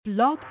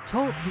Blog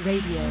Talk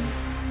Radio.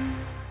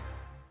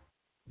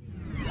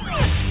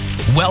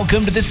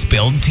 Welcome to The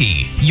Spilled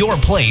Tea, your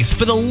place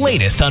for the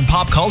latest on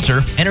pop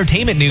culture,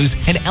 entertainment news,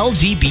 and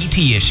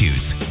LGBT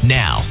issues.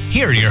 Now,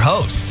 here are your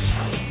hosts.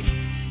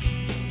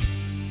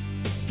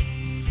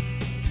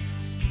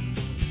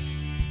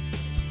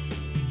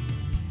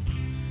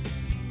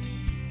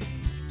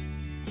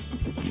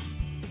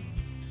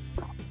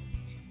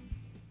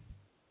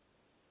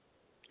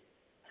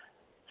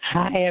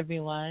 Hi,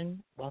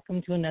 everyone.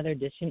 Welcome to another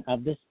edition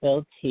of The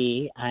Spilled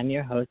Tea. I'm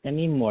your host,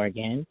 Emmy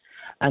Morgan.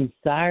 I'm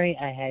sorry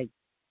I had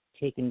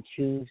taken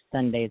 2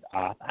 Sundays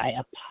off. I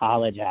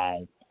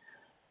apologize.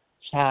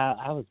 Child,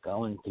 I was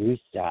going through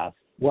stuff.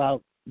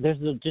 Well, there's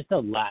just a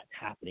lot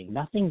happening.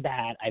 Nothing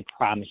bad, I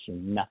promise you,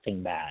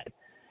 nothing bad.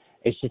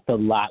 It's just a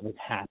lot was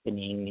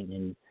happening,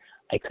 and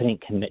I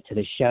couldn't commit to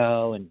the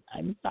show, and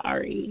I'm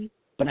sorry.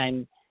 But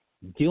I'm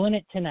doing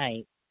it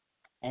tonight,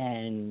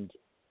 and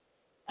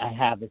I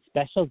have a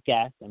special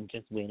guest. I'm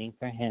just waiting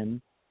for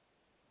him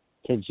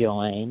to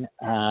join.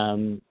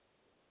 I'll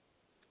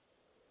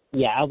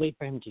wait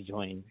for him to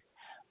join.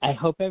 I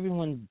hope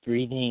everyone's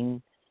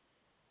breathing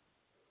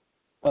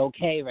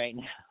okay right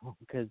now,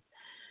 because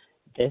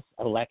this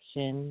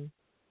election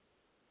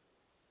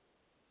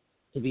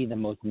to be the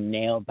most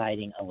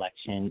nail-biting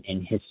election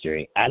in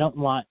history. I don't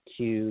want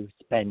to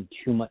spend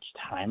too much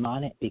time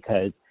on it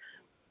because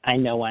I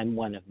know I'm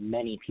one of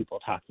many people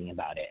talking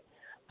about it.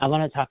 I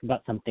want to talk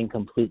about something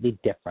completely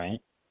different,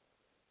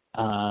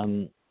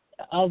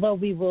 although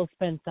we will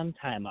spend some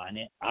time on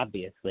it,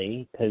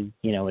 obviously, because,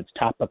 it's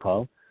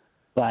topical,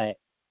 but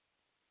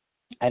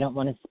I don't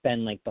want to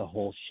spend, the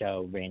whole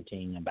show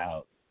ranting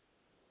about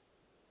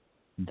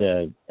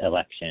the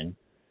election.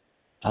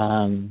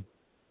 But,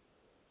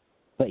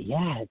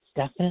 yeah, it's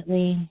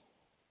definitely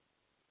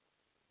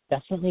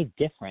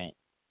different.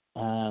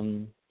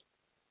 I'm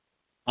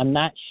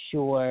not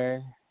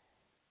sure...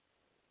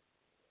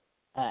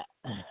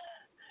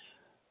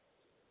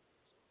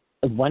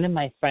 one of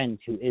my friends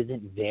who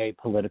isn't very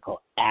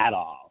political at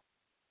all,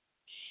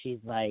 she's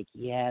like,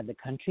 yeah, the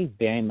country's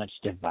very much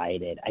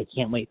divided. I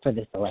can't wait for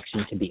this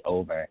election to be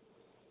over.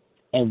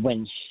 And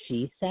when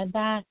she said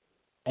that,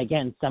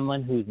 again,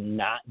 someone who's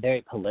not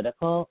very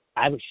political,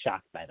 I was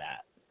shocked by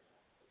that.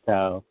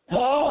 So,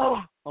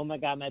 oh my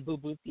God, my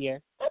boo-boo's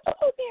here. My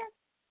boo-boo's here.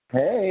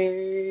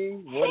 Hey,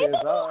 what is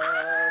up?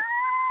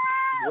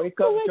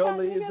 Wake up,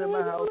 Jolie is in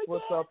the house.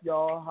 What's up,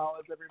 y'all? How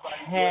is everybody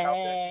doing out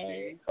there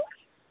today?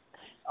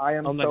 I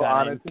am so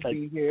honored to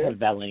be here.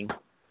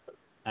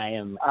 I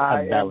am so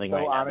right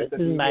now. Honored this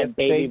to is be my here.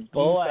 baby Thank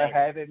boy. you for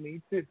having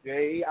me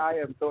today. I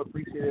am so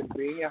appreciative of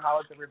being here. How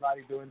is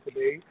everybody doing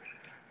today?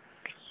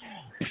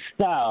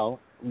 So,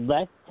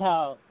 let's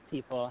tell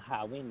people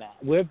how we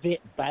met.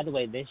 By the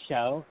way, this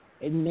show,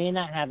 it may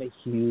not have a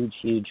huge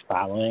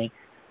following,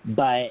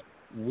 but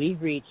we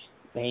reached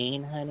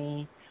Spain,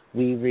 honey.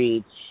 We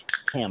reached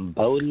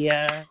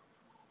Cambodia,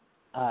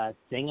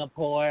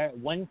 Singapore.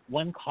 One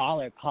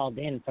caller called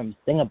in from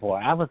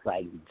Singapore. I was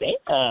like,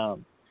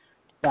 damn.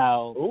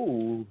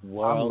 So,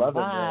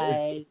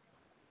 worldwide.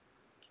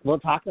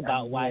 We'll talk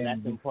about why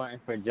that's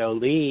important for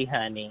Jolie,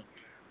 honey.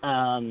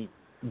 But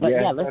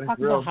let's talk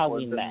about how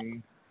we met.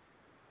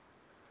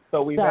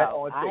 So we met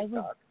on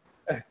TikTok.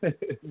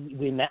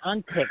 We met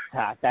on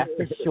TikTok. That's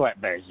the short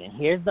version.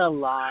 Here's the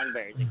long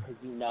version, because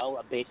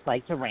a bitch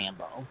likes to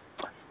ramble.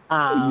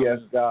 Yes,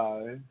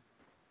 God.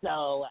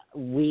 So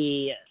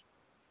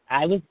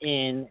I was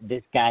in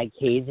this guy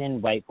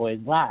Cajun White Boys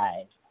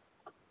Live,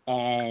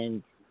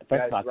 and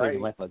first of all,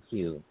 Cajun White Boys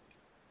cute,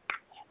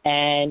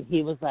 and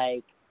he was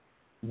like,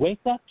 "Wake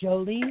up,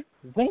 Jolie!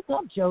 Wake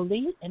up,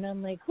 Jolie!" And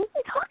I'm like, "Who's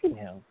he talking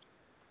to?"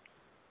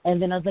 And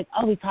then I was like,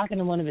 "Oh, he's talking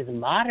to one of his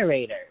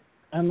moderators."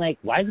 I'm like,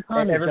 "Why is he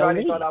calling me Jolie?"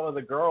 Everybody thought I was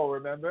a girl.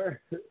 Remember?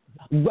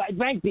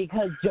 Right,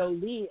 because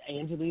Jolie,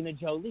 Angelina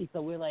Jolie.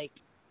 So we're like.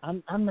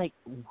 I'm like,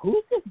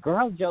 who's this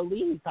girl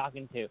Jolie he's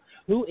talking to?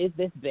 Who is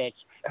this bitch?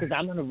 Because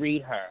I'm going to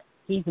read her.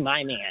 He's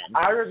my man.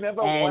 I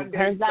remember one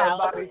day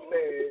somebody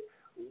said,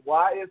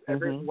 why is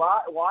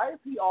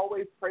he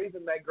always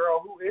praising that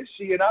girl? Who is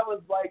she? And I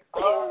was like,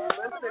 oh,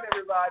 listen,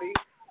 everybody.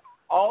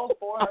 All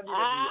 400 of you,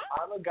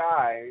 I'm a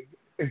guy.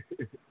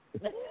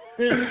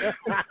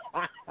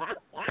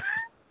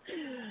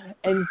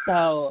 And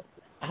so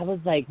I was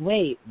like,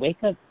 wait,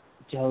 wake up,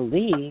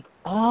 Jolie.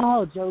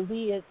 Oh,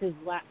 Jolie is his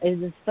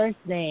first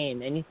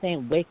name, and he's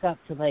saying wake up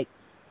to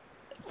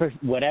for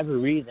whatever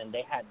reason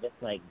they had this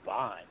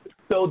bond.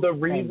 So the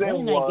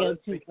reason was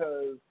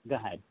because go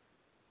ahead.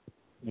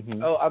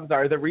 Mm-hmm. Oh, I'm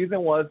sorry. The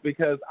reason was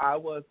because I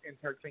was in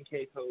Turks and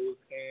Caicos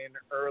in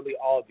early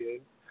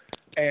August,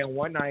 and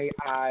one night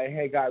I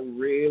had got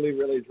really,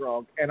 really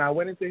drunk, and I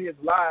went into his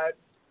live,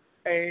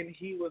 and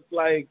he was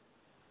like,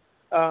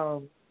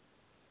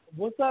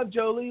 what's up,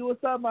 Jolie?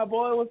 What's up, my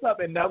boy? What's up?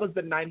 And that was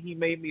the night he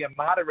made me a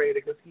moderator,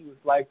 because he was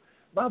like,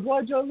 my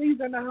boy Jolie's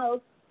in the house.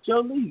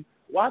 Jolie,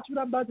 watch what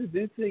I'm about to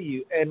do to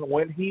you. And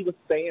when he was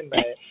saying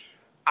that,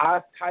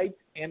 I typed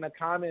in a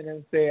comment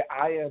and said,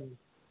 I am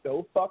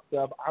so fucked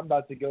up, I'm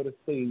about to go to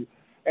sleep.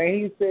 And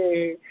he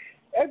said,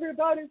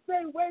 everybody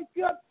say, wake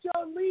up,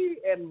 Jolie.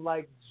 And,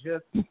 like,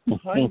 just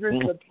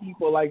hundreds of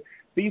people, like,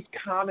 these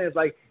comments,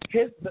 like,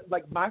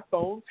 my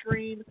phone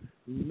screen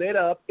lit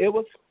up. It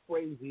was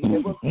crazy.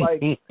 It was,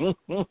 like, it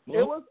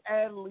was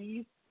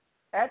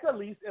at the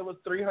least, it was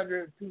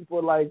 300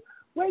 people, like,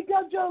 wake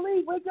up,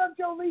 Jolie, wake up,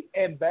 Jolie.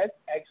 And that's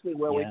actually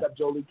where Wake Up,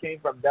 Jolie came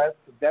from.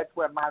 That's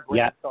where my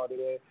brand started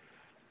at.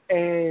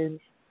 And,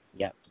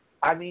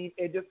 I mean,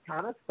 it just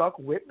kind of stuck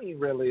with me,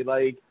 really.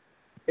 Like,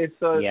 it's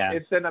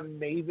an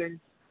amazing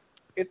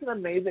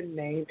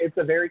name. It's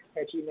a very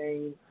catchy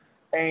name.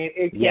 And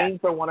it came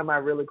from one of my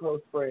really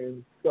close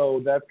friends.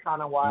 So that's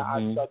kind of why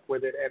I stuck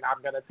with it, and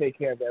I'm going to take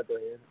care of that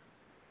brand.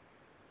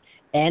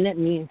 And it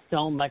means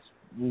so much.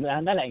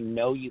 Now that I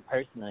know you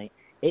personally,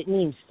 it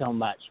means so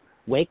much.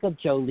 Wake Up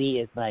Jolie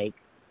is like,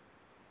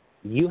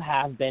 you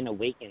have been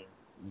awakened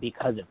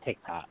because of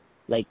TikTok.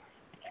 Like,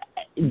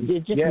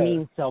 it just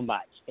means so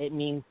much. It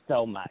means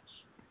so much.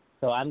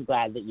 So I'm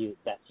glad that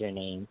that's your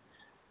name.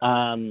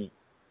 I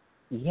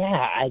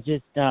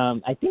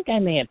think I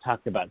may have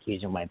talked about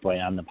Cajun White Boy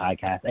on the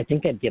podcast. I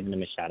think I've given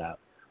him a shout out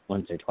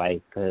once or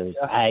twice because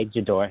I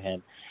adore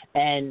him.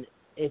 And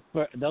if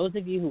for those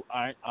of you who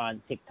aren't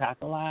on TikTok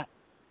a lot,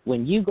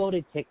 when you go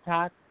to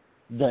TikTok,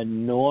 the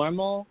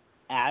normal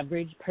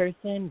average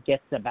person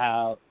gets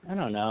about,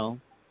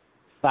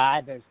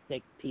 5 or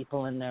 6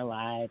 people in their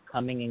life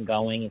coming and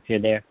going if you're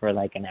there for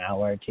like an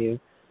hour or two.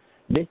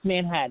 This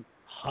man had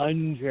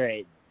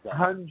hundreds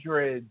of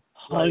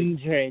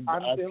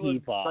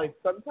people. Like,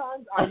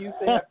 sometimes I used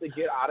to have to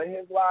get out of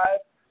his live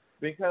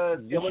because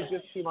it was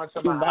just too much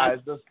of my eyes.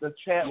 The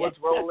chat was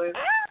rolling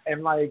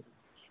and, like,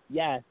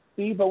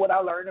 see, but what I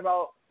learned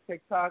about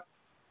TikTok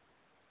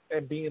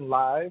and being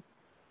live,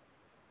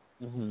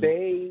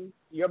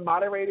 your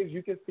moderators,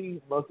 you can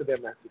see most of their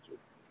messages.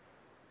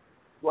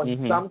 Like,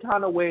 some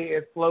kind of way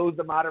it slows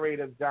the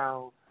moderators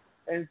down.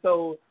 And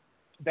so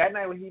that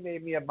night when he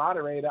made me a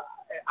moderator,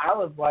 I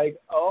was like,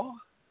 oh,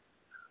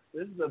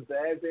 this is a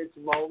bad bitch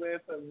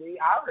moment for me.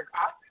 I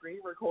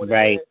screen recorded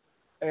it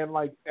and,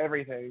 like,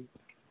 everything.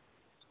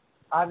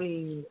 I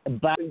mean,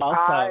 but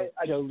also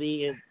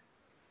Jolie is.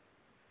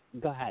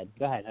 Go ahead,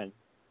 hon.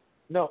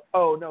 No,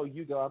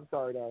 you go. I'm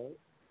sorry, darling.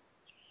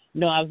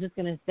 No, I was just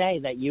gonna say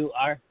that you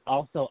are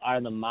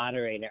the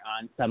moderator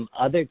on some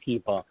other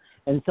people,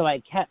 and so I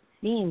kept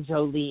seeing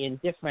Jolie in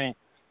different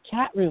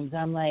chat rooms.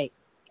 I'm like,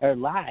 or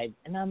live,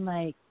 and I'm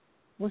like,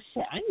 well,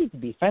 shit, I need to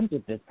be friends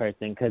with this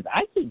person because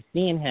I keep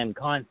seeing him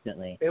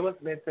constantly. It was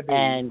meant to be.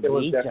 And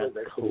we just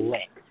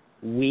clicked.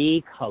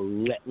 We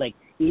clicked. Like,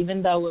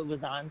 even though it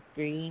was on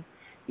screen,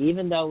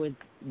 even though it's,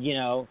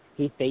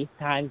 he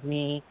FaceTimes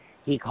me,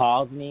 he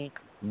calls me,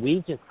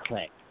 we just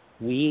clicked.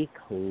 We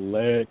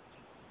clicked.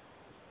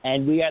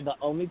 And we are the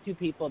only 2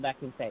 people that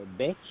can say,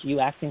 bitch, you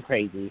acting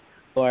crazy,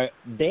 or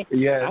bitch,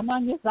 I'm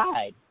on your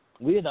side.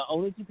 We are the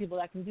only 2 people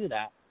that can do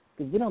that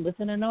because we don't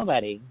listen to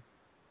nobody.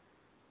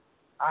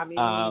 I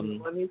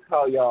mean, let me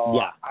tell y'all,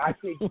 I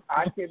can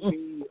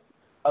be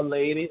a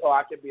lady or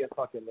I can be a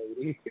fucking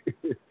lady.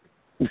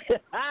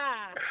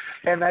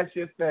 And that's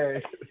just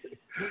that.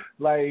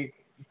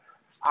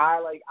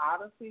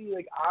 Honestly,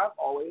 I've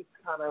always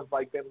kind of,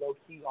 like, been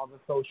low-key on the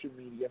social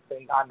media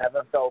thing. I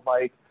never felt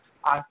like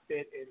I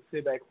fit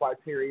into that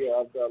criteria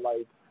of the,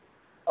 like,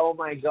 oh,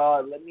 my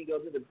God, let me go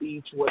to the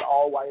beach with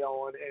all white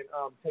on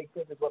and take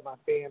pictures with my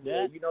family.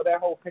 Yeah. You know,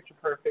 that whole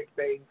picture-perfect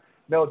thing.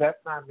 No, that's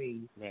not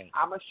me. Right.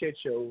 I'm a shit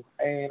show,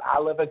 and I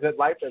live a good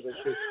life as a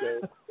shit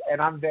show, and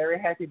I'm very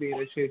happy being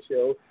a shit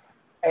show.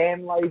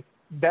 And, like,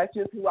 that's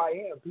just who I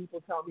am.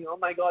 People tell me, oh,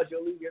 my God,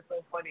 Jolie, you're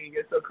so funny,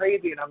 you're so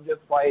crazy, and I'm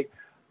just like,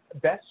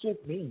 that's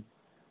just me.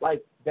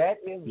 Like, that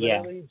is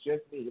literally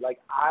just me. Like,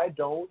 I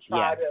don't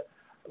try to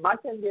 – my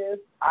thing is,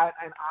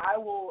 I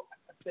will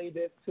say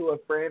this to a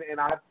friend, and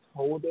I've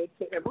told it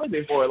to Emily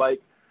before,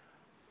 like,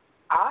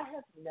 I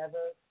have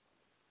never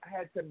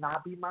had to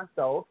not be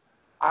myself.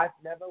 I've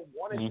never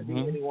wanted to be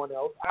anyone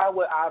else.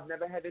 I've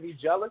never had to be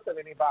jealous of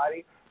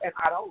anybody, and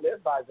I don't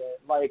live by that.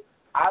 Like,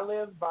 I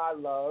live by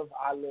love.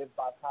 I live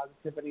by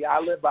positivity. I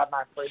live by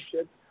my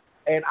friendships,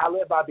 and I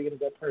live by being a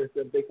good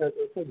person because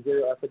it takes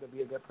zero effort to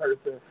be a good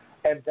person.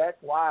 And that's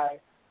why,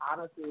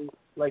 honestly,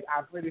 like,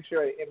 I'm pretty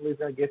sure Emily's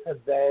going to get to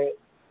that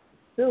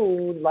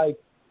soon. Like,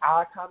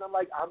 I kind of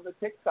like, I'm the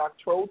TikTok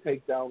troll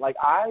takedown. Like,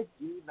 I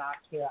do not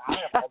care. I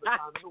have all the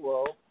time in the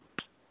world.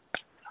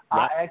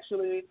 I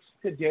actually,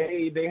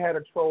 today, they had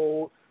a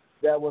troll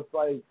that was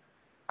like,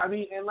 I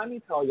mean, and let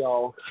me tell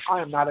y'all, I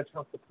am not a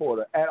Trump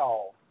supporter at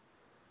all.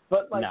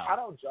 But, like, I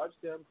don't judge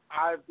them.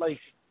 I, like,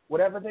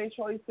 whatever their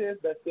choice is,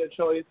 that's their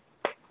choice.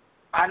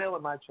 I know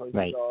what my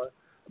choices are.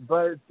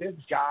 But this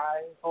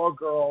guy or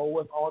girl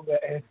was on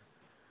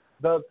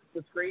the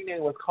screen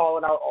name was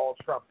calling out all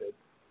Trumpets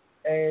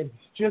and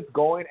just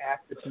going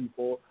after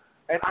people.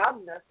 And I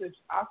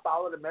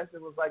followed the message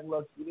and was like,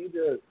 look, you need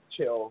to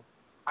chill.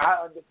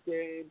 I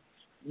understand.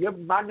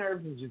 My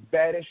nerves is just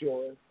bad as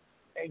yours.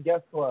 And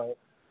guess what?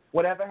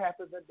 Whatever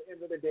happens at the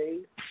end of the day,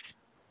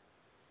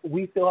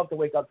 we still have to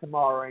wake up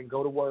tomorrow and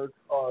go to work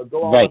or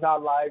go on with our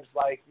lives.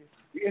 Like,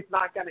 it's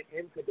not going to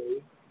end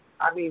today.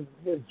 I mean,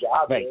 his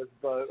job Right. is,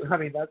 but I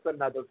mean that's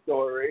another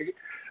story.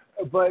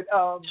 But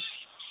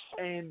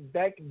and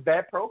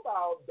that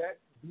profile, that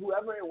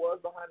whoever it was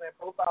behind that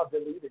profile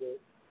deleted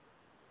it.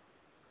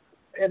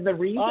 And the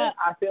reason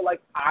I feel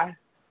like I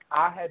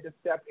had to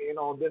step in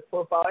on this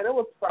profile, and it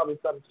was probably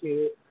some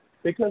kid,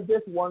 because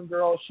this one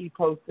girl, she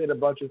posted a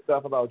bunch of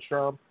stuff about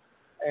Trump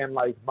and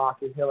like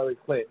mocking Hillary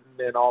Clinton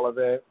and all of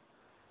that.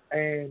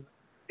 And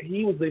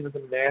he was leaving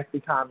some nasty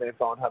comments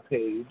on her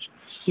page.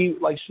 She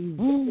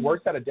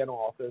works at a dental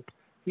office.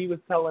 He was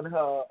telling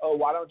her, "Oh,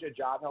 why don't your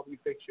job help you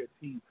fix your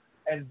teeth?"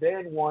 And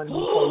then one he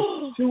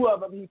posted, two of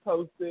them he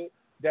posted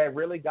that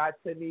really got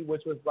to me,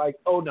 which was like,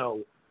 "Oh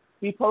no."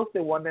 He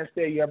posted one that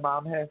said your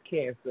mom has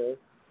cancer.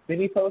 Then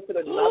he posted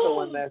another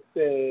one that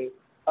said,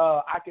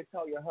 "I could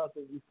tell your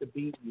husband used to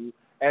beat you."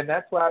 And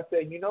that's why I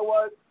said, you know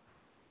what?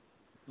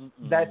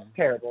 That's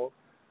terrible.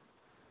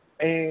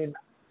 And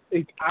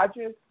I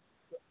just,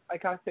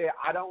 like I said,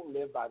 I don't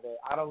live by that.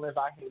 I don't live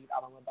by hate.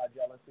 I don't live by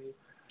jealousy.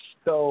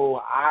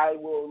 So I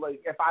will,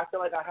 like, if I feel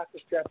like I have to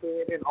step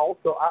in, and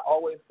also I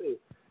always say,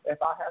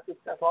 if I have to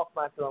step off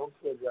my throne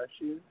to address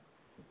you,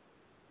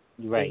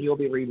 right, then you'll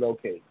be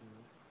relocated.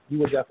 You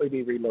will definitely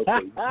be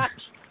relocated.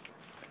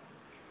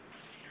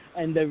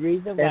 And the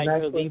reason why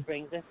Jolie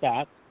brings this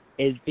up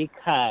is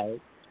because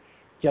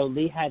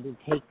Jolie had to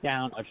take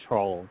down a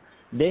troll.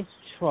 This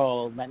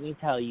troll, let me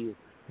tell you,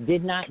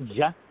 did not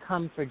just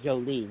come for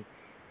Jolie.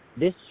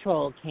 This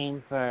troll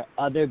came for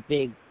other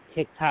big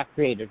TikTok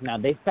creators. Now,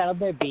 they settled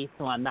their beef,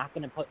 so I'm not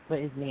going to put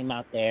his name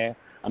out there.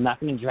 I'm not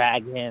going to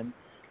drag him.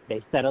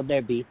 They settled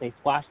their beef. They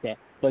squashed it.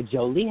 But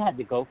Jolie had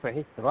to go for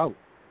his throat.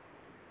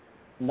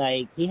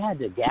 Like, he had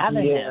to gather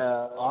him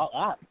all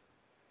up.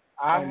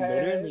 That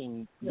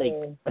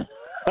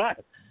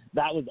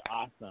was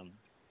awesome.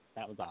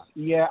 That was awesome.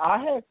 Yeah, I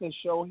had to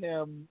show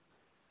him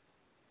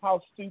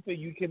how stupid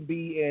you can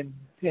be in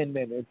 10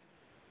 minutes.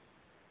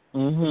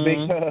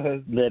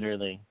 Because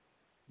literally,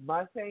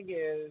 my thing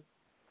is,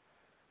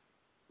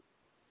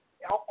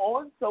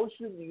 on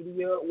social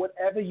media,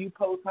 whatever you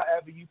post,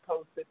 however you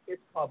post it,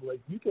 it's public.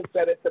 You can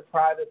set it to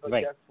private, but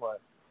guess what?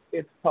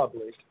 It's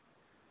public.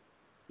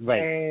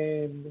 Right.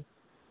 And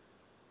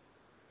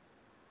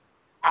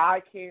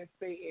I can't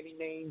say any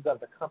names of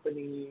the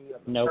company,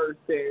 of the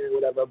person,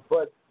 whatever,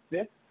 but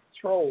this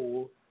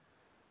troll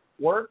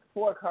worked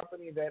for a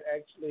company that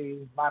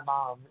actually my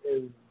mom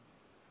is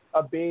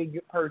a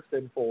big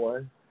person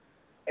for.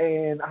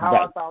 And how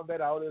I found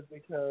that out is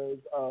because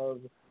of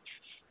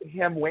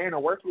him wearing a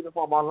work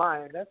uniform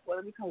online. That's what,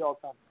 let me tell y'all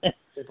something.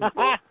 It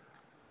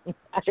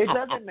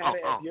doesn't matter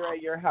if you're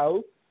at your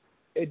house.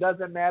 It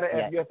doesn't matter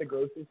if you're at the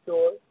grocery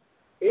store.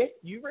 If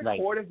you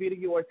record a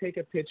video or take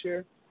a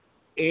picture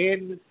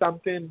in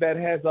something that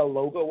has a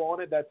logo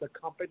on it that's a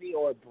company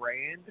or a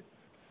brand,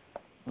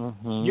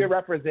 you're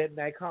representing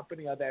that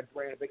company or that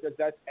brand because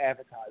that's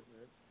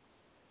advertisement.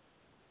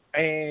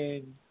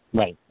 And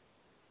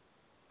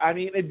I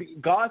mean,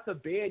 God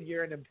forbid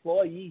you're an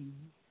employee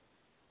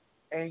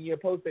and you're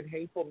posting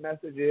hateful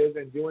messages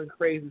and doing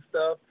crazy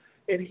stuff.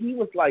 And he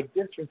was like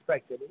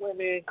disrespecting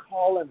women,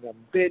 calling them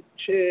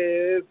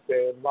bitches,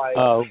 and like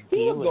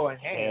he was going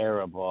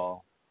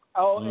terrible.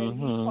 And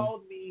he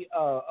called me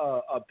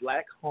a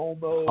black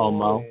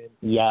homo. And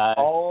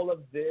all of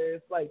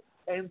this, like,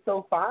 and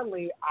so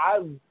finally I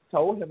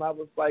told him, I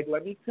was like,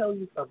 let me tell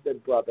you something,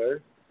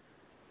 brother.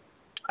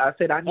 I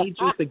said, I need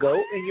you to go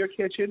in your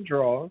kitchen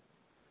drawer,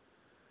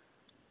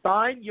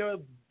 find your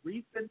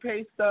recent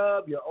pay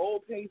stub, your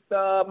old pay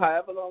stub,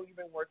 however long you've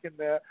been working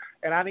there,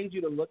 and I need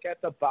you to look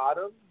at the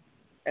bottom,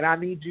 and I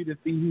need you to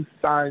see who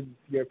signs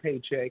your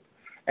paycheck.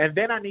 And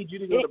then I need you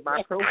to go to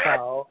my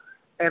profile,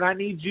 and I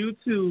need you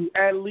to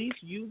at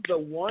least use the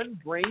one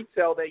brain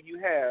cell that you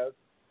have,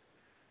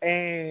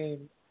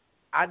 and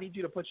I need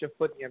you to put your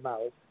foot in your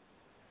mouth.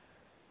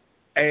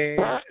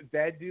 And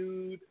that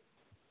dude,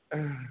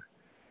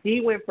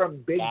 he went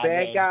from big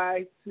bad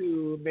guy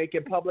to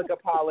making public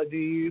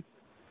apologies.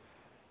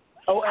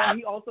 Oh, and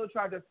he also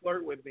tried to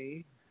flirt with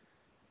me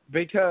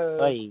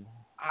because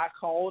I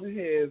called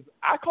his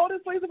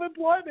place of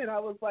employment. I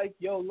was like,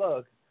 yo,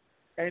 look.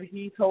 And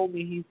he told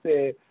me, he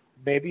said,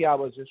 maybe I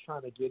was just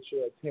trying to get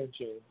your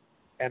attention,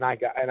 and I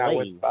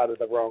went about it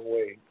the wrong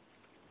way.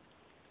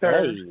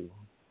 Sir,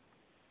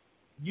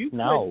 you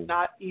could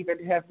not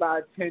even have my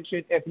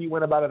attention if you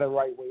went about it the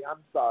right way.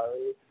 I'm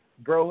sorry.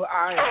 Bro,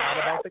 I am not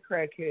about the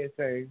crackhead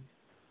thing.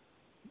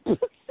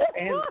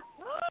 And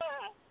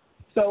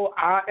so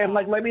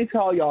let me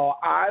tell y'all,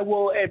 I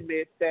will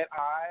admit that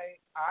I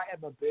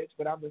am a bitch,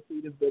 but I'm the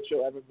sweetest bitch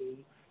you'll ever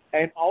meet.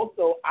 And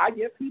also, I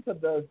give people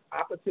the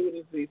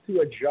opportunity to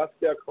adjust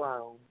their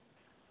crown.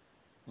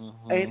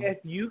 And if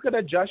you could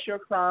adjust your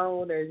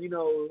crown and,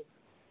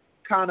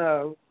 kind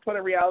of put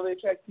a reality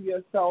check to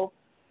yourself,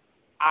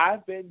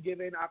 I've been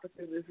given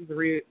opportunities to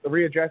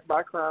readdress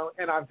my crown,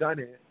 and I've done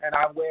it, and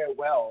I wear it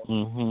well.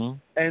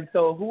 And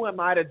so who am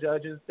I to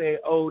judge and say,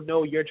 oh,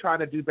 no, you're trying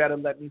to do better,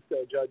 let me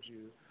still judge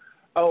you?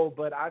 Oh,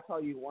 but I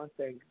tell you one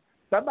thing.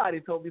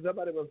 Somebody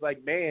was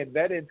like, man,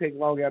 that didn't take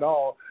long at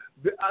all.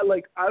 I'm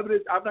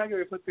not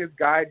gonna put this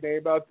guy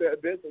name out there.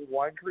 This is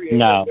one creator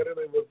No.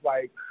 literally was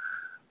like,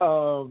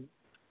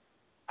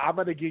 I'm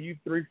gonna give you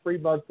 3 free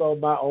months on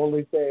my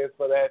OnlyFans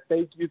for that.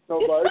 Thank you so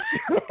much.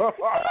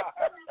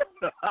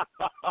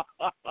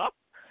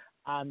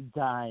 I'm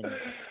done.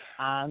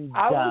 I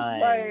was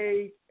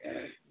like,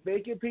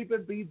 making people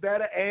be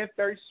better and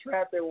thirst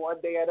trapping one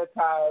day at a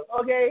time.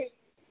 Okay.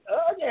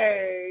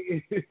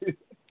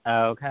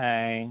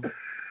 Okay.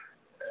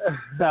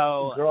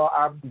 So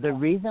Girl, the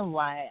reason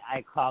why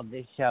I called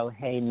this show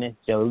Hey Miss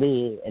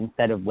Jolie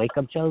instead of Wake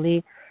Up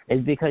Jolie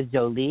is because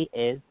Jolie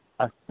is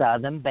a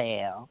Southern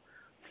belle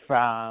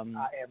from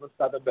I am a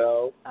Southern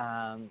belle.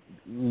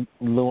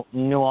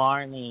 New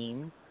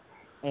Orleans.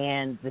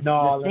 And the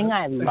thing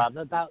I love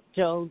about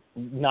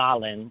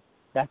Nolans,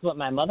 that's what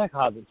my mother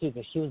calls it too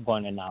because she was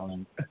born in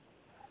Nolans.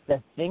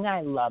 The thing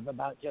I love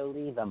about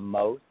Jolie the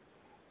most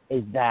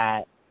is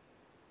that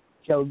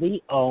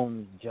Jolie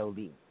owns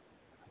Jolie.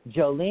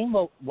 Jolene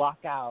will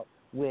walk out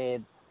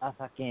with a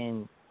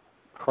fucking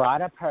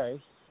Prada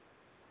purse,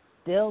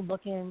 still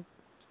looking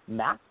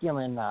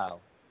masculine though,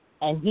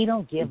 and he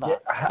don't give a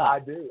fuck. I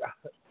do.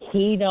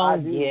 He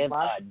don't give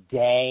a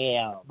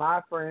damn.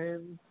 My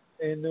friends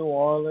in New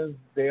Orleans,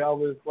 they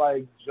always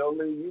like,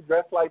 Jolie, you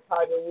dress like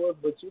Tiger Woods,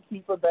 but you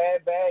keep a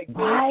bad bag.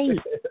 Right.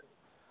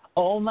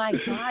 Oh my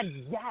God,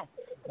 yes.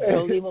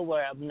 Jolie will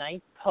wear a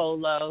nice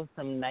polo,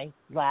 some nice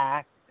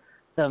slacks,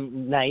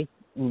 some nice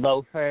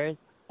loafers,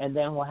 and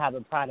then we'll have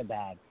a Prada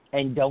bag.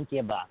 And don't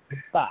give a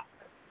fuck.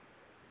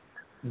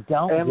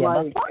 Don't give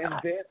a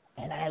fuck.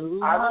 And I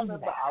love I remember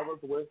that. I was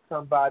with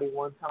somebody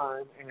one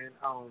time, and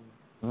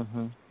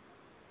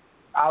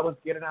I was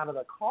getting out of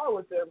the car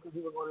with them because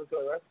we were going to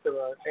a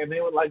restaurant, and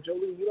they were like,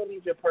 Jolie, you don't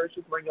need your purse,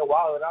 just bring your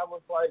wallet. I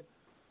was like,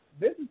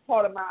 this is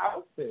part of my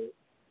outfit.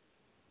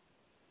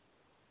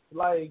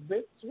 Like,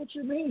 bitch, what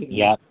you mean?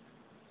 Yep.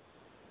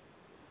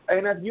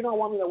 And if you don't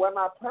want me to wear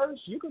my purse,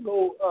 you can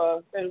go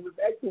and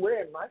actually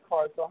wear it in my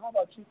car. So how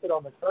about you sit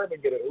on the curb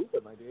and get an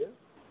Uber, my dear?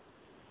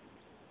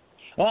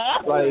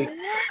 Like,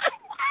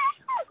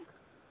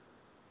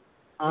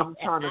 I'm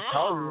trying to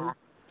tell you.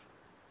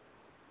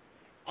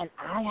 And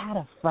I had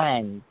a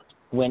friend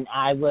when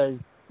I was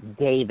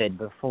David,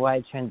 before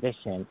I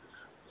transitioned.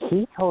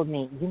 He told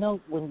me,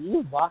 when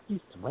you walk, you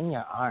swing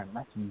your arm.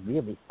 That's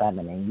really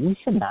feminine. You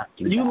should not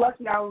do that. You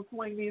lucky I don't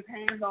swing these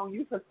hands on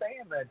you for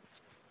saying that.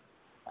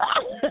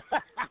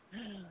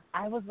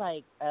 I was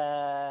like,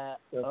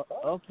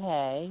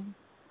 okay.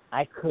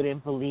 I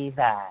couldn't believe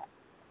that.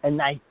 And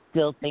I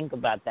still think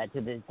about that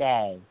to this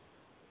day.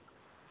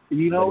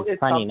 It's funny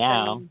something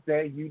now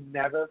that you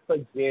never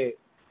forget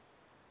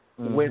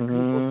when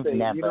people say,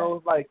 never.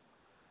 like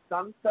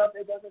some stuff,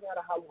 it doesn't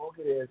matter how long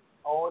it is,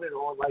 on and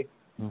on, like,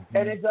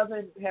 and it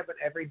doesn't happen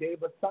every day,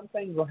 but some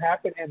things will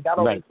happen, and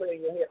that'll be put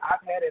in your head.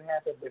 I've had it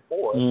happen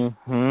before.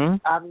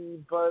 I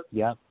mean, but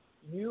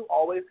you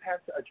always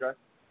have to address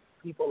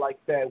people like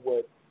that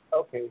with,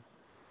 okay.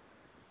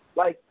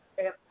 Like,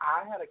 and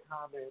I had a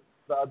comment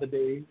the other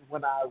day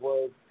when I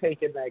was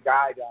taking that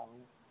guy down,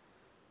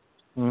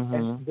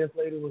 and this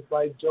lady was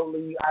like,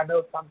 Jolie, I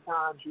know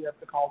sometimes you have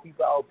to call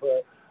people out,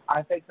 but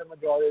I think the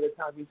majority of the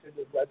time you should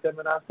just let them.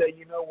 And I say,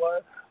 you know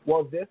what?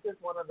 Well, this is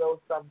one of those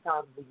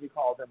sometimes when you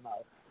call them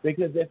out.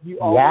 Because if you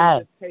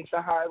always just take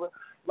the high road,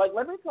 like,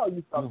 let me tell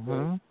you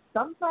something.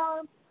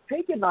 Sometimes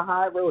taking the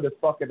high road is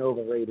fucking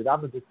overrated. I'm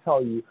going to just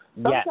tell you.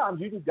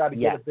 Sometimes you just got to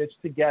get a bitch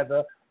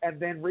together and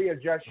then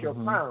readjust your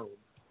crown.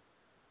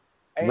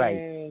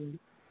 And,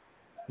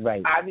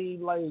 I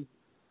mean, like,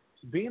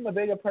 being a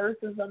bigger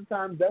person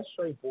sometimes, that's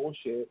straight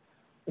bullshit.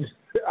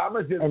 I'm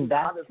going to just be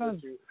honest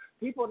with you.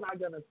 People are not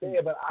going to say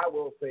it, but I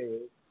will say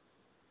it.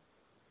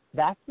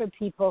 That's for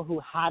people who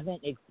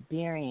haven't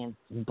experienced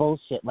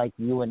bullshit like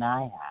you and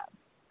I have.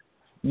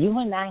 You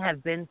and I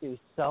have been through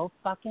so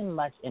fucking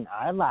much in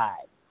our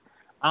lives.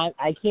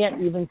 I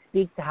can't even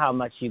speak to how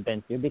much you've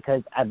been through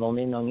because I've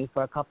only known you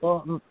for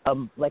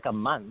like a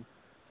month.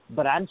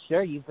 But I'm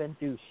sure you've been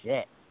through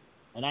shit.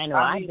 And I know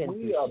I've been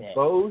through shit. We are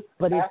both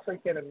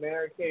African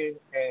American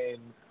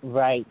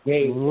and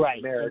gay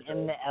American.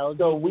 In the LGBTQ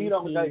so we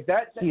don't like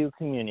that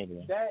community.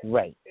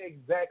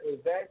 Exactly.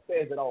 That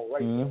says it all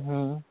right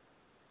there.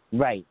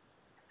 Right.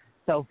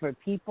 So for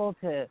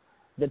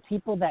the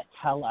people that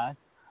tell us,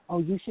 oh,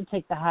 you should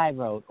take the high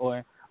road,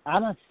 or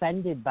I'm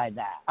offended by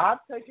that. I've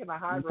taken a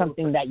high road.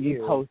 Something that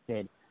you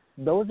posted.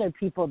 Those are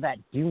people that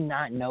do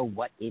not know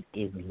what it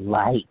is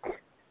like.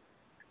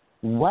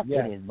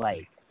 It is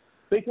like.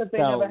 Because they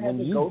never had when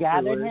to you go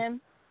gathered through it.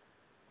 him,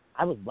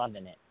 I was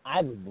loving it.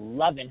 I was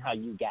loving how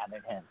you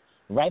gathered him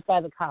right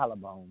by the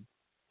collarbone.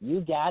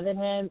 You gathered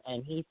him,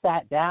 and he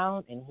sat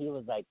down, and he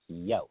was like,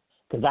 yo.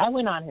 Because I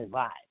went on his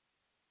live.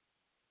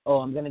 Oh,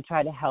 I'm going to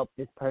try to help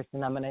this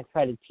person. I'm going to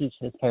try to teach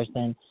this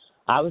person.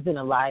 I was in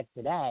a live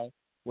today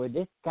where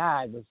this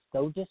guy was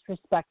so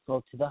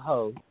disrespectful to the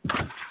host.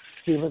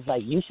 He was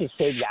like, you should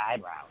shave your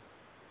eyebrows.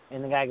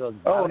 And the guy goes,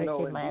 why would I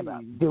shave my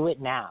eyebrows? Do it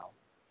now.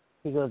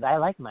 He goes, I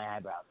like my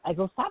eyebrows. I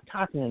go, stop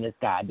talking to this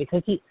guy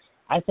because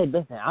I said,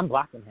 listen, I'm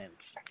blocking him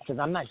because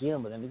I'm not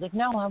dealing with him. He's like,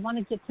 no, I want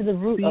to get to the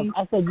root of.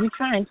 I said, you're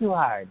trying too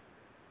hard.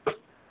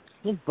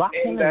 Just block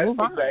him and move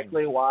on. That's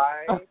exactly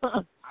why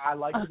I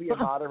like to be a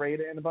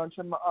moderator in a bunch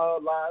of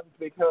lives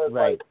because,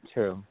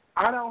 true.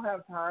 I don't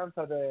have time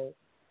for that.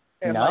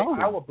 And, no,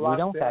 I will block we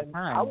don't them. have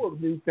time. I will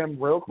mute them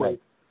real quick.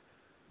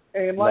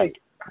 Right. And,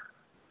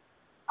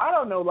 I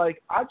don't know,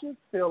 I just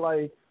feel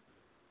like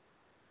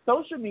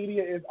social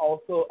media is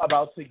also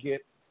about to get,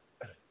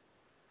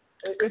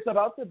 it's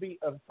about to be,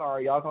 I'm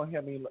sorry, y'all gonna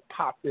hear me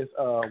pop this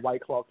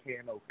White Claw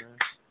can open.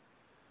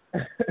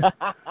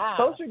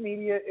 Social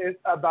media is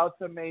about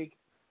to make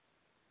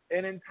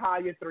an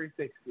entire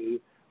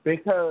 360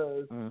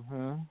 because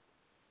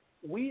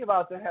we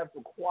about to have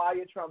some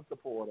quiet Trump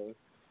supporters.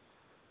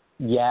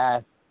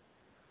 Yes.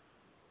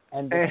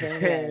 And the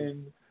thing is,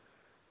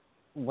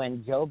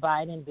 when Joe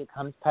Biden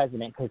becomes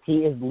president, because he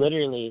is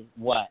literally,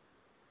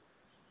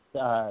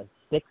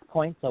 6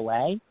 points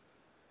away,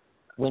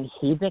 when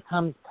he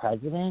becomes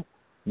president,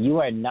 you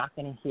are not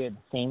going to hear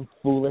the same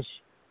foolish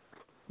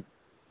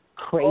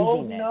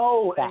craziness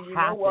that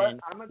happened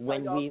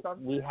when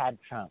we had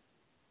Trump.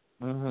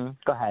 Go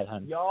ahead,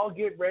 honey. Y'all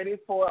get ready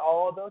for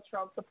all those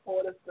Trump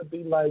supporters to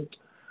be like,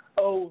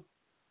 oh,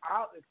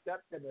 I'll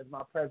accept him as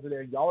my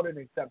president. Y'all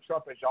didn't accept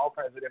Trump as y'all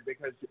president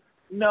because,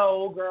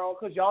 no, girl,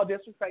 because y'all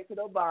disrespected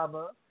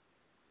Obama.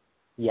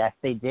 Yes,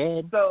 they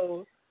did.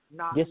 So,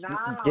 now.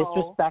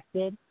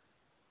 Disrespected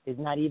is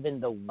not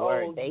even the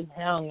word. Oh.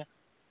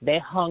 They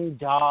hung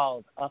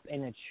dolls up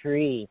in a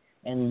tree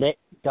and lit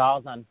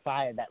dolls on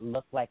fire that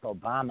looked like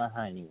Obama,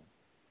 honey.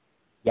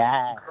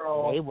 Yeah,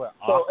 girl, they were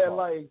awful. So,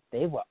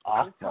 they were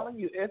awful. I'm telling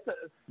you,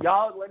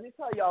 y'all. Let me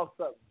tell y'all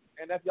something.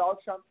 And if y'all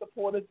Trump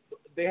supporters,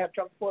 they have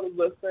Trump supporters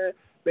listening,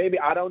 baby,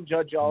 I don't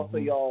judge y'all for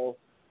y'all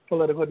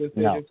political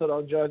decisions, so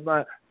don't judge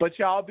mine. But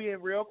y'all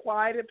being real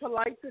quiet and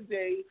polite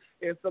today.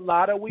 It's a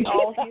lot of we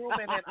all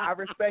human, and I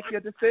respect your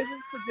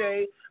decisions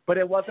today. But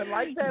it wasn't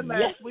like that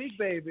last week,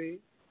 baby.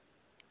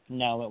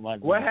 No, it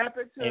wasn't. What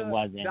happened to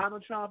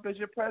Donald Trump as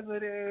your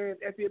president,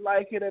 if you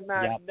like it or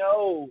not? Yep.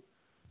 No.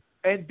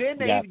 And then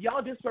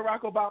y'all dissed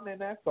Barack Obama in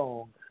that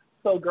song.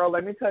 So, girl,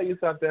 let me tell you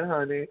something,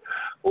 honey.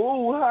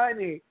 Ooh,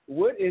 honey,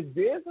 what is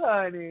this,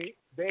 honey?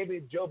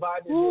 Baby, Joe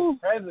Biden is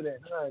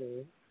president,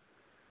 honey.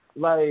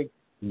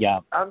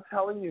 I'm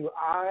telling you,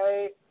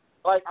 I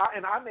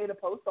made a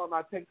post on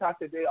my TikTok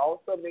today.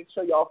 Also, make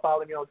sure y'all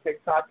follow me on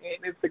TikTok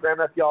and Instagram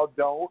if y'all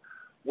don't.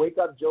 Wake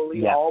Up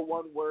Jolie, all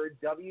one word,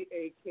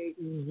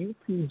 WakeUpJolie.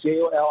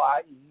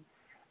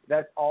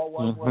 That's all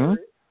one word.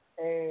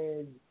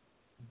 And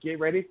get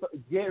ready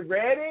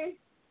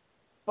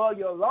for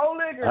your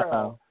lonely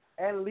girl.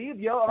 And leave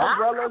your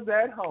umbrellas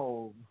at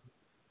home.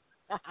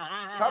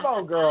 Come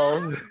on,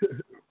 girls.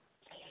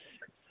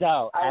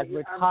 So, as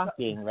we're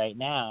talking right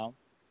now,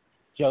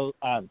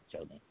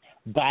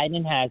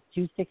 Biden has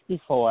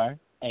 264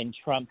 and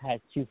Trump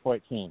has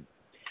 214.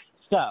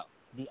 So,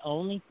 the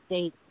only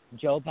state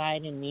Joe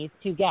Biden needs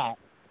to get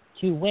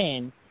to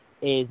win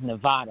is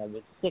Nevada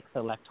with 6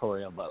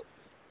 electoral votes.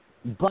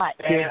 But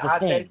here's the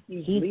thing.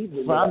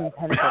 He's from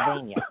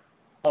Pennsylvania.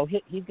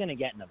 He's going to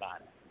get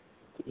Nevada.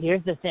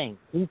 Here's the thing.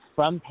 He's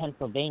from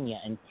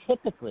Pennsylvania, and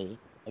typically,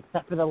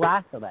 except for the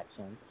last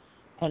election,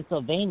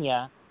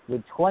 Pennsylvania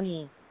with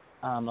 20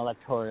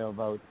 electoral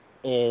votes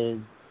is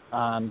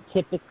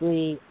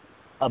typically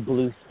a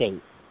blue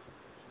state.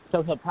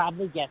 So he'll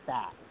probably get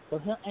that. So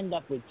he'll end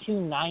up with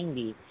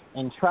 290,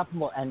 and Trump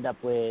will end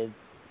up with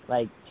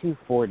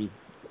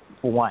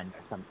 241 or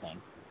something.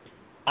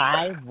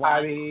 I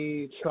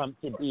want Trump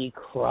to be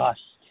crushed.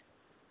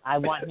 I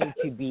want him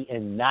to be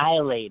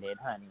annihilated,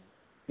 honey.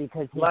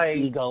 Because his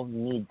ego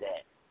needs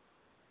it.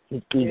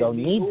 His ego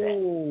needs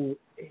it.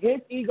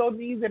 His ego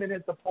needs it, and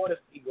his supporters'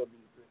 ego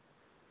needs it.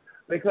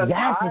 Because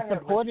his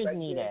supporters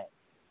need it.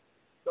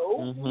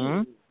 So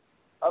few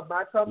of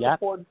my Trump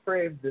supporting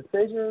friends'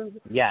 decisions,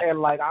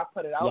 and I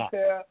put it out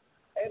there.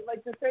 And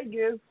the thing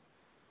is,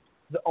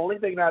 the only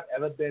thing I've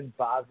ever been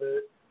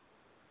bothered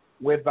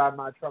with by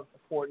my Trump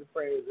supporting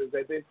friends is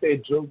that they say,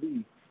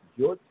 Jolie,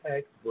 your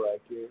tax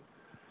bracket,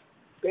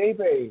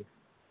 baby,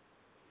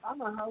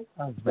 I'm a house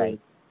husband.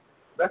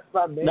 That's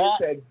my main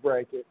tax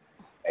bracket.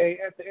 And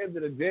at the end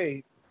of the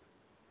day,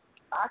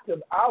 I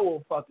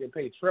will fucking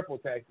pay triple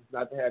taxes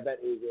not to have that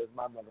ego as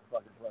my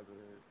motherfucking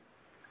president.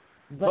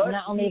 But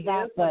not only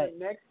that, but for the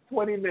next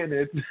 20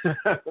 minutes.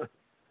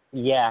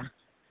 Yeah,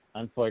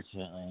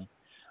 unfortunately.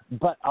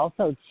 But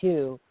also,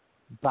 too,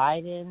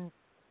 Biden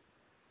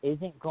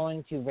isn't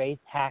going to raise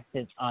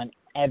taxes on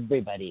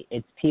everybody.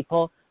 It's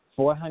people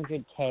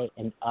 $400K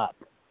and up.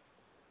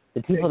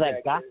 The people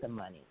that got the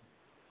money.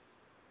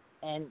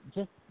 And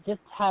just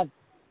have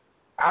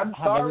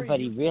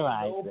everybody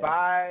realize go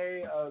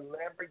buy a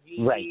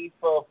Lamborghini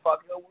for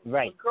fucking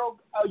girl.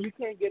 Oh, you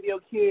can't give your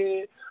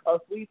kid a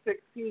Sweet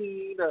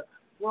 16.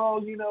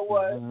 Well, you know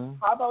what?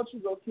 How about you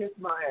go kiss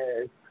my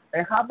ass?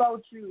 And how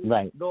about you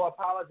go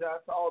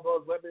apologize to all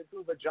those women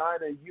whose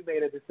vagina you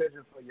made a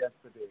decision for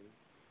yesterday?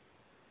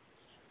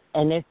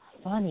 And it's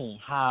funny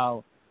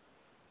how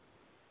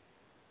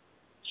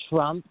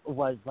Trump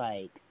was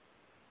like,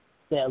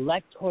 the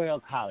Electoral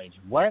College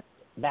worked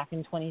back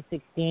in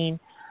 2016.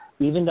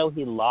 Even though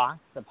he lost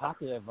the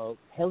popular vote,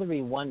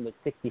 Hillary won with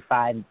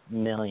 65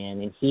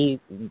 million, and he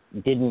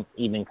didn't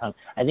even come.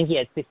 I think he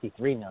had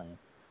 63 million.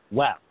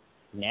 Well,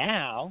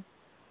 now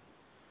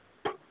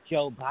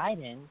Joe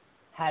Biden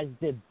has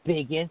the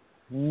biggest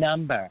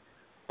number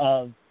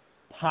of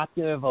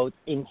popular votes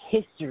in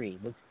history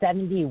with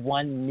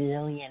 71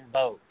 million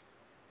votes.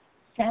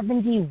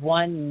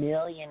 71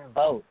 million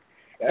votes.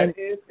 That in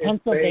is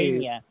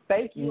Pennsylvania. Insane.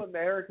 Thank you,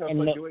 America,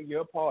 for doing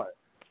your part.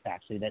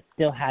 Actually, that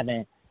still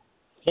haven't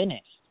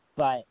finished,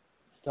 but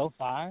so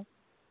far,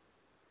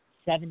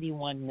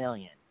 71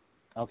 million,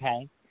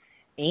 okay?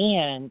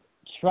 And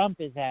Trump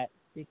is at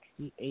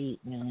 68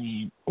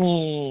 million.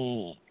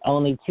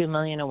 Only 2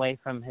 million away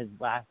from his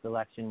last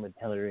election with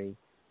Hillary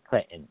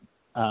Clinton.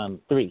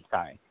 3,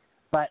 sorry.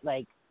 But,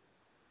 like,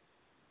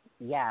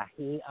 yeah,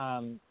 he's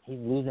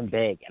losing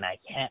big, and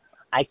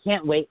I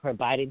can't wait for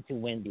Biden to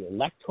win the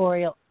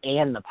electoral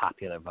and the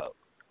popular vote.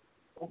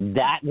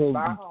 That will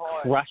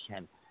crush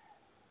him.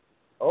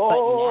 Oh,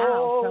 but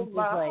now Trump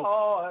my is like,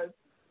 heart.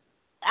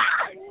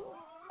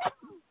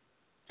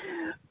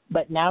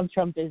 But now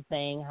Trump is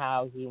saying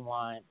how he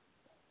wants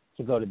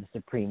to go to the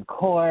Supreme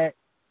Court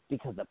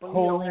because of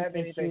polling don't have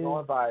anything issues.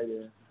 on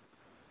Biden.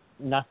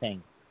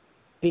 Nothing.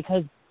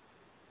 Because,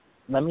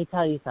 let me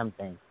tell you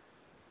something.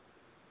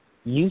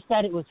 You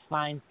said it was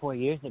fine 4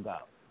 years ago.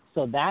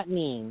 So that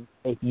means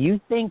if you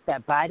think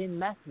that Biden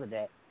messed with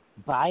it,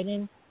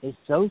 Biden is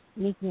so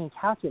sneaky and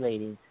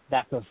calculating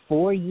that for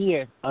 4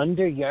 years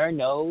under your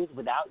nose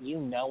without you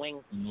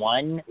knowing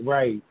one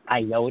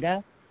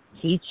iota,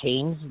 he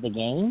changed the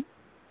game?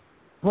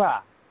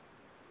 Bruh,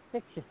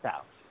 fix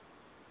yourself.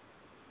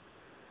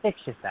 Fix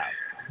yourself.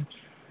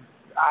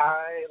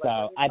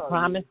 I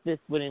promised this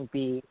wouldn't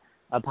be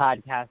a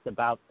podcast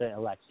about the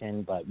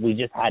election, but we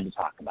just had to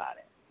talk about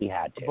it. We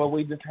had to. But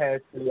we just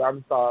had to.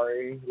 I'm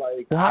sorry.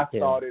 Like, I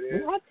started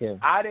it. We had to.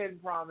 I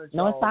didn't promise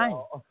No, it's fine.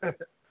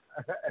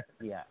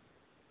 Yeah.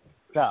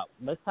 So,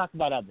 let's talk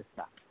about other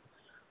stuff.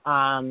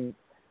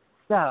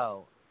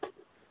 So,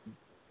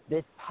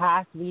 this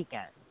past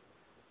weekend,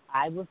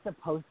 I was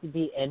supposed to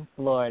be in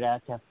Florida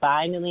to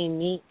finally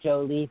meet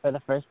Jolie for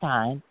the first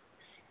time.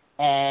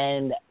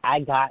 And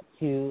I got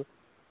to,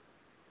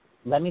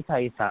 let me tell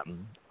you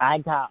something. I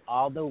got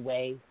all the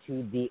way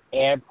to the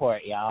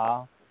airport,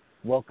 y'all.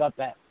 Woke up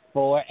at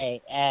 4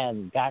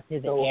 a.m., got to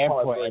the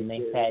airport, and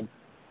they said,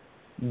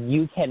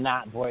 you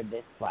cannot board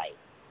this flight.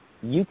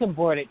 You can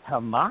board it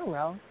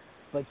tomorrow,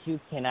 but you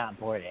cannot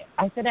board it.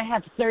 I said, I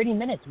have 30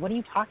 minutes. What are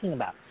you talking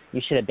about?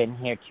 You should have been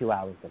here 2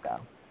 hours ago.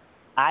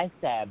 I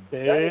said,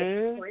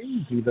 that is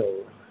crazy,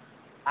 though.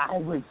 I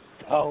was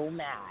so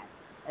mad.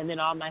 And then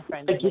all my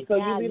friends were like, so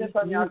you mean to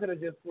tell me I could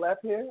have just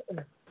left here?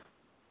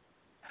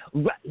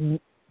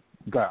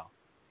 Girl.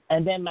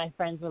 And then my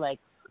friends were like,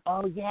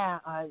 oh, yeah,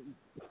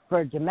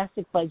 for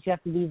domestic flights, you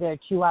have to be there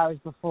 2 hours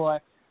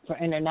before. For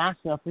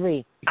international,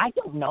 3. I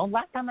don't know.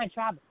 Last time I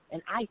traveled,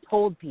 and I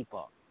told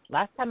people,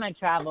 last time I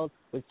traveled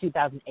was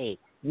 2008.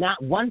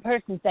 Not one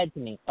person said to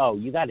me, oh,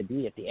 you got to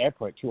be at the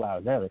airport 2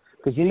 hours early.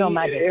 Because you know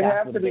my it guest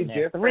has would to have be been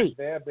there different 3.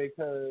 there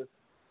because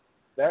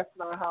that's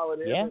not how it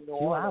is in New 2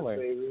 Orleans, hours.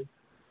 baby.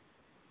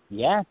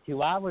 Yeah,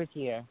 2 hours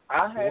here.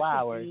 I had 2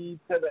 hours. to be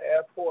to the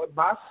airport.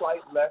 My flight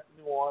left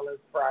New Orleans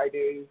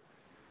Friday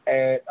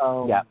at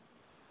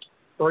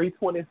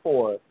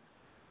 3:24.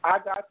 I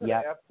got to the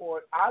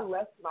airport. I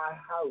left my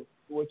house,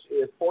 which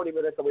is 40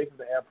 minutes away from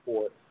the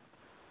airport,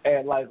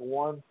 at like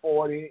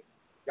 1:40.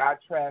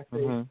 Got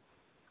traffic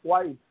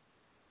twice.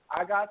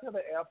 I got to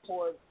the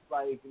airport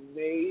like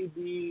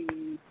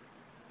maybe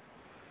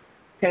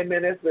 10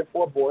 minutes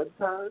before boarding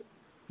time.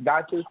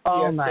 Got through TSA.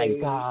 Oh, my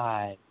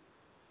God.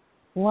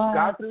 What?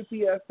 Got through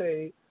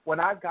TSA. When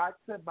I got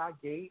to my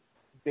gate,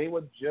 they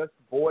were just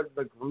boarding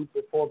the group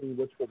before me,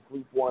 which was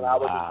group 1. I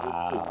was in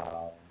group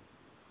 2.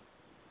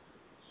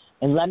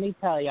 And let me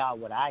tell y'all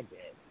what I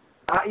did.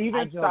 I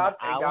even stopped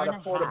and got a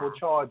portable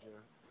charger.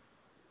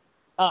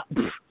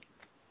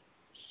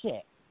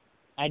 Shit.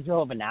 I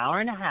drove an hour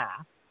and a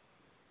half.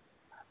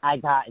 I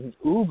got an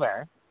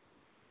Uber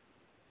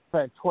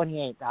for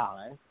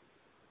 $28.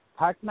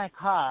 Parked my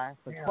car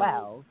for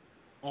 $12.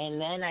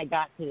 And then I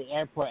got to the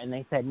airport and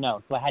they said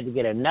no. So I had to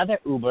get another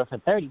Uber for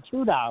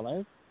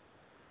 $32.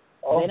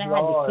 Oh, then I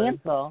had to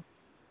cancel.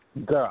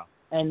 Girl.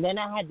 And then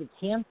I had to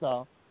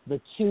cancel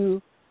the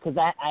 2 because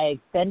I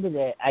extended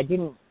it. I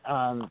didn't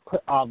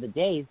put all the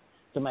days,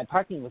 so my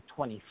parking was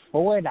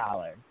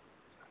 $24.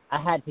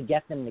 I had to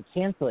get them to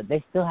cancel it.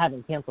 They still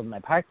haven't canceled my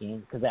parking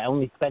because I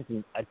only spent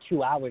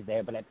 2 hours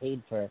there, but I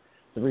paid for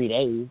 3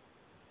 days.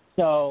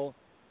 So,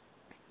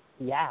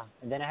 yeah.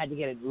 And then I had to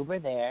get an Uber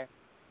there,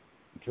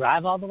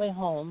 drive all the way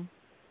home.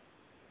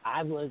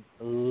 I was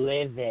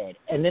livid.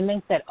 And then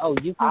they said, oh,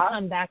 you can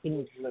come back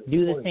and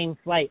do the same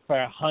flight for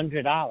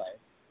 $100.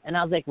 And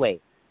I was like,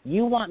 wait,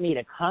 you want me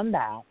to come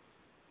back,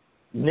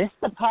 miss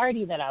the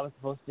party that I was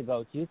supposed to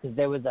go to because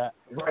there was a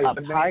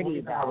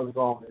party that I was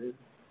going.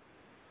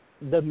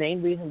 the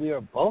main reason we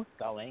were both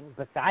going,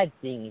 besides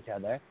seeing each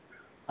other,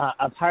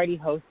 a party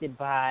hosted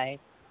by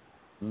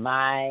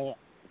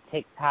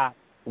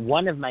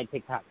one of my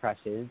TikTok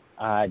crushes,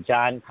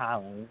 John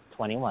Collins,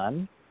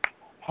 21.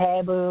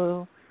 Hey,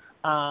 boo.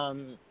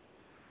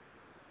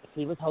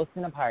 He was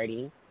hosting a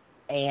party,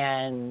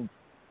 and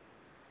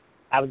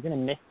I was going to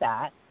miss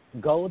that,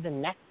 go the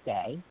next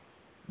day,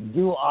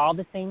 do all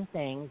the same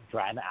things,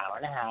 drive an hour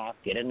and a half,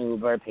 get an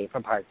Uber, pay for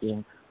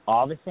parking,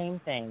 all the same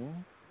things,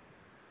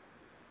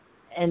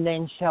 and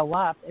then show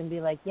up and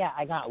be like, yeah,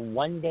 I got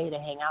one day to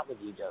hang out with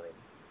you, Jolie.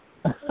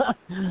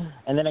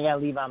 And then I got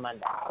to leave on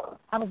Monday.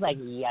 I was like,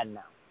 yeah,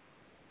 no.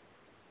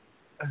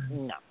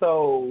 No.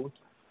 So,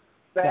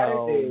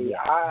 Saturday,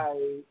 yeah.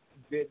 I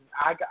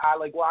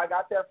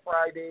got there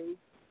Friday.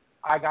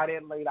 I got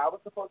in late. I was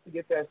supposed to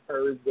get there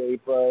Thursday,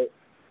 but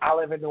I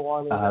live in New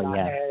Orleans, and I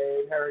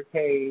had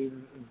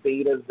Hurricane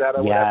Beta,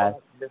 Zeta,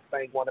 whatever this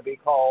thing want to be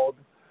called,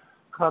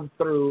 come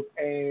through.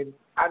 And,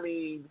 I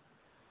mean,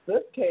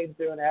 this came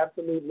through and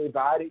absolutely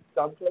bodied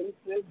some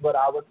places, but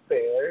I was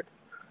spared.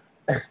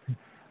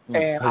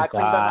 And I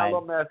cleaned up my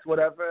little mess,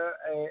 whatever.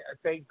 And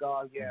thank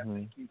God,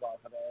 thank you, God,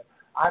 for that.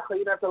 I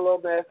cleaned up the little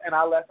mess, and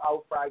I left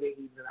out Friday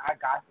evening. I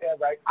got there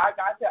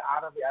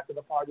honestly after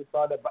the party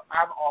started, but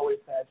I'm always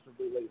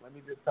fashionably late. Let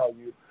me just tell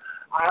you,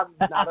 I'm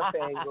not a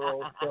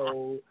fangirl,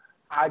 so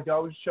I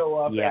don't show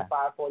up at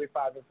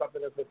 5:45 and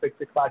something that's at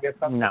 6 o'clock. And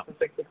something that's at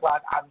 6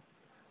 o'clock,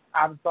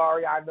 I'm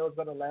sorry. I know it's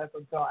gonna last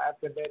until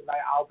after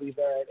midnight. I'll be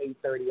there at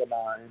 8:30 or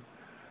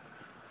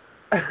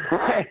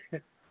 9.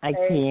 I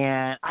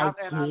can't. I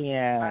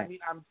mean,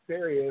 I'm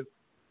serious.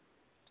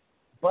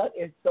 But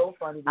it's so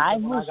funny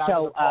because when I got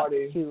to the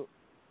party,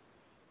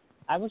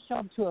 I will show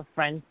up to a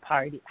friend's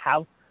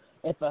house.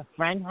 If a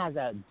friend has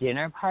a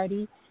dinner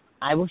party,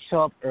 I will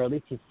show up early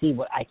to see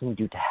what I can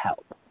do to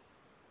help.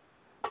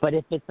 But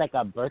if it's like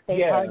a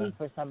birthday party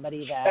for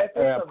somebody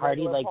or a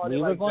party like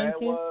we were going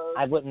to,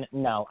 I wouldn't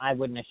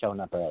have shown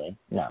up early.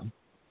 No.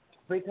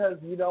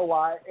 Because you know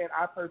why? And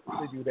I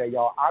personally do that,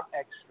 y'all. I'm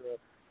extra.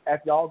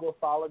 If y'all go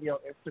follow me on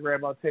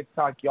Instagram or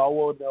TikTok, y'all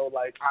will know,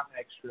 like, I'm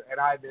extra.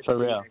 And I admit to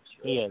being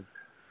extra. He is.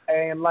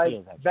 And,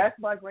 like, that's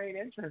my main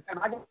interest. And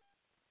I got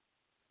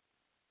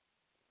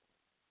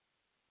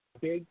a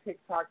big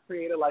TikTok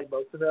creator like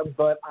most of them,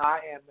 but I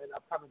am an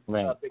upcoming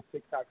big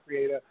TikTok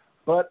creator.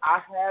 But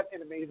I have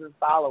an amazing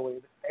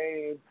following.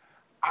 And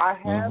I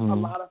have a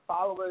lot of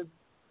followers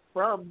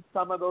from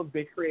some of those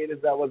big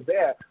creators that was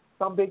there.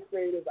 Some big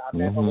creators I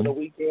met over the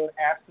weekend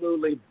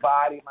absolutely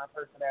body my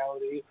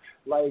personality.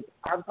 Like,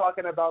 I'm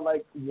talking about,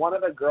 like, one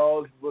of the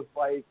girls was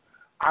like,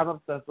 I'm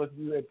obsessed with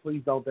you, and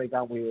please don't think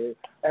I'm weird.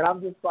 And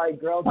I'm just like,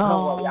 girl,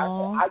 don't worry.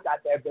 I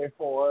got that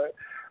before.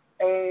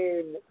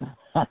 And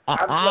I'm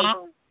like,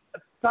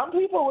 some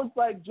people was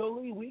like,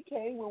 Jolie, we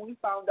came when we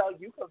found out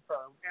you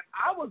confirmed. And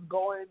I was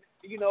going,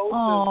 to see big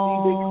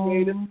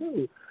creators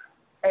too.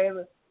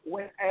 And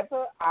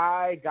whenever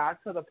I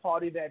got to the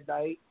party that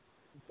night,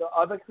 the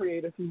other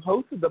creators who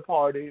hosted the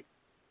party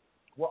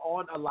were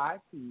on a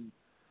live feed.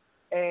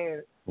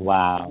 And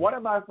one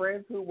of my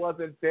friends who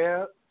wasn't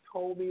there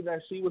told me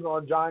that she was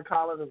on John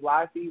Collins'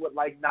 live feed with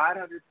like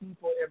 900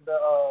 people in the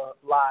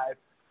live.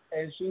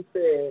 And she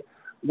said,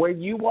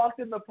 when you walked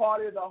in the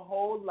party, the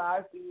whole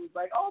live feed was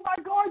like, oh, my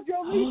God,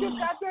 Jolie just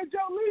got there,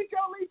 Jolie.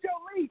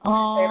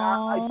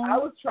 And I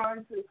was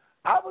trying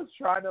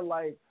to,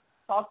 like,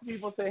 talk to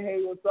people, say,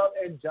 hey, what's up?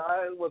 And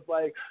John was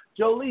like,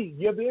 Jolie,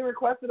 you're being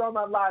requested on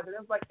my live. And it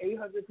was like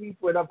 800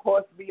 people. And, of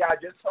course, me, I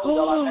just told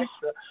y'all I'm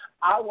extra.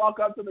 I walk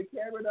up to the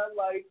camera, and I'm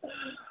like,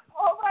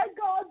 oh, my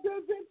God,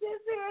 this is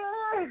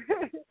here.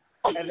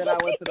 And then I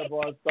went to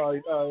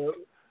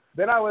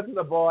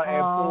the bar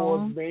and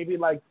pulled maybe,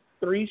 like,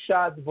 3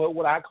 shots, but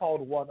what I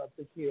called one of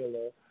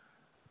tequila.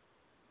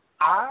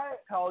 I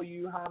tell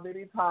you how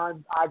many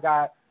times I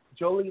got,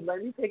 Jolie,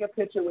 let me take a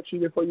picture with you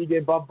before you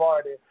get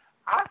bombarded.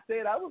 I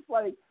was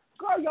like,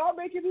 girl, y'all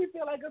making me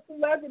feel like a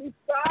celebrity.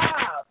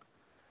 Stop.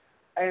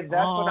 And that's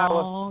when I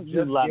was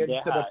just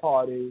getting to the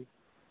party.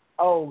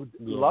 Oh,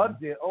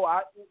 loved it. Oh,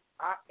 I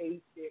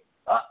ate it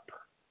up.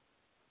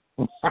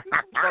 For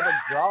the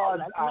jaws,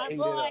 I ate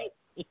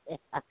it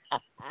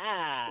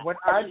up. When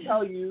I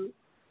tell you,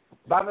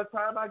 by the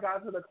time I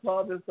got to the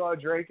club and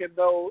started drinking,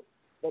 though,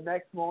 the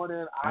next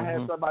morning I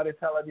had somebody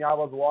telling me I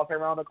was walking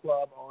around the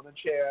club on a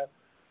chair,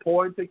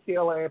 pouring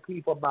tequila in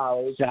people's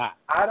mouths.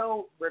 I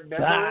don't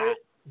remember it,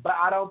 but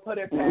I don't put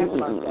it past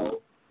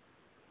myself.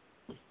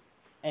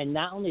 And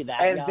not only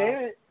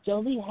that,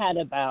 Jolie had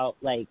about,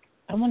 like,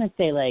 I want to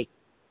say, like,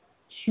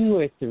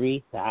 2,000 or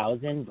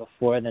 3,000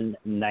 before the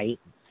night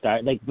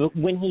started. Like,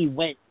 when he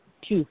went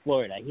to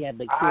Florida, he had,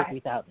 like, 2,000 or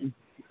 3,000.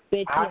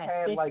 Bitch, he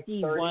had like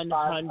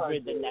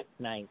 5,100 the next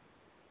night.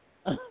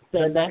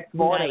 The next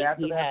morning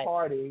after that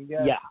party,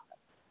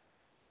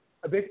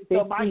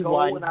 So my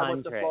goal when I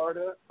went to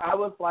Florida, I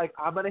was like,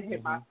 I'm going to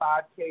hit my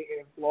 5K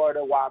in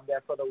Florida while I'm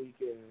there for the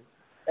weekend.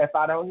 If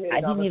I don't hit it,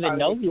 I didn't even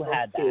know you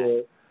had that.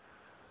 You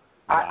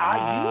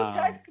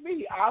texted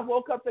me. I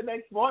woke up the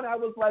next morning. I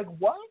was like,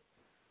 what?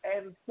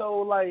 And so,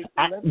 like,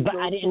 but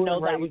I didn't know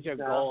that was your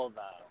goal,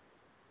 though.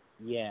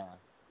 Yeah.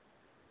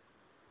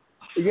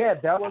 Yeah,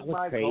 that was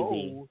my crazy.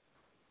 goal.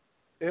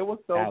 It was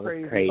so That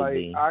was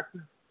crazy. Like,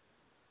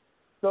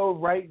 so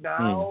right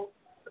now,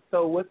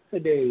 so what's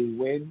today?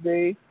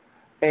 Wednesday?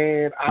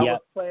 And I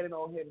was planning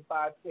on hitting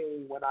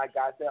 5K when I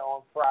got there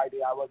on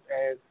Friday. I was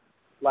at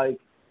like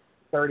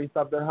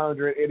 30-something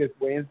hundred. It is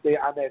Wednesday.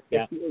 I'm at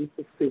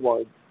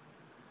 5861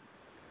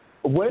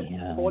 with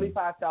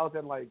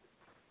 45,000 likes.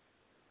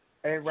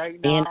 And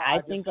right now, and I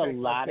just think a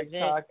lot of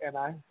TikTok it. And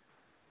I.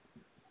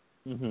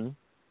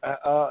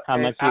 How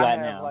much you at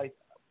now?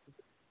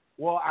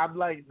 Well, I'm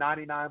like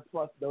 99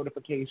 plus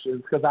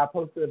notifications because I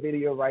posted a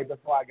video right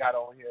before I got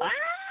on here.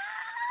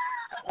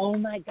 Oh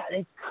my God,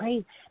 it's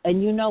crazy.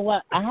 And you know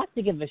what? I have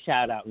to give a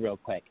shout out real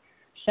quick.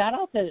 Shout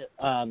out to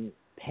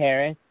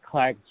Paris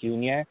Clark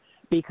Jr.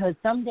 because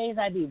some days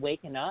I be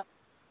waking up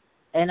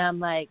and I'm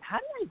like, how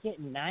did I get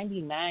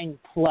 99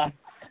 plus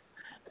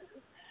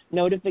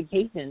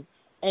notifications?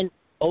 And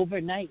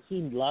overnight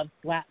he love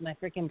slapped my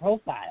freaking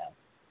profile.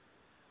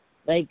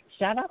 Like,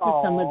 shout out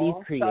to some of these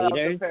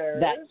creators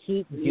that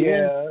keep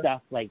doing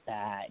stuff like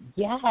that.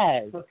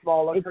 Yes. The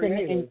smaller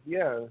creators,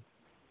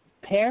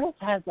 Paris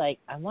has, like,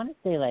 I want to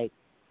say, like,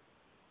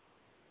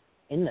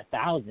 in the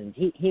thousands.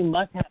 He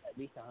must have at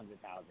least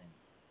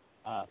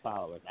 100,000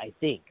 followers, I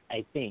think.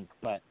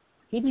 But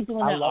he be doing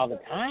that all the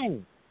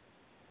time.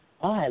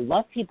 Oh, I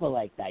love people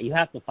like that. You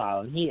have to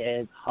follow him. He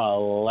is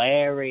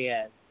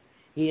hilarious.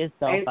 He is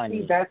so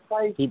funny. See, that's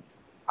like,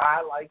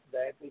 I like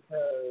that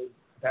because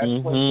that's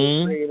when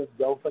the creators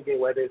don't forget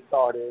where they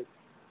started.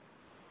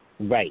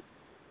 Right.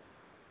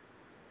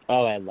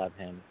 Oh, I love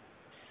him.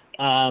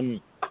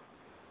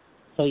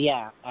 So,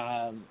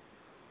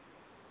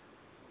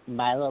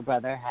 my little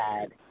brother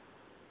had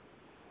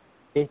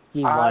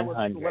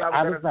 5,100.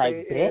 I was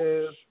like,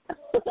 bitch.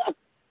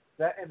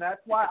 And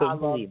that's why I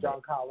love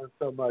John Collins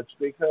so much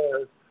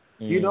because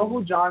you know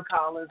who John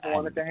Collins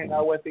wanted to hang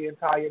out with the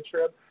entire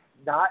trip?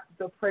 Not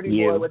the pretty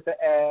boy with the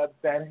abs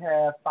that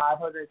had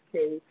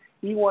 500K.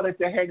 He wanted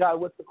to hang out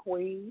with the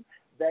queen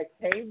that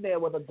came there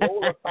with a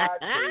goal of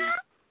 5K.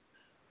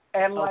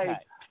 And,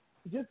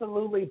 just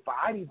literally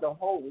bodied the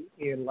whole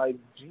weekend. Like,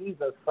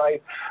 Jesus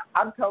Christ.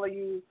 I'm telling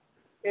you,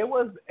 it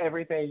was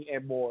everything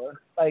and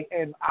more. Like,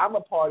 and I'm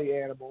a party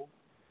animal.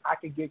 I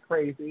can get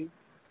crazy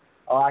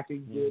or I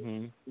can get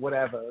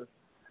whatever.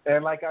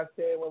 And like I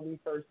said when we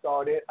first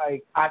started,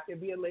 like, I can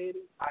be a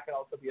lady. I can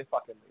also be a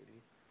fucking lady.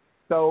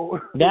 So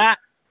that's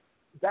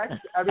that.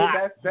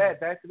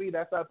 That's me.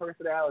 That's my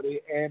personality.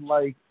 And,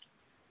 like,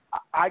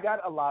 I got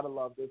a lot of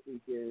love this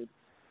weekend.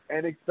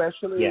 And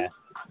especially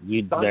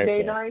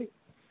Sunday night.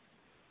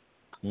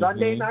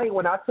 Sunday night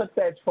when I took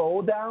that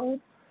troll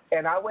down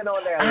and I went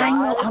on that live. I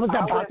know. I was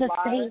about to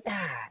say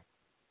that.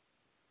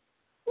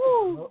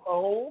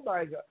 Oh,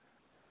 my God.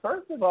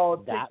 First of all,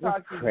 that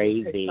TikTok was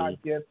crazy.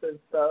 TikTok gifts and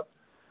stuff.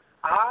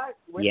 I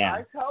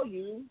tell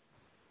you,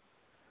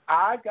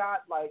 I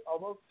got like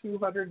almost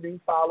 200 new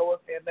followers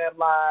in that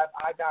live.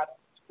 I got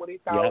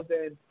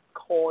 20,000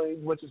 coins,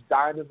 which is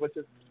diamonds, which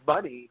is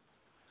money.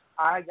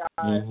 I got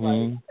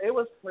like, it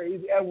was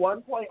crazy. At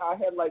one point, I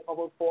had like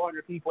almost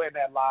 400 people in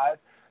that live,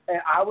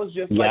 and I was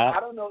just like, I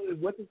don't know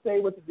what to say,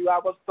 what to do. I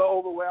was so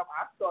overwhelmed.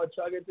 I started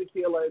chugging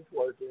tequila and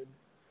twerking.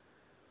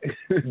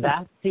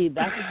 That's the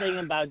thing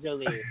about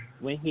Jolie.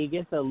 When he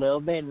gets a little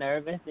bit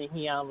nervous and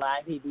he on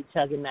live, he be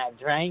chugging that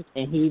drink,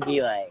 and he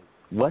be like,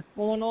 "What's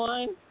going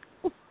on?"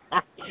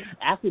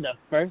 After the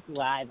first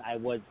live I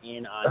was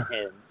in on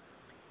him,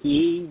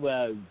 he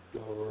was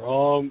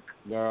drunk,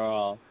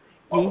 girl.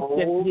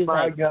 He's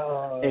like,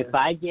 God. If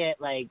I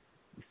get like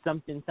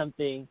something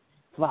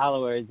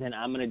followers, then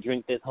I'm gonna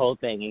drink this whole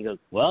thing. And he goes,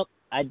 "Well,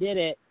 I did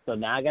it, so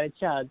now I gotta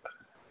chug."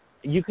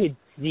 You could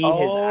see his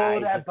eyes. Oh,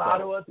 that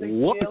bottle of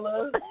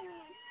tequila.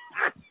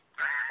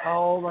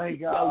 Oh my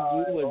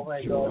God! He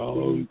was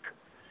drunk.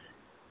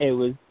 It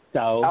was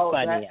so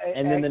funny.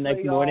 And then the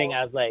next morning,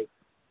 I was like,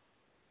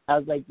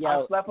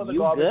 "Yo, I slept with a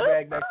garbage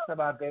bag next to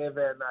my bed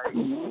that night."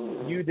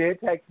 You did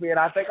text me, and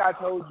I think I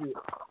told you.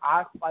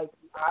 I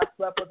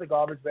slept with a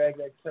garbage bag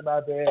next to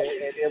my bed,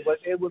 and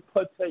it was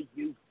put to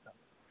use.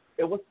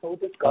 It was so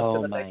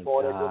disgusting the next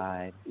morning.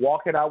 Just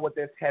walking out with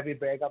this heavy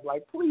bag, I'm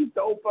like, please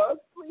dope us,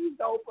 please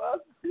dope us,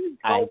 please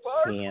dope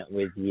us. I can't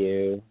with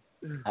you.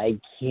 I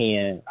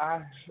can't.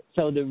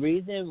 So the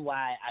reason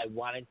why I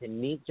wanted to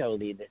meet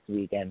Jolie this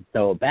weekend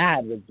so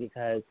bad was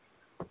because,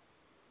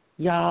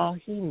 y'all,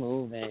 he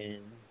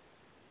moving.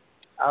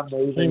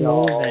 Amazing,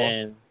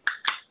 moving.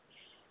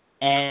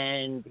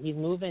 And he's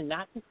moving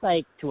not just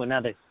like to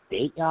another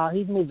state, y'all.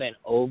 He's moving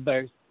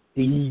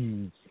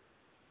overseas.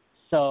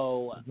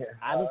 So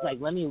I was like,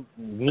 let me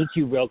meet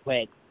you real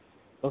quick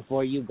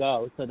before you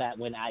go so that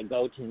when I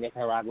go to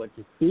Nicaragua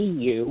to see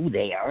you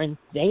there and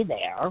stay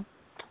there,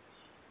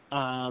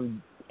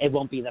 it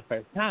won't be the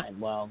first time.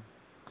 Well,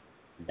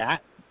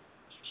 that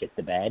shit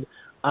the bed.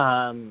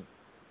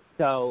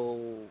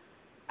 So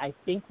I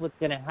think what's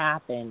going to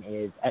happen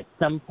is at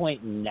some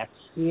point next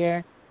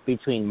year,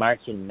 between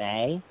March and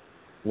May,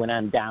 when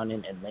I'm down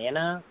in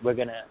Atlanta, we're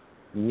going to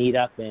meet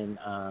up in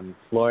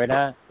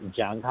Florida.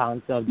 John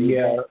Collins will be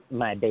there,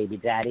 my baby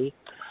daddy.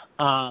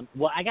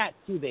 Well, I got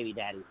two baby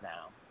daddies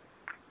now.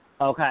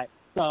 Okay,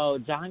 so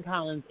John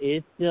Collins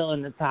is still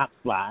in the top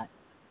slot,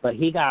 but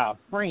he got a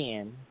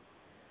friend,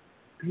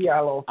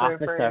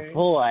 Officer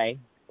Foy.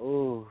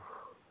 Ooh.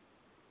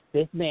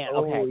 This man,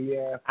 okay. Oh,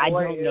 yeah. I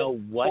don't know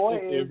what Foy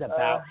it is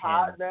about him.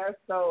 Hot mess,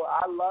 so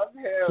I love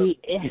him. He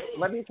is.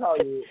 Let me tell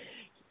you.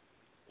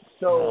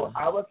 So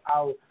I was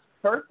out.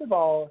 First of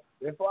all,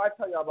 before I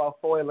tell y'all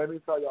about Foy, let me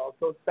tell y'all.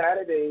 So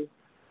Saturday,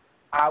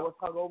 I was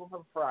hungover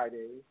from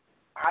Friday.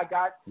 I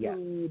got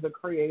to the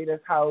creators'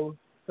 house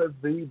because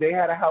they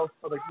had a house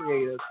for the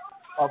creators.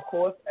 Of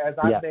course, as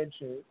I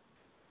mentioned,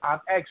 I'm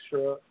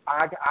extra.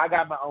 I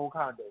got my own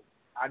condo.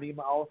 I need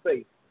my own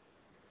space.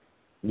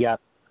 Yep.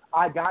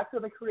 I got to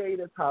the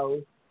creators'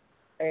 house,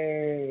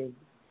 and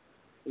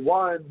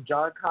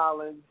John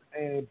Collins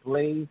and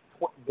Blaze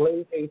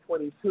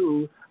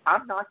A22,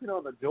 I'm knocking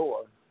on the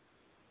door.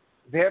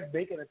 They're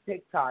making a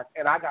TikTok,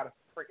 and I got to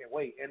freaking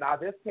wait. And now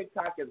this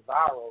TikTok is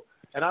viral.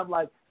 And I'm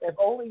like, if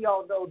only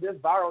y'all know this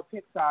viral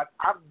TikTok,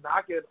 I'm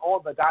knocking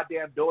on the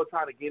goddamn door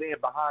trying to get in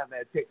behind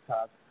that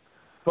TikTok.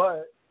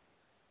 But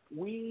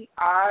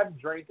I'm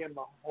drinking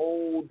the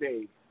whole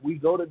day. We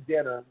go to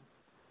dinner.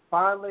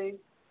 Finally,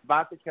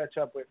 about to catch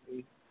up with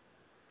me.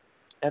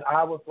 And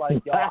I was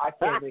like, y'all, I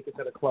can't make it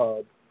to the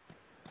club.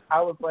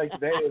 I was like,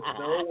 there is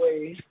no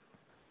way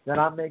that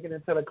I'm making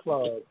it to the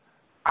club.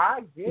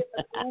 I get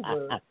an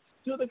Uber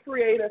to the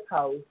creator's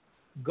house,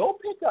 go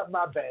pick up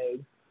my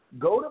bags,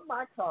 go to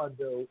my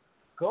condo,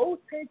 go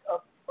take a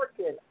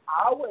freaking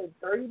hour and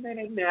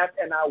 30-minute nap,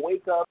 and I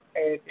wake up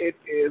and it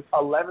is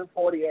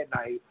 11:40 at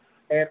night.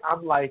 And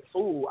I'm like,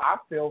 ooh, I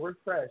feel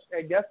refreshed.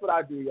 And guess what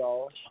I do,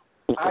 y'all?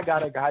 I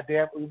got a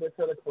goddamn Uber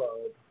to the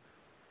club.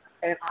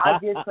 And I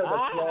get to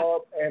the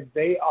club, and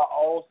they are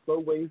all so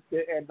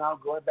wasted, and now I'm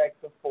going back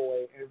to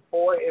Foy. And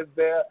Foy is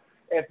there.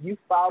 If you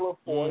follow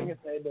Foy, his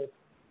name is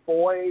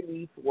Foy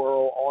Meets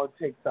World on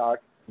TikTok.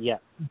 Yeah.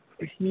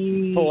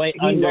 Foy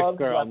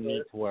underscore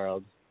Meets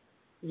World.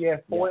 Yeah,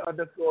 Foy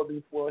underscore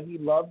Meets World. He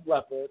loves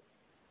leopards.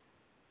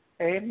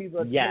 And he's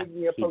a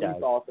 10-year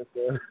police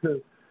officer.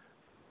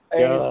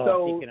 And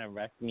so he can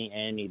arrest me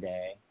any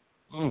day.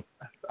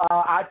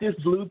 I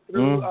just blew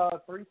through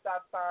 3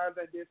 stop signs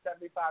and did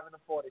 75 and a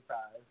 45.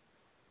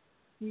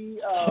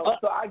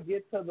 So I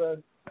get to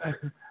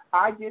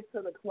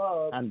the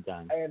club. I'm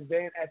done. And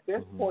then at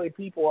this point,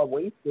 people are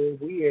wasted.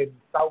 We in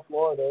South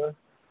Florida,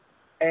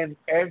 and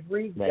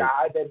every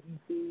guy that he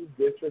sees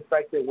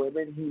disrespected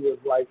women, he was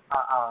like,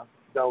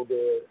 don't do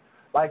it.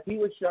 Like he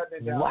was shutting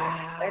it down.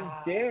 Wow. And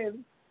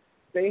then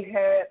they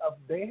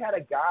had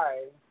a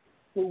guy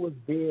who was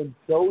being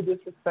so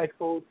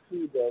disrespectful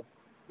to the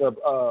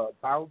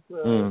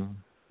bouncer,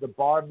 the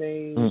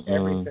barmaid,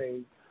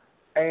 everything.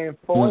 And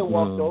Foy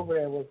walked over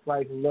there and was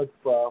like, look,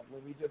 bro,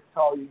 let me just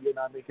tell you, you're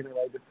not making the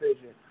right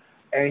decision.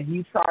 And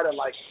he tried to,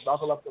 like,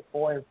 knuckle up to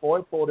Foy, and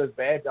Foy pulled his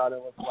badge out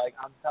and was like,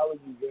 I'm telling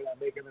you, you're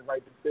not making the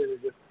right decision.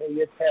 Just pay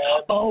your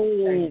tab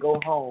and go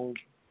home.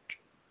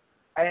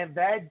 And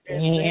then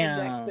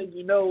next thing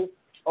you know,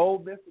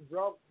 Mr.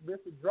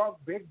 Drunk,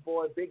 big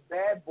boy, big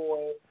bad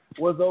boy,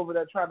 was over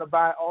there trying to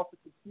buy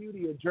Officer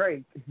Cutie a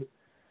drink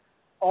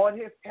on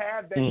his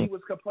tab that he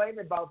was complaining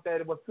about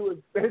that it was too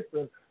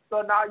expensive.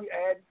 So now you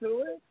add to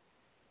it?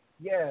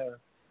 Yeah.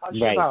 Hush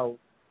him out.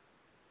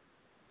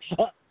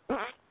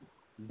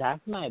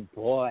 That's my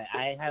boy.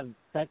 I have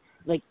such,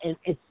 like,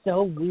 it's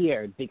so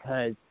weird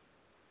because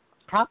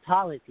how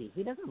tall is he?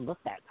 He doesn't look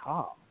that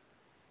tall.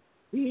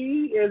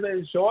 He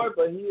isn't short,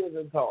 but he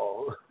isn't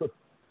tall.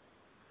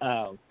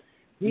 Oh.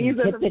 He's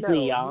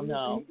typically, y'all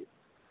know.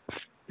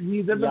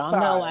 He's in the y'all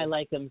know I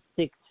like him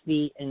 6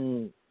 feet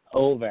and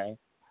over.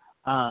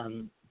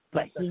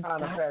 But he's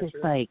got this,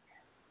 like,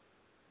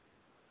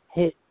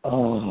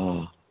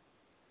 oh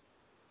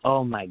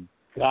my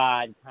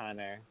God,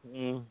 Connor.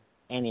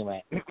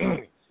 Anyway,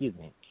 excuse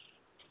me.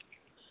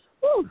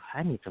 Whew,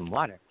 I need some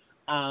water.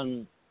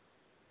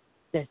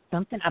 There's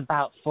something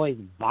about Foy's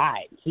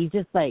vibe. He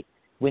just, like,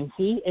 when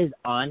he is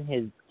on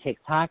his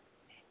TikTok,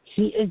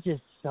 he is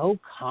just so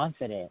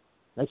confident.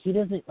 Like, he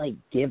doesn't, like,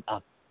 give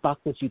a fuck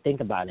what you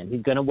think about him.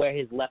 He's going to wear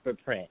his leopard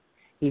print.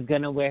 He's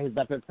going to wear his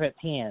leopard print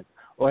pants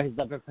or his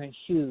leopard print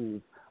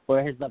shoes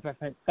or his leopard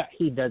print skirt.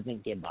 He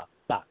doesn't give a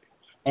fuck.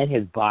 And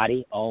his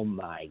body, oh,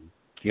 my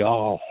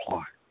God.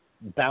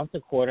 Bounce a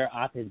quarter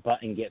off his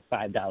butt and get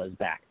 $5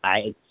 back.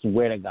 I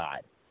swear to God.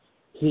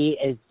 He's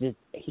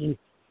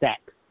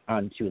sex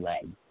on 2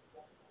 legs.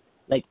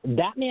 Like,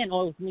 that man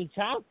owes me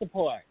child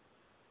support.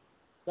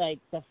 Like,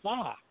 the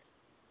fuck?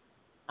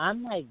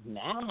 I'm, like,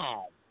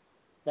 mad.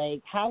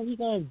 Like, how he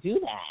going to do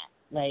that?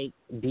 Like,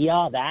 be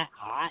all that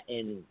hot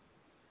and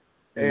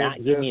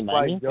not give me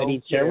money for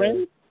these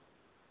children?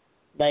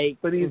 Like,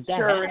 for these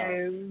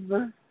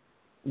children.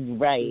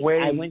 Right.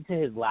 I went to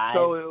his live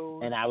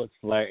and I was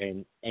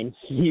flirting, and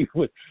he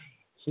was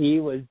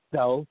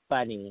so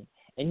funny.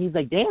 And he's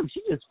like, damn,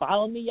 she just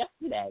followed me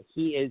yesterday.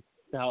 He is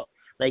so,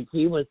 like,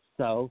 he was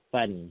so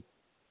funny.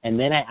 And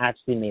then I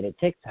actually made a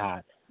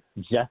TikTok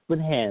just with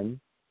him,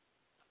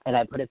 and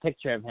I put a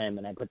picture of him,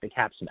 and I put the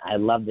caption, I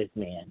love this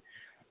man.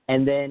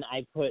 And then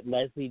I put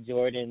Leslie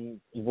Jordan's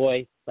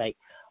voice, like,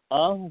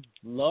 oh,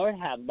 Lord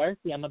have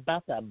mercy, I'm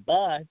about to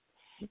bust.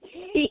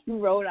 He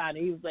wrote on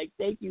it. He was like,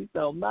 thank you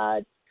so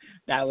much.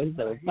 That was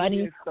so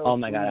funny. Oh,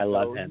 my God, I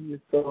love him. He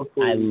is so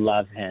sweet. I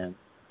love him.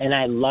 And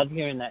I love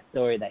hearing that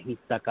story that he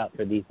stuck up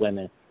for these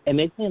women. It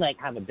makes me, like,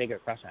 have a bigger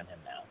crush on him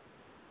now.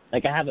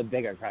 Like, I have a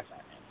bigger crush on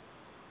him.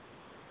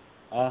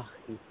 Oh,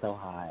 he's so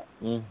hot.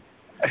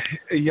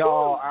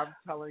 Y'all, I'm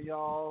telling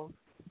y'all.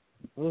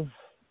 Oof.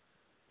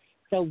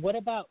 So what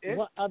about,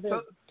 what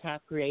other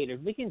top creators,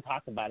 we can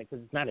talk about it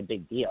because it's not a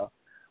big deal.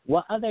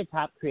 What other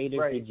top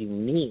creators did you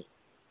meet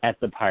at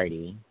the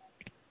party?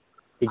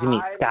 Did you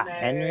meet Scott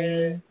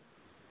Henry?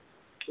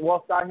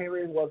 Well, Scott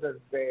Henry wasn't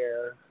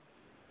there.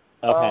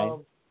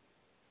 Okay.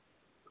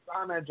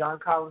 I met John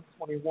Collins,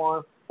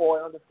 21, Foy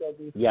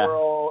 _Beast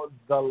World,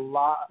 The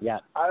Lot. Yeah.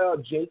 I know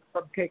Jake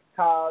from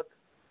TikTok.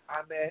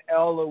 I met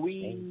Elle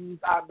Louise.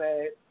 I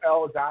met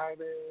Elle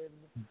Diamond.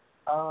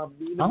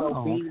 Nina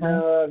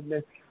Mobina,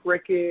 Miss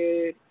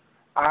Cricket.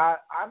 I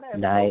met so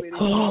many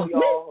people,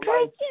 y'all.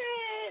 Like,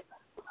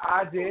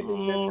 I did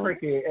meet Miss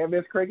Cricket, and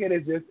Miss Cricket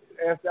is just,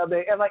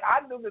 and like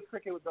I knew Miss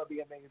Cricket was gonna be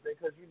amazing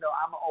because you know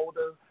I'm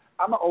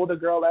an older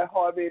girl at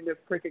heart, and Miss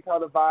Cricket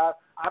kind of vibe.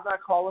 I'm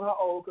not calling her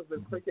old because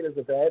Miss Cricket is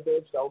a bad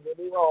bitch. Don't get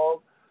me wrong,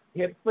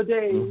 hips for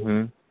days.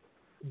 Mm-hmm.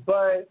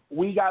 But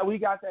we got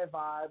that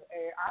vibe,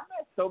 and I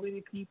met so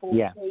many people.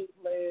 Yeah.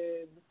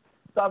 Caitlin,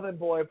 Southern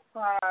Boy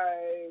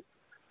Pride.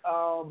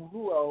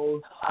 Who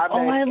else? I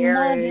love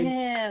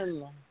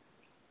him.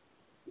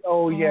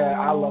 Oh yeah,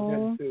 I love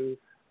him too.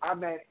 I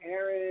met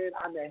Aaron.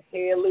 I met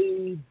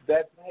Haley.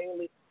 That's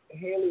Haley.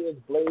 Haley is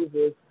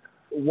Blazer's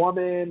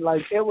woman.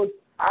 Like it was.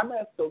 I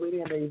met so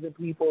many amazing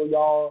people,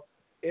 y'all.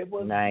 It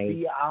was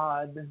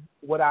beyond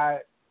what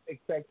I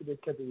expected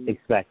it to be.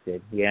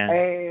 Yeah.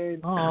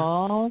 And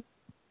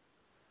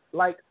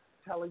like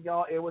telling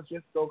y'all, it was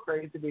just so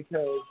crazy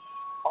because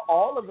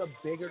all of the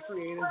bigger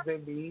creators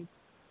than me,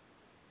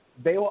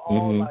 they were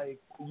all like,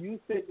 you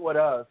sit with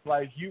us.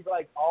 Like, you,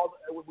 like, all,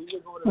 we were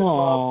going to the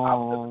club. I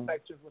was in the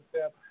sections with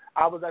them.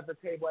 I was at the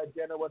table at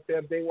dinner with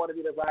them. They wanted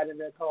me to ride in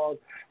their cars.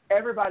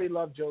 Everybody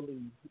loved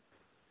Jolie.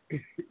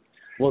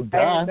 Well, duh.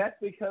 And that's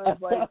because,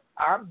 like,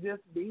 I'm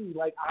just me.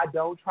 Like, I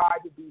don't try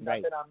to be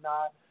nothing I'm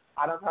not.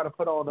 I don't try to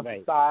put on the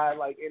facade,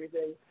 like,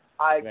 anything.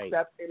 I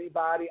accept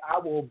anybody. I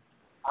will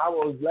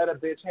let a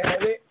bitch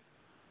have it,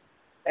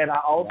 and I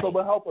also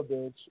will help a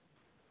bitch.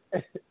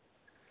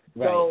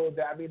 So,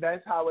 I mean,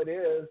 that's how it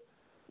is.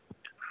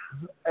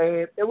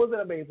 And it was an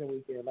amazing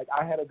weekend. Like,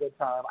 I had a good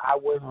time. I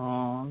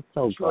wouldn't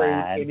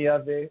trade any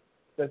of it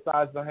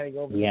besides the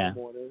hangover in the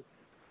morning.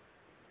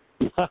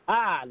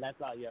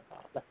 That's all your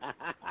fault.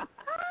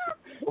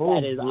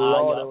 That is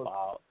all your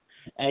fault.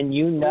 And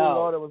you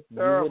know, you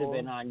would have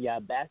been on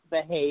your best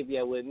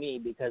behavior with me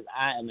because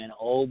I am an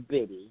old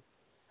biddy.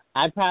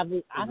 I don't know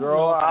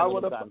if I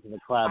would have gone to the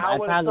club. I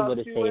probably would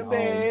have stayed home.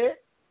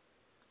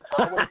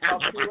 I would have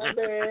talked to you in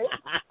bed.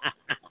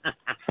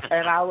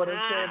 And I would have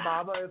said,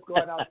 Mama is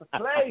going out to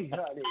play,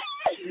 honey.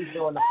 She's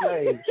going to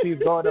play. She's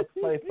going to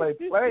play.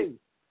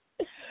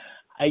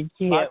 I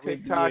can't. My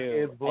TikTok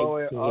is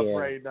blowing up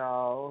right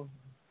now.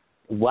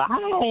 Why?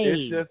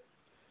 It's just,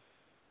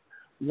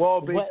 well,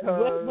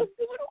 because what's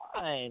going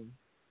on?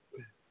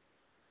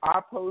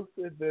 I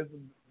posted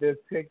this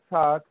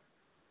TikTok,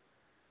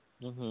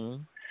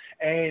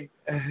 and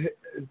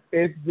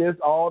it's just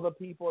all the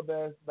people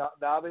that's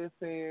now they're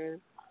saying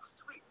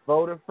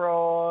voter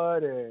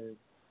fraud and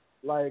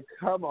like,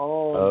 come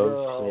on,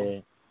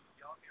 girl.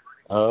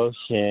 Oh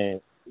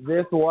shit.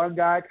 This one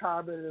guy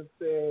commented and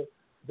said,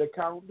 the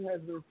count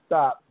has been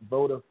stopped,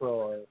 voter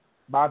fraud.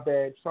 My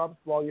bad. Trump's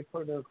lawyer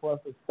put in a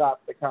request to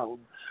stop the count.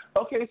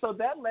 Okay, so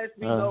that lets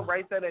me know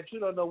right there that you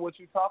don't know what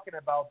you're talking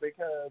about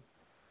because,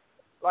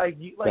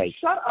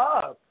 shut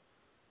up.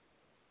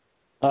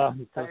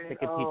 I'm so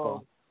sick of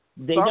people.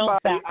 They don't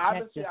fact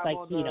check just like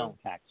he don't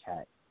fact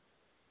check.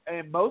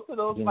 And most of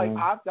those,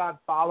 I've got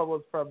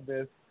followers from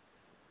this.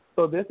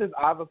 So this is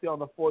obviously on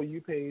the For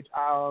You page.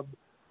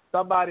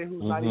 Somebody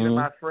who's not even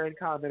my friend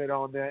commented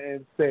on there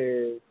and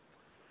said,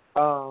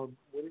 what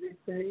did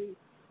he say?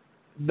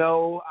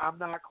 No, I'm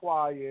not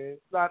quiet.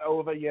 It's not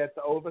over yet.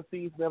 The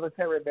overseas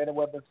military men and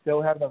women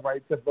still have the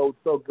right to vote,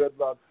 so good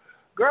luck.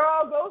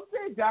 Girl, go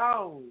sit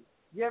down.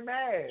 You're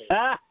mad.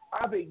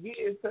 I've been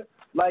getting to,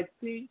 they're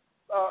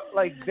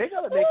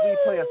going to make me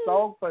play a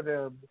song for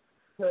them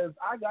because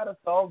I got a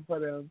song for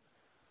them.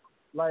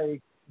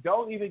 Like,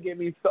 don't even get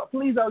me,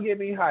 please don't get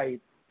me hyped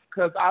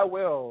because I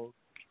will.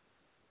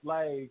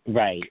 Like,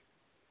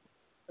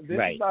 this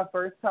is my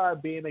first time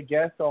being a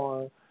guest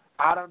on.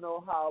 I don't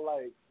know how,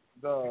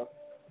 the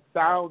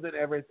sound and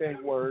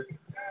everything works,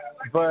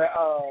 but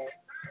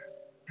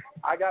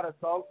I got a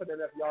song for them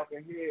if y'all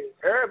can hear it.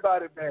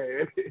 Everybody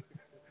mad.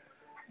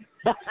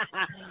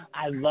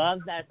 I love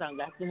that song.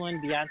 That's the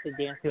one Beyonce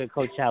danced to at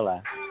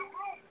Coachella.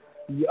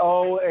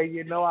 Oh, and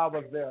you know I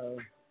was there.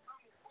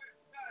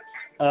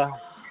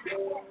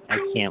 I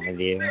can't with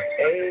you.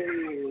 Hey,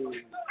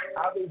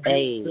 I be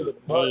Hey, to the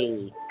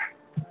money.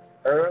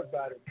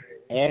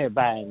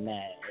 Everybody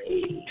mad.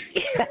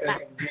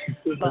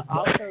 But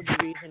also the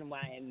reason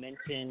why I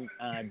mentioned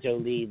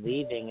Jolie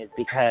leaving is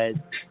because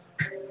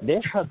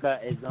this hooker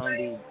is going to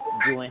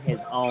be doing his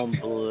own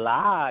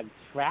blog,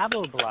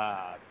 travel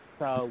blog.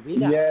 So we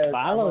got to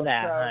follow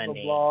that,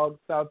 honey. Blog,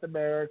 South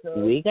America.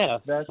 We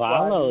got to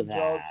follow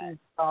that.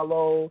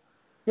 Follow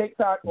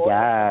TikTok or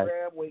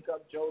Instagram, Wake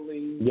Up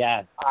Jolie.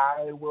 Yes.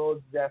 I will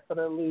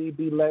definitely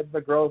be letting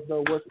the girls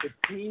know what's the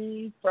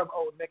tea from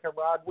old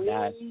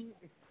Nicaragua.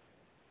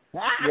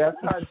 Yes,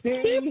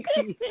 honey.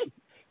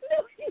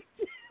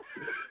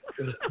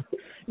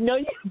 No,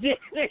 you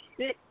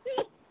didn't.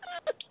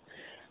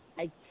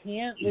 I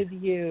can't with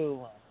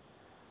you.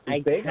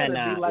 They cannot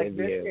gonna be like with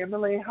this, you.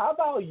 Emily. How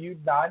about you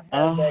not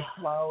have that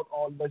clown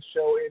on the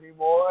show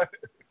anymore?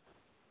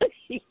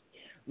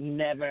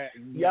 Never.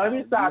 Y'all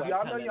need to stop.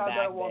 Y'all know y'all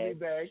gonna want me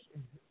back.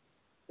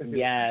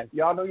 Yes.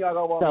 Y'all know y'all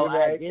gonna want me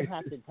back. So I did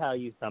have to tell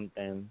you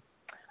something.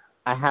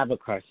 I have a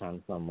crush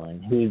on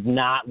someone who's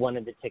not one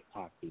of the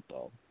TikTok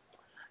people.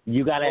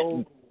 You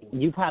gotta.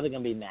 You probably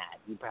gonna be mad.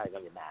 I'm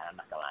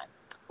not gonna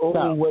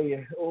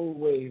lie.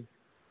 Always.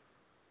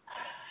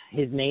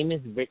 His name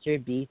is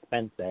Richard B.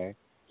 Spencer.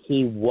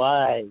 He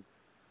was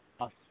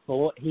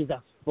he's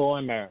a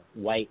former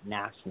white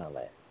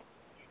nationalist.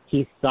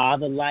 He saw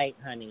the light,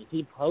 honey.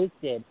 He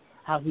posted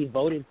how he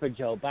voted for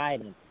Joe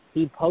Biden.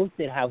 He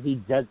posted how he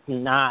does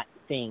not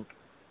think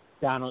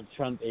Donald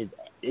Trump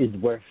is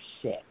worth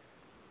shit.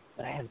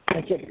 But I have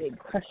such a big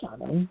crush on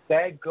him.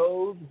 That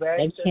goes back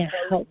I to can't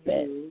help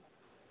it.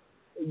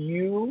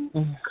 You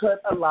could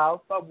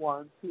allow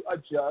someone to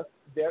adjust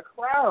their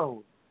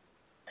crown.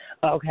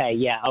 Okay,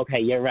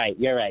 you're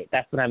right.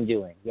 That's what I'm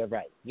doing. You're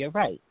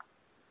right.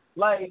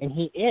 Like, and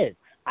he is.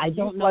 I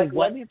don't know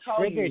what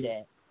triggered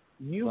it.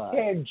 You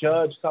can't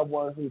judge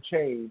someone who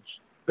changed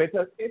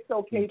because it's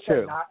okay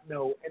to not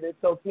know and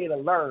it's okay to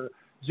learn.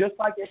 Just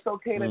like it's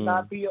okay to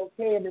not be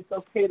okay and it's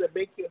okay to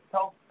make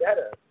yourself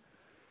better.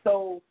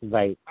 So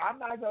I'm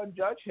not going to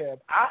judge him.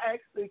 I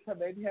actually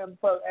commend him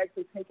for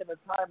actually taking the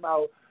time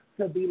out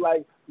to be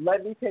like,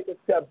 let me take a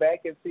step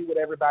back and see what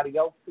everybody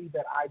else sees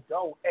that I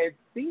don't, and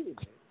seeing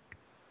it.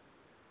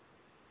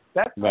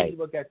 That's how you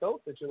look at those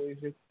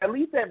situations. At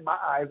least in my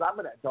eyes, I'm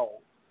an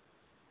adult.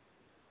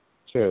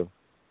 True.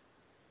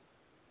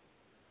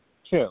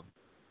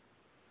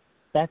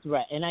 That's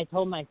right. And I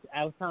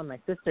was telling my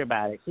sister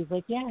about it. She's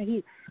like, yeah,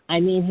 he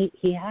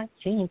has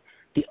changed.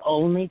 The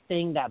only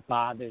thing that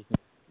bothers me,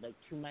 like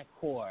to my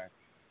core,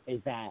 is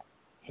that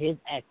his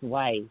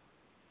ex-wife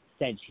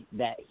said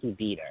that he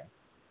beat her.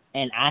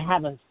 And I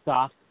have a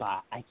soft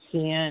spot. I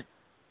can't.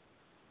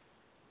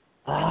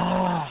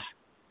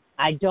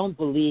 I don't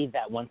believe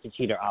that once a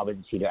cheater, always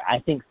a cheater. I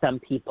think some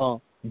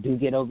people do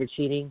get over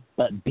cheating,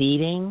 but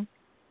beating,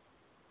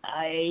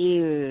 I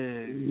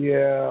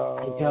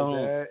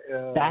don't.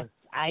 That's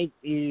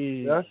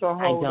a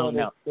whole I don't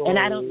know. Story. And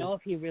I don't know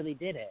if he really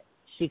did it.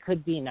 She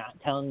could be not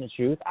telling the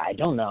truth. I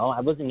don't know. I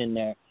wasn't in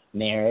their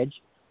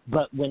marriage.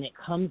 But when it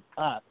comes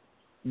up,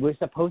 we're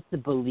supposed to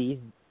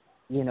believe,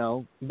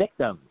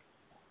 victims.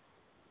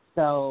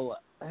 So,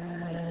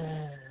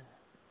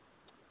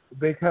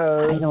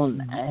 because I don't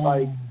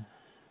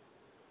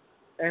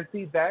and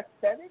see that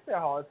makes it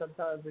hard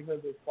sometimes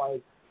because it's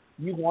like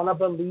you want to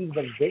believe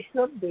the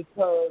victim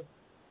because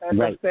at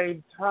the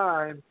same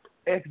time,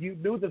 if you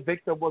knew the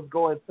victim was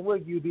going through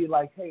it, you'd be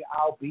like, hey,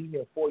 I'll be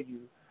here for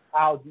you.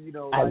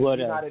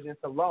 You're not in this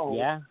alone.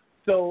 Yeah.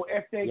 So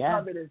if they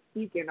come in and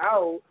speaking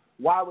out,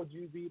 why would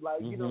you be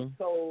like,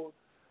 so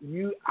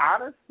you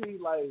honestly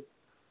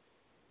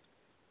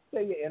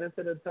say you're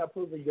innocent until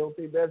proven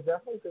guilty. There's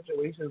definitely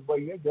situations where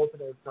you're guilty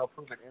until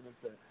proven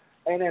innocent.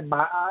 And in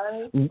my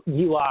eyes,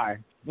 you are.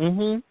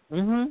 In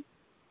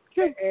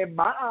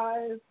my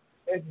eyes,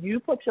 if you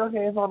put your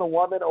hands on a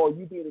woman or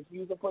you being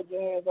accused of putting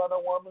your hands on a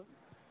woman,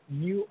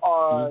 you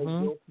are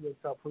guilty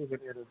until proven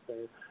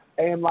innocent.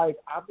 And I'm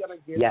gonna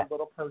get a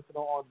little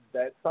personal on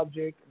that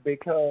subject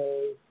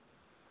because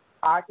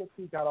I can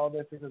speak out on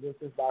this because this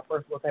is my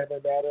personal family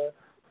matter.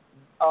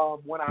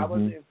 When I was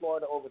in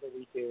Florida over the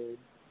weekend,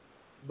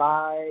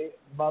 my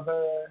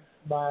mother,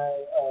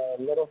 my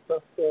little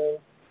sister,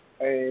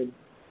 and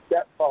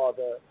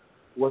stepfather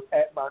was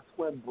at my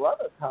twin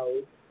brother's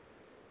house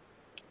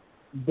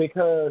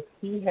because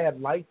he had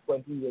lights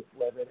where he was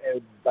living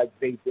and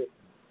they didn't.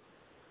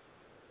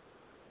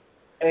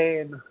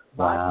 And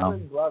my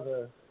twin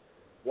brother,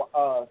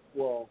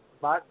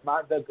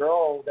 the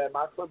girl that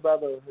my twin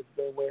brother has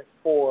been with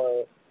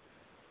for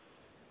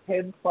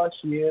 10 plus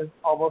years,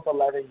 almost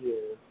 11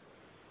 years,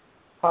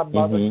 her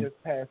mother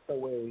just passed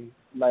away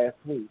last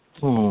week.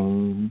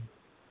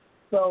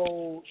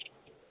 So,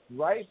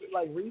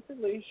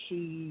 recently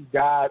she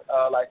got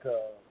a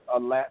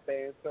lap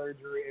band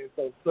surgery, and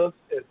so sis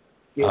is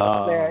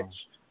getting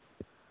snatched.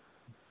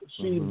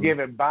 She's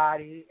giving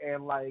body,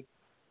 and my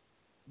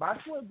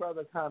twin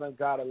brother kind of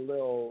got a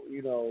little,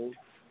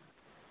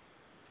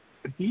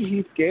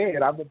 he's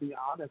scared. I'm gonna be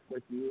honest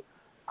with you.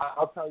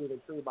 I'll tell you the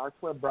truth. My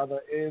twin brother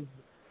is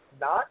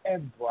not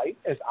as bright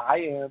as I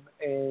am,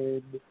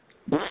 and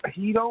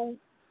he don't.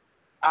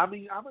 I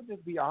mean, I'm gonna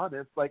just be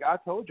honest. Like I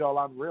told y'all,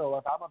 I'm real.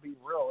 If I'm gonna be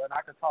real, and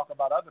I can talk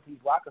about other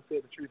people, I can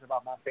say the truth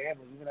about my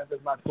family, even if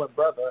it's my twin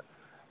brother.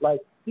 Like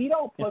he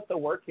don't put the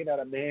work in that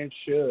a man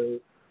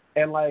should,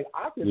 and like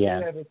I can say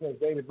that because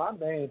David, my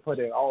man put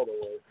in all the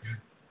work.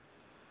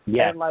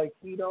 Yeah. And like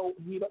he don't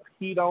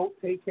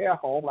take care of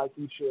home like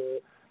he should.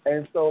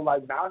 And so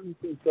like now he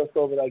sees us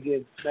over there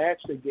getting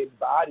snatched and getting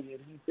body, and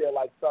he feel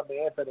like some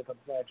man finna come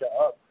snatch her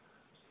up.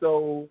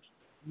 So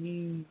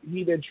he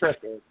been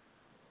tripping.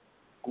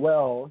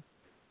 Well,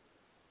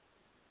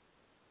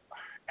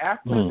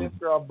 after this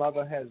girl's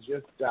mother has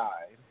just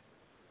died,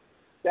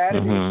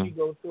 Saturday she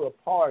goes to a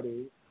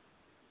party.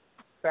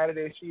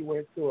 Saturday she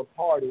went to a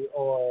party,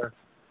 or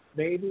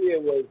maybe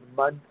it was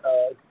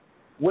Monday.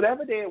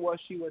 Whatever day it was,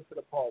 she went to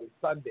the party.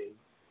 Sunday.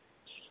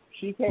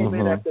 She came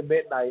in after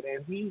midnight,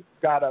 and he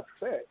got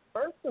upset.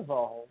 First of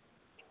all,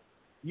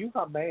 you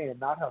her man,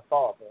 not her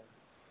father.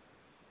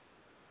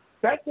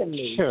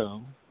 Secondly,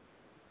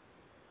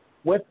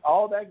 with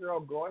all that girl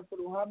going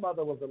through, her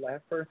mother was the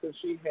last person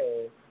she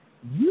had.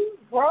 You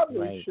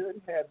probably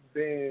shouldn't have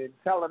been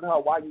telling her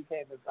why you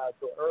came inside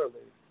so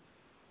early.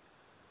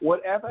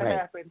 Whatever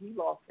happened, he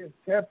lost his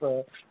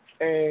temper,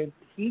 and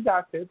he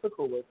got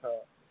physical with her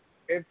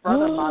in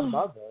front of my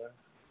mother.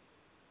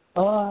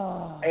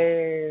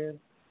 And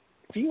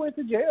she went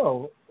to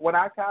jail. When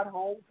I got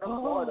home from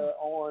Florida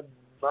on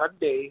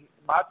Monday,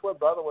 my twin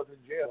brother was in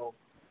jail.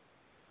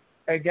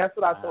 And guess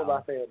what I told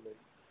my family?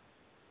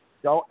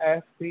 Don't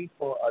ask me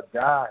for a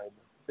dime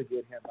to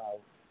get him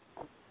out.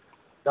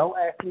 Don't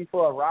ask me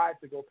for a ride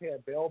to go pay a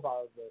bail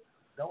bond.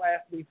 Don't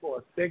ask me for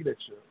a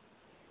signature.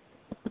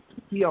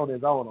 He on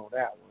his own on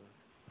that one.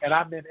 And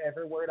I meant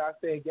every word I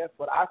said. Guess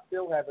what? I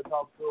still haven't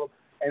talked to him.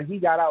 And he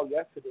got out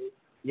yesterday.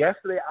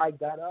 Yesterday I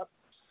got up,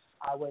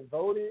 I went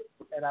voted,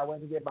 and I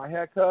went to get my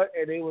hair cut.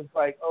 And it was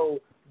like, oh,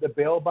 the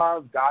bail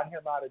bonds got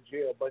him out of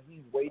jail, but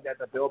he's waiting at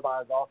the bail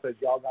bonds office.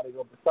 Y'all got to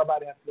go.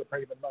 Somebody has to go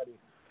pay the money.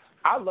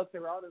 I looked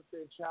around and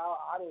said, child,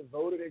 I done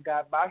voted and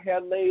got my hair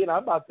laid.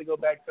 I'm about to go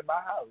back to my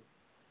house.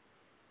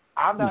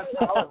 I'm not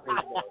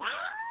tolerating that.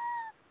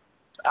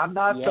 I'm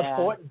not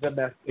supporting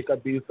domestic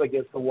abuse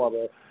against a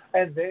woman.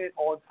 And then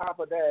on top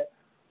of that,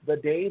 the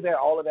day that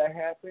all of that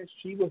happened,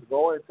 she was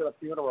going to the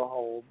funeral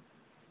home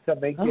to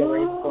make the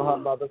arrangements for her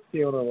mother's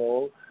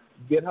funeral,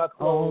 get her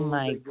clothes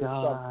and get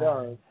stuff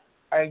done.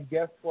 And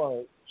guess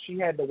what? She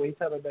had to wait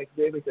till the next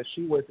day because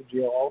she went to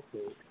jail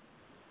also.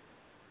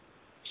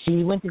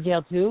 She went to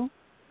jail too?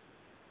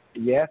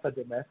 Yes, a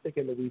domestic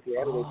in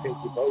Louisiana. They take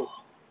you both.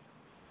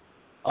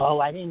 Oh,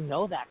 I didn't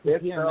know that.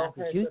 This here girl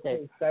in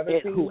Massachusetts,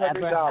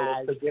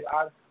 $1,700 to get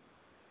out.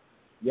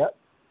 Yep.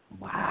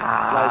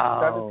 Wow.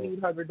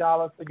 Like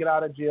 $1,700 to get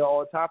out of jail.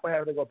 On top of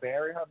having to go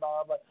bury her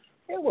mom. Like,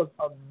 it was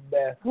a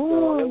mess,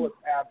 girl. It was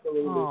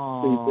absolutely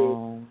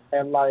stupid.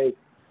 And like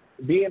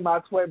being my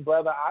twin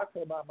brother, I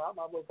told my mom,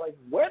 I was like,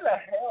 where the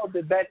hell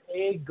did that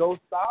egg go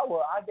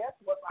sour? I guess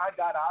what I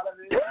got out of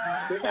it.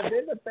 And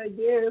then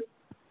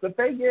the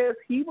thing is,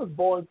 he was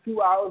born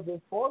 2 hours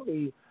before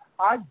me.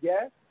 I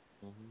guess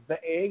the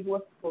egg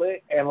was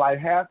split and like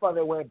half of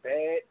it went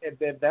bad, and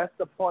then that's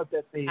the part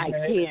that they had.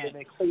 And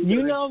they cleaned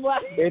you know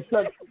what? It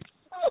took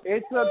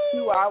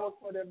 2 hours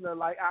for them to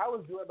like. I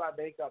was doing my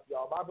makeup,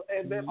 y'all.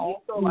 And then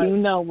also like, you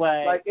know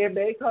what? Like it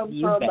may come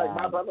from like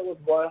my brother was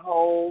born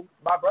home.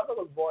 My brother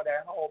was born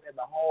at home in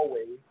the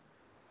hallway.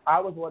 I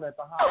was born at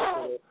the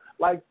hospital.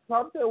 Like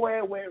something where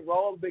it went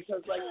wrong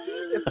because like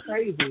it's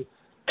crazy.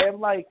 And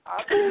like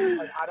I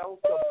don't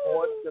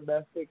support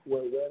domestic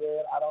with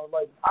women. I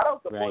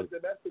don't support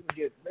domestic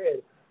against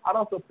men. I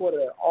don't support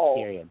it at all.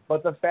 Period.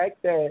 But the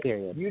fact that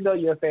you know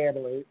your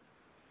family,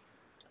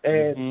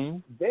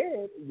 and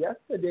then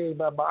yesterday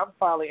my mom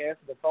finally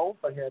answered the phone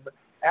for him.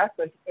 I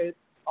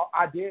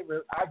did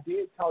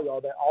tell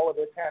y'all that all of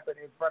this happened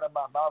in front of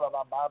my mom, and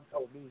my mom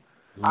told me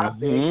I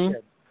begged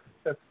him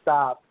to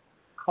stop,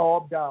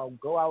 calm down,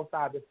 go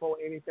outside before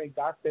anything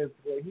got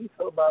physical. He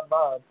told my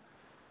mom,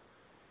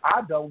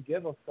 I don't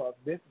give a fuck.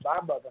 This is my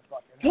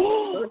motherfucking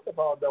house. First of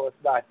all, no, it's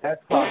not. That's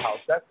her house.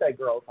 That's that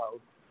girl's house.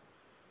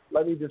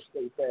 Let me just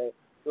say that.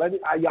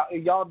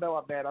 Y'all know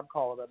I'm mad. I'm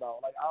calling it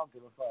out. Like, I don't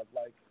give a fuck.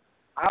 Like,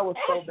 I was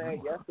so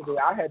mad yesterday.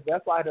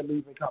 That's why I had to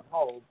leave and come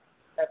home.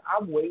 And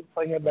I'm waiting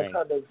for him to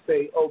come and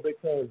say, oh,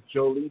 because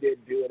Jolie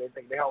didn't do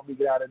anything to help me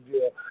get out of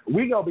jail.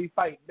 We going to be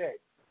fighting next.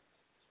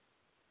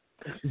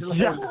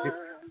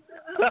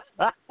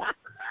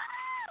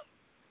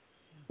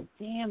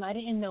 Damn, I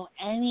didn't know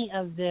any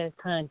of this,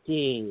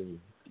 Hunty.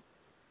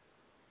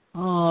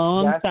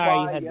 Oh, I'm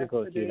sorry you had to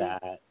go through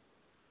that.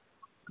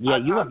 Yeah,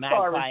 you were mad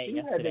quiet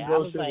yesterday. I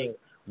was like,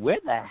 where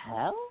the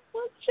hell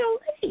was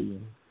Jolie?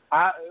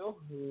 Oh,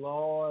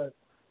 Lord.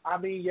 I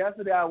mean,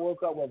 yesterday I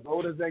woke up with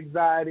election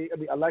anxiety.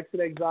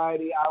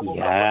 I woke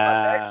up with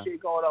my neck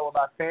shit going on with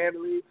my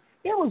family.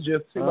 It was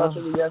just too much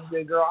of me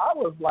yesterday, girl. I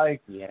was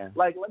like,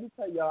 let me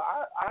tell y'all,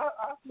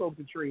 I smoked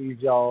the trees,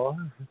 y'all.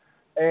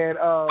 And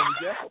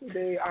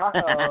yesterday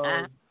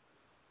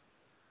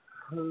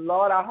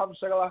Lord, I'm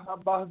sugar, I'm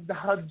all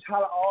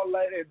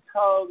that and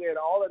tongue and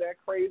all of that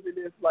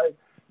craziness. Like,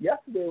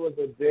 yesterday was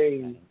a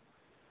day.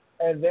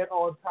 And then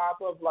on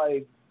top of,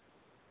 like,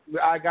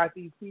 I got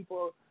these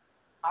people.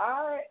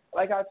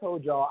 Like I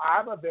told y'all,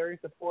 I'm a very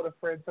supportive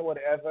friend to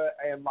whatever,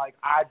 and like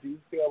I do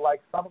feel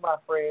like some of my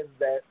friends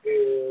that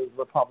is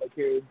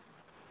Republicans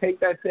take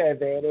that to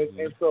advantage,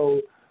 and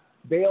so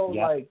they'll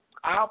like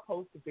I'll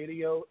post a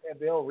video and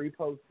they'll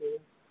repost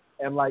it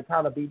and like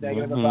kind of be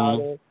negative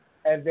about it,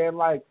 and then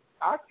like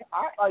I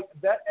like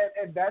that,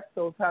 and that's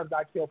sometimes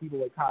I kill people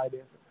with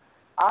kindness.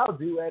 I'll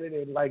do edit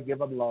and like give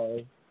them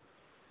love.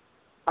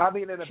 I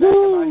mean, in the back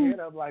of my head,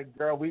 I'm like,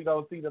 girl, we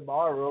gonna see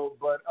tomorrow.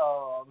 But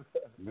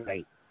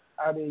right.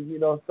 I mean, you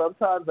know,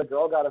 sometimes a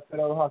girl gotta sit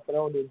on her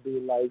throne and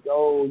be like,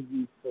 "Oh,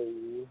 you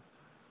fool."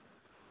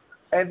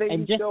 And then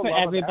and just for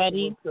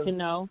everybody to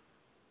know,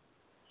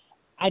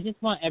 I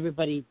just want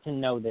everybody to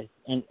know this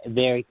and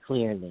very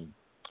clearly.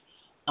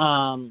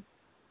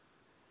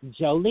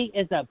 Jolie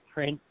is a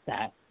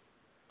princess.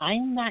 I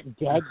am not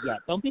dead yet.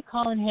 Don't be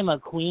calling him a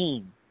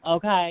queen,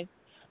 okay?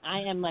 I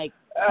am like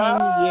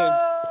 10 years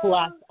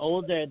plus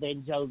older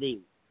than Jolie.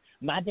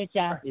 My bitch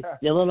ass is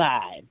still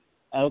alive.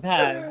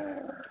 Okay?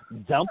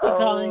 Don't be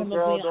calling him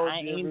a queen. I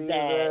ain't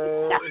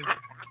dead.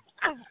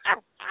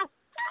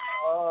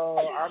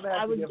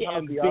 I was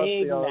getting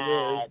big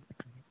mad.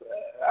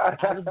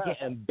 I was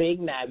getting big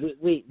mad.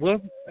 Wait,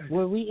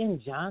 were we in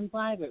John's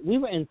live? We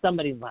were in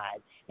somebody's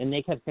live, and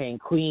they kept saying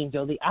Queen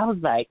Jolie. I was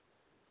like,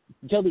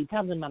 Jolie,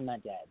 tell them I'm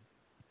not dead.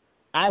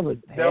 I was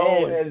pissed.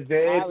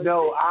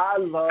 I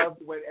loved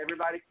when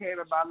everybody came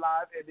to my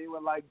live and they were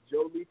like,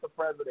 Jolie for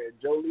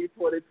president, Jolie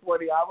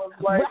 2020. I was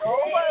like, oh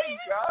my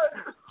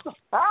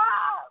God.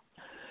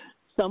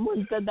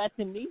 Someone said that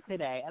to me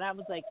today, and I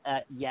was like,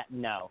 yeah,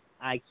 no,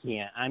 I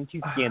can't. I'm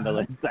too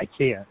scandalous. I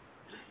can't.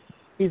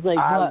 He's like,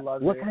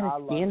 what kind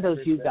of scandals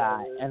you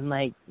got? And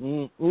like,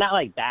 not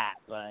like that,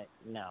 but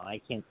no, I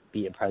can't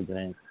be a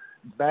president.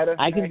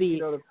 I could be, you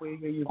know, the queen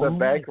who used a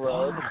back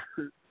rub.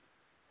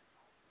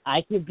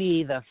 I could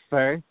be the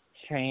first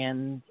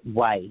trans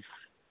wife.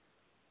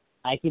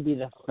 I could be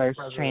the first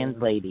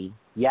trans lady.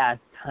 Yes,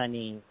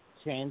 honey,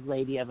 trans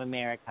lady of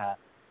America.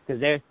 Because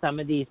there's some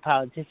of these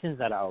politicians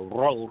that are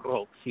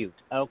real cute,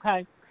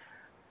 okay?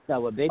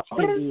 So a bitch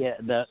could be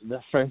the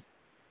first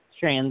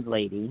trans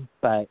lady,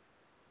 but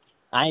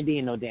I ain't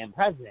being no damn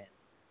president.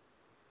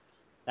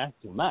 That's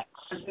too much.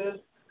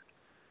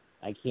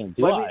 I can't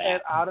do all that.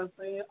 And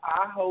honestly,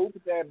 I hope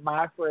that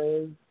my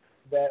friends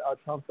that are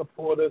Trump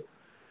supporters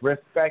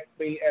respect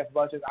me as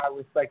much as I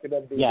respected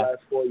them these last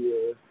 4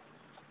 years.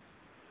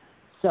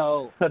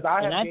 So, and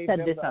I've said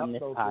this on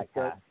this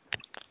podcast.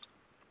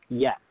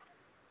 Yes.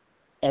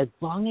 As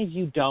long as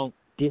you don't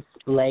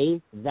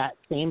display that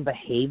same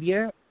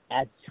behavior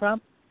as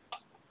Trump,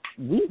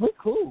 we're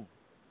cool.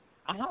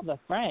 I have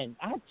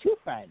two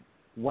friends.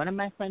 One of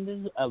my friends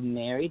is a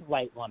married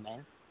white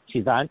woman.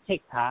 She's on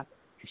TikTok.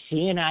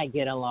 She and I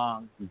get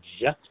along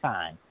just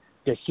fine.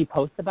 Does she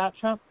post about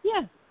Trump?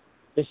 Yes.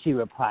 Does she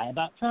reply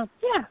about Trump?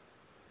 Yeah.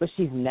 But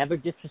she's never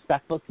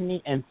disrespectful to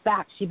me. In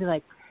fact, she'd be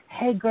like,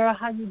 hey, girl,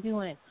 how you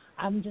doing?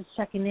 I'm just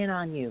checking in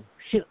on you.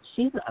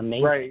 She's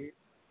amazing. Right.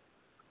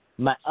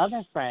 My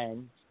other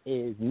friend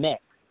is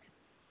mixed.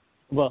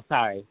 Well,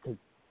 sorry, because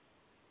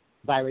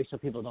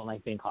biracial people don't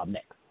like being called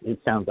mixed. It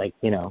sounds like,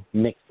 you know,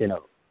 mixed in a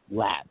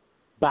lab.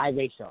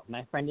 Biracial.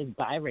 My friend is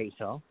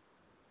biracial.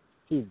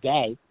 He's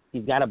gay.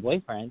 He's got a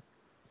boyfriend.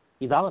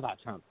 He's all about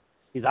Trump.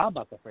 He's all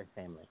about the first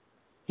family.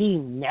 He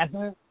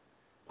never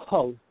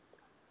posts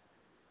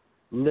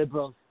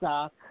liberal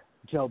stuff,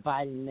 Joe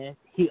Biden this.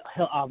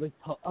 He'll always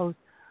post,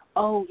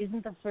 oh,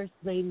 isn't the first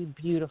lady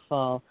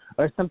beautiful,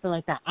 or something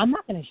like that. I'm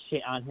not going to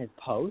shit on his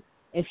post.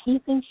 If he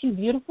thinks she's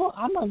beautiful,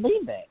 I'm going to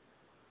leave it.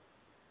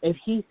 If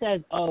he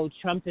says, oh,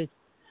 Trump is,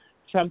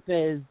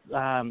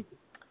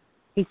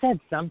 he said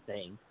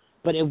something,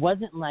 but it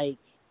wasn't like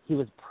he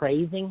was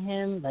praising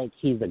him like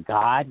he's a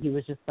god. He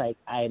was just like,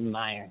 I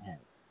admire him.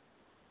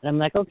 And I'm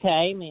like,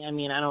 okay. I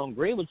mean, I don't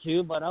agree with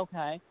you, but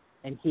okay.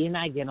 And he and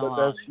I get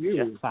along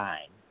just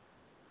fine.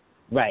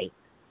 Right.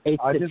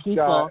 It's the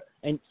people.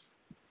 And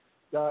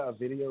got a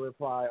video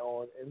reply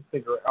on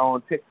Instagram,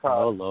 on TikTok.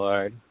 Oh,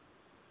 Lord.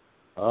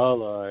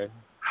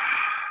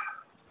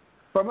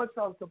 From a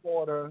Trump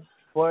supporter,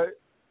 but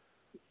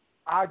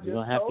I just you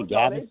don't have to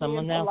gather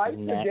someone else.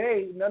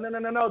 Today.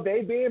 No.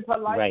 They being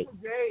polite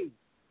today.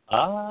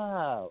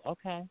 Oh,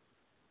 okay.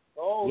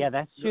 Oh, yeah,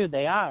 that's true.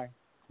 They are.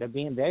 They're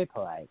being very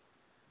polite.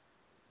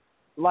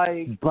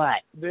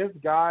 But this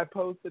guy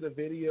posted a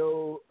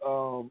video,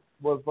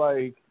 was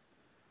like,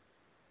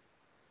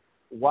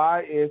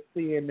 why is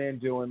CNN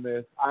doing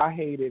this? I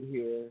hate it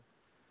here.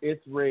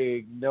 It's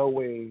rigged. No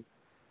way.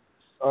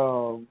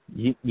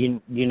 You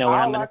know what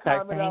I'm going to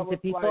start saying to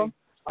people? Like,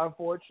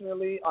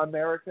 unfortunately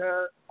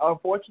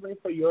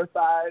for your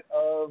side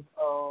of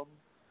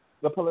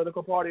the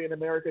political party in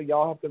America,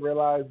 y'all have to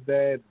realize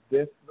that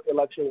this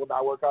election will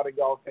not work out in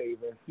y'all's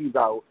favor. He's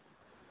out.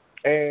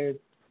 And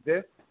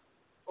this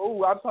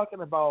Oh, I'm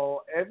talking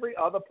about every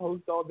other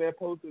post on there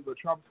posted the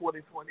Trump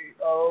 2020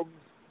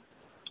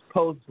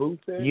 post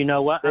boosting. You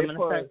know what I'm going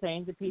to start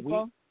saying to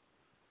people?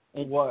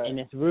 What? And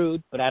it's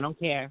rude, but I don't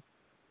care.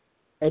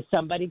 If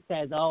somebody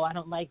says, oh, I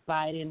don't like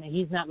Biden,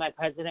 he's not my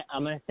president,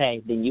 I'm going to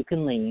say, then you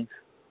can leave.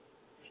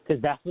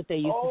 Because that's what they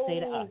used to say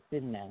to us,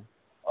 didn't they?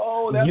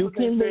 Oh, that's you what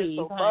can they said leave,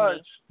 so honey.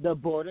 much. The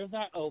borders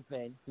are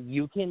open.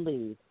 You can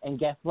leave. And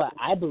guess what?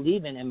 I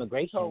believe in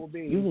immigration.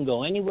 You can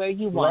go anywhere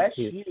you want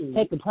to.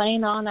 Take a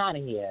plane on out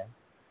of here.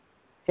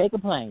 Take a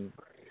plane.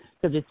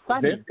 Because it's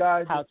funny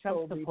how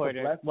Trump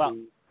supporters,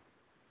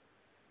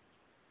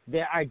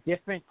 there are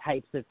different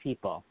types of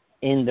people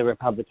in the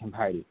Republican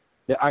Party.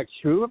 There are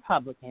true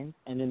Republicans,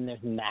 and then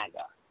there's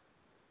MAGA.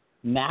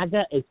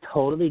 MAGA is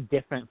totally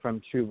different from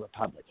true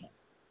Republicans.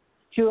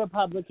 True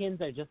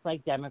Republicans are just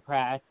like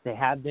Democrats. They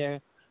have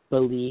their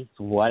beliefs,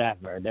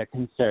 whatever. They're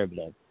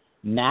conservative.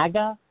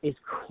 MAGA is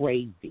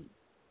crazy.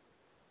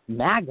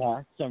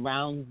 MAGA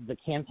surrounds the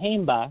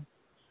campaign bus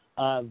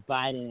of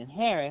Biden and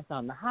Harris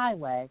on the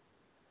highway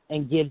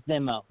and gives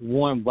them a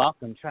warm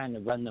welcome trying to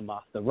run them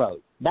off the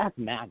road. That's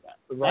MAGA.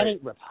 Right. That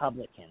ain't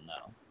Republican,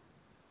 though.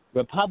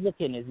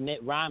 Republican is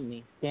Mitt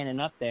Romney standing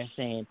up there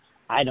saying,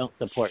 I don't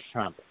support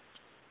Trump.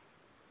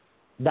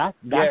 That's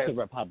a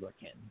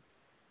Republican.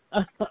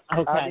 Okay.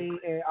 I mean,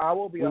 and I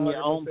will be in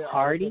your own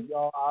party.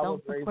 Y'all, I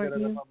was don't raised support in a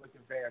you.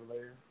 Republican family.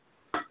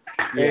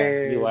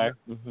 Yeah, you are.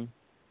 Mm-hmm.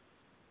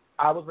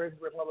 I was raised in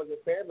a Republican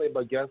family,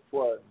 but guess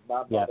what?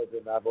 My mother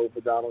did not vote for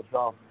Donald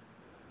Trump.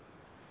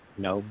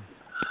 No.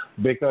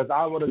 Because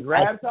I would have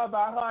grabbed her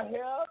by her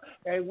hair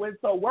and went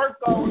to work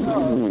on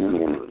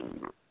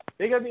her.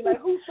 They're going to be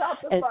like, who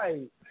stopped the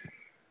fight?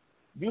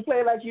 You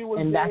play like you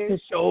was dead.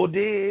 Sure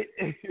did.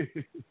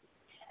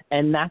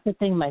 And that's the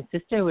thing my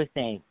sister was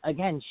saying.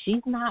 Again,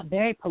 she's not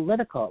very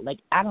political, like,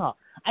 at all.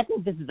 I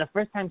think this is the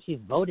first time she's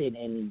voted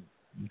in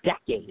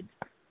decades.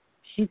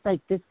 She's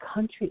like, this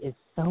country is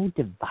so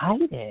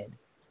divided.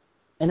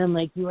 And I'm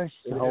like, you are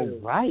so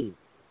right.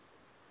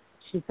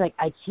 She's like,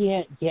 I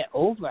can't get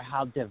over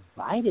how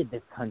divided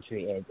this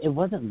country is. It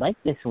wasn't like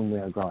this when we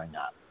were growing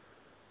up.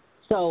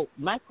 So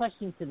my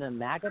question to the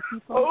MAGA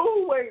people.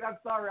 Oh, wait, I'm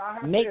sorry. I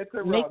have to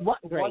interrupt. Make what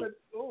great?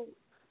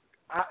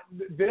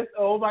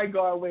 Oh, my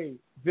God, wait.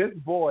 This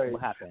boy.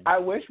 What happened? I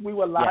wish we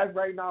were live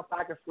right now so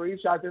I could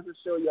screenshot this and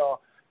show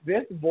y'all.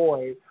 This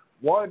boy,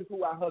 one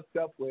who I hooked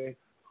up with,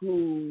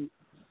 who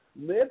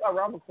lived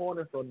around the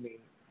corner from me.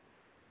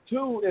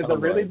 Two is a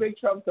really big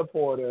Trump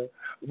supporter.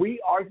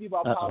 We argue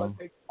about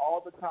politics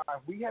all the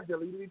time. We have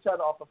deleted each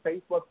other off of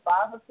Facebook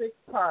 5 or 6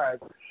 times.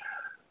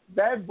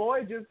 That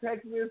boy just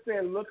texted me and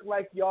said, look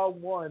like y'all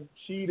won,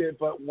 cheated,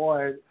 but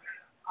won.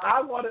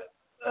 I want to...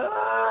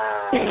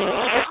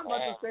 I'm about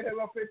to send him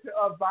a picture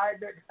of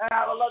Biden.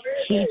 I love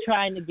it. He's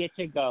trying to get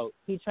your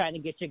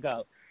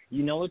goat.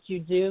 You know what you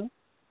do?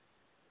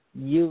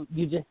 You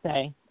just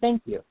say,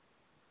 thank you.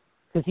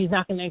 Because he's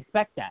not going to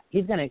expect that.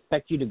 He's going to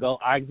expect you to go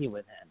argue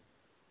with him.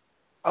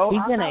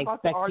 He's going to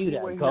expect you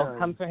to go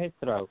come for his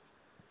throat.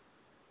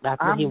 That's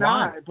what he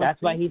wants.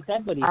 That's why he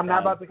said what he said. I'm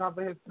not about to come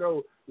for his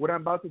throat. What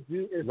I'm about to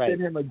do is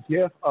send him a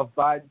gif of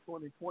Biden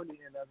 2020,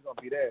 and that's going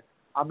to be that.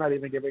 I'm not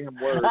even giving him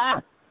words.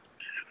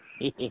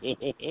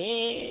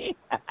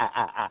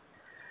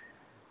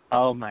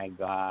 Oh my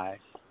gosh.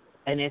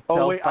 And it's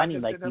so funny,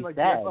 like you said. A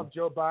gif of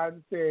Joe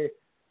Biden say,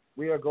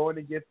 we are going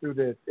to get through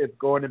this. It's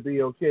going to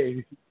be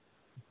okay.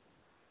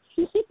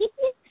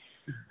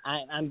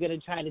 I'm going to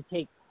try to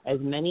take as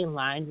many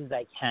lines as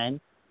I can,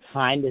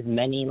 find as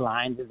many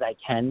lines as I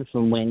can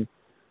from when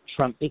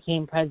Trump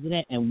became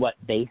president and what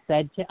they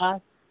said to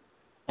us,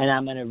 and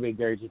I'm going to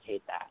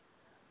regurgitate that.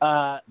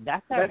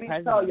 That's our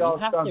president. You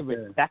have to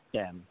respect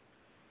them.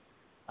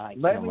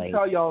 Let me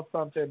tell y'all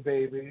something,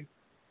 baby.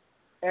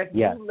 If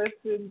you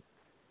listen,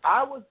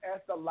 I was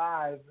at the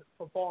live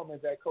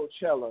performance at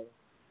Coachella.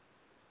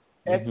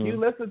 If you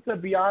listen to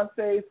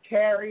Beyonce's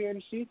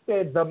carrying, she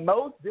said the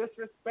most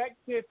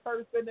disrespected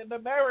person in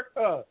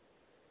America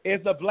is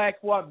a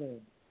black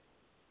woman.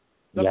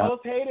 The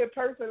most hated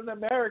person in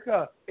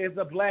America is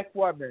a black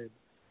woman.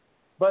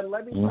 But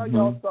let me tell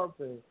y'all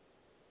something.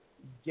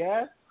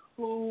 Guess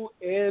who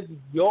is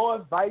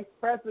your vice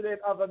president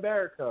of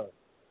America?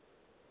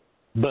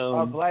 Boom.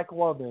 A black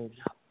woman.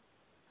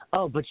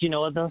 Oh, but you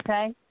know what they'll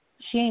say?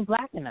 She ain't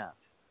black enough.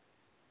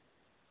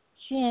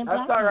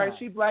 That's all right.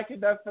 She black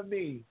enough for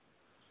me.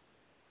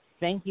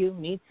 Thank you.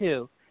 Me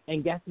too.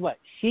 And guess what?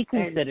 She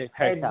considers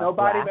herself and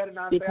nobody black better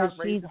not say I'm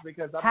racist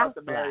because I'm about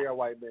to marry a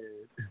white man.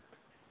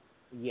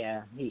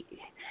 Yeah,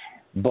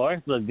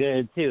 Boris look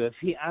good too.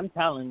 I'm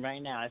telling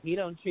right now, if he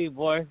don't treat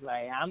Boris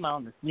like I'm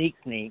on the sneak,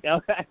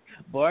 okay?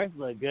 Boris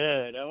look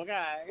good,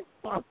 okay?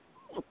 I'm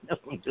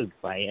just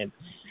saying.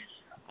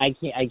 I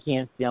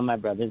can't steal my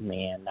brother's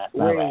man. That's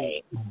not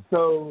right.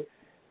 So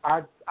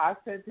I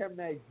sent him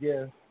that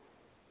gift.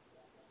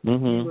 He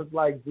was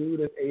like, dude,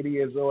 it's 80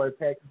 years old.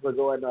 Taxes are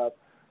going up.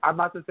 I'm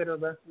about to say the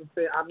rest of the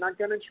thing. I'm not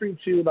going to treat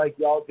you like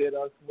y'all did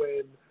us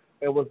when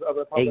it was a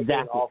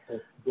Republican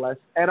office. Bless.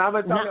 And I'm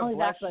going to tell you,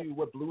 bless you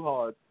with blue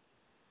hearts.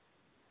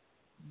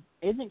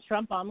 isn't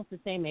Trump almost the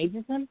same age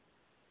as him?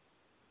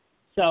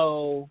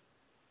 So,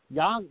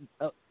 y'all,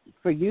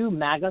 for you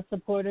MAGA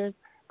supporters,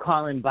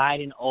 calling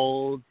Biden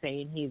old,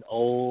 saying he's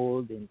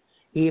old and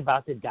he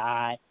about to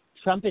die.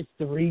 Trump is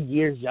 3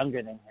 years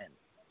younger than him.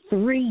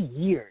 3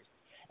 years.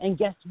 And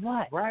guess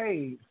what?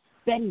 Right.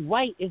 Betty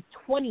White is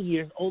 20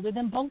 years older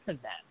than both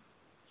of them.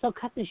 So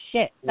cut the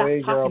shit. Stop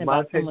Wait, girl, talking my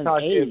about someone's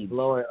TikTok age. is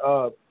blowing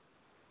up.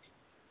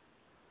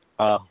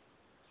 Oh.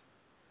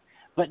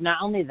 But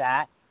not only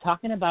that,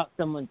 talking about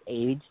someone's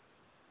age,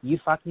 you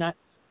fucknuts,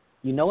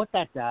 you know what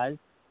that does?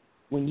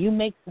 When you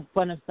make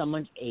fun of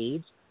someone's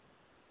age,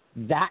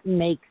 that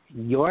makes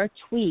your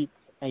tweets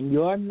and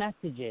your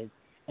messages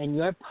and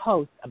your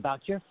posts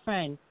about your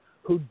friend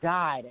who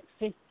died at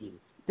 50,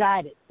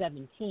 died at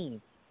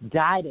 17,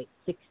 died at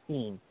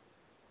 16.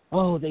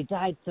 Oh, they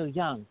died so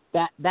young.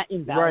 That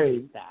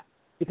invalidates that.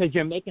 Because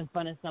you're making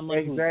fun of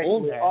someone who's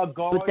older,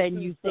 but then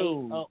you say,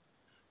 oh,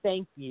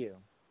 thank you.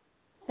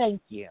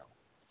 Thank you.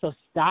 So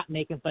stop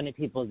making fun of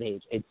people's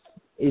age.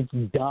 It's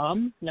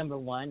dumb, number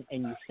one,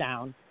 and you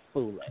sound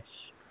foolish.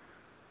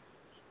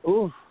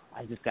 Ooh,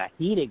 I just got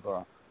heated,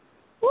 girl.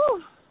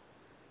 Woo.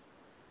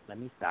 Let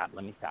me stop.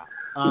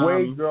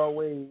 Wait, girl,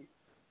 wait.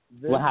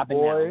 This what happened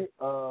boy,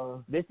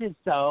 now? This is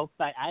so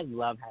fun. I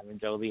love having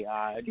Jolie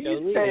on. He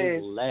Jolie said,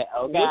 is lit.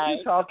 Okay. What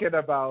you talking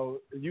about?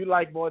 You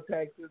like more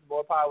taxes,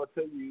 more power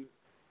to you.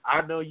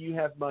 I know you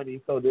have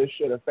money, so this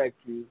should affect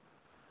you.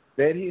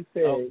 Then he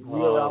said, we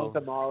around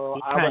tomorrow.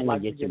 I would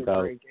like to get a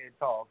drink and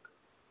talk.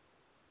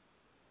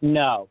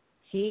 No.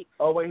 He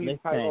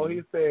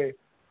said,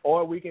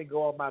 or we can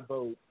go on my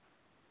boat.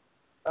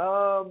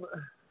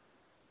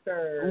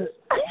 Sir,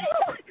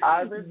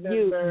 I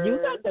remember.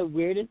 You got the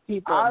weirdest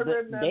people.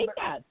 They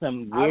got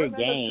some weird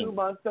games. 2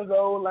 months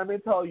ago, let me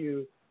tell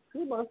you,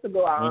 2 months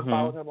ago, I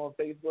unfollowed him on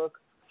Facebook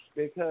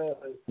because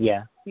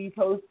he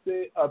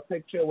posted a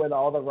picture when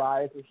all the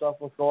riots and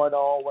stuff was going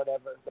on,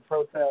 whatever, the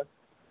protest,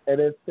 and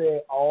it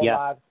said all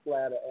lives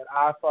matter, and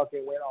I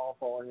fucking went off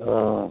on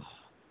him.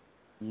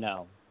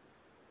 No.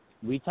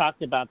 We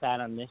talked about that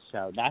on this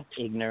show. That's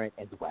ignorant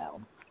as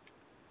well.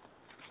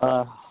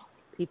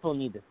 People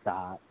need to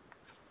stop.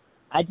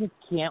 I just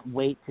can't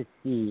wait to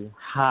see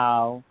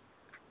how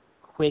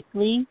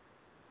quickly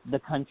the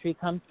country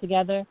comes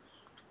together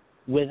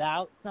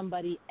without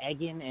somebody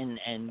egging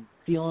and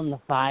fueling the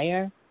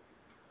fire.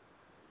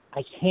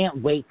 I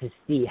can't wait to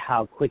see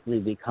how quickly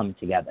we come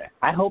together.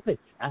 I hope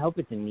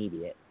it's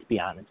immediate, to be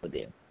honest with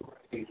you.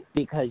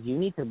 Because you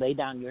need to lay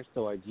down your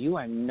swords. You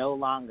are no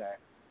longer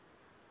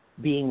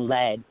being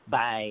led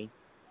by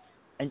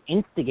an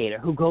instigator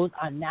who goes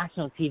on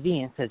national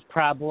TV and says,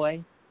 Proud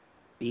Boy,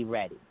 be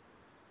ready.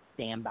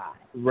 Stand by.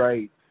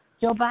 Right.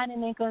 Joe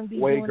Biden ain't going to be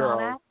doing all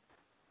that.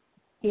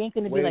 He ain't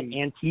going to be like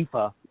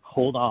Antifa.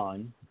 Hold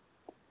on.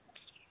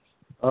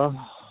 Oh,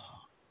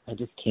 I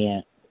just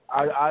can't.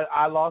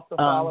 I lost a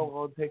follow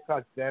on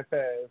TikTok that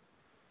fast.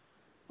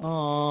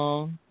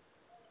 Oh,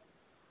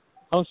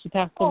 she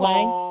passed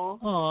away?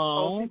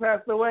 Oh, she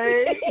passed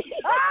away?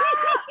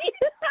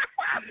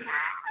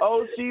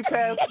 Oh, she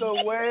passed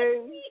away?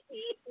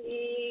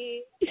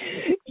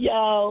 Yo.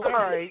 All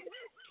right.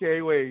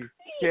 Can't wait.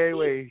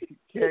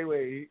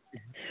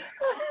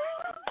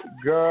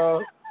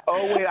 Girl.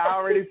 Oh, wait, I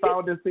already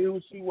found to see who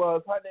she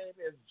was. Her name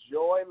is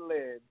Joy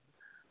Lynn.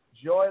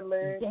 Joy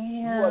Lynn,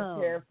 you are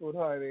canceled,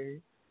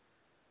 honey.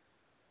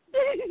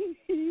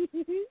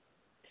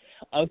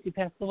 Oh, she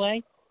passed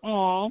away?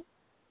 Oh,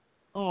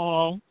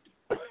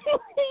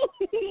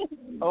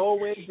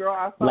 wait, girl,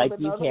 I found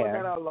another one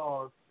that I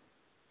lost.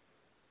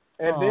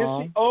 And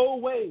then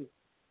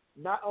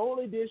not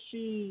only did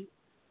she,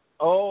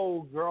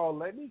 girl,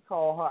 let me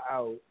call her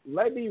out.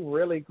 Let me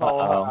really call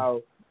her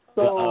out.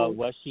 So,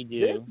 what'd she do?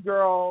 This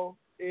girl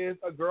is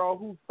a girl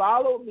who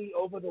followed me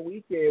over the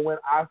weekend when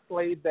I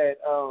slayed that,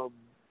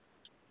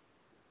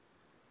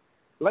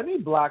 let me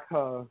block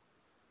her.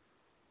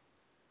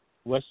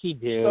 What'd she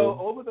do? So,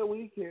 over the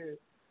weekend,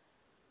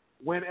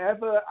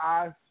 whenever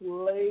I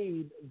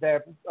slayed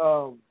that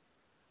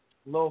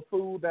little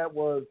food that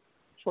was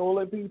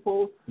trolling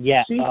people,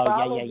 she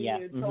followed me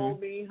and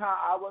told me how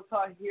I was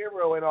her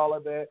hero and all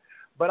of that.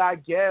 But I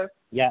guess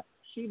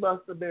she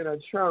must have been a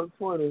Trump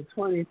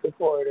 2020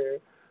 supporter.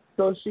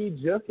 So she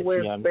just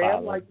went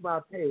spam like my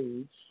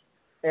page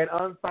and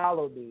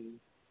unfollowed me.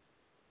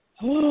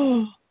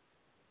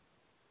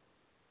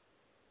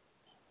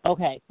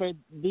 Okay, for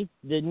the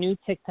new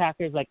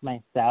TikTokers like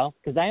myself,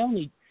 because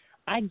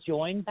I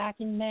joined back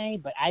in May,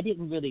 but I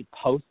didn't really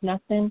post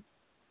nothing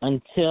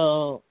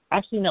until,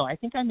 actually no, I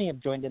think I may have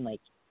joined in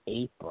like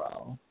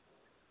April,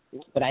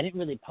 but I didn't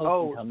really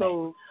post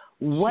until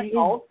May. What is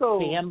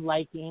spam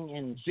liking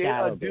and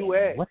shadow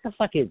banning? What the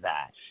fuck is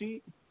that?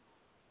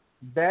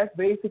 That's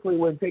basically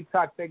when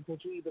TikTok thinks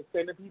that you either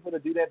sending people to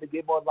do that to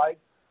get more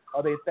likes,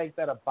 or they think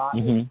that a bot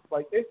is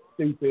like, it's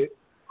stupid.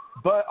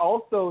 But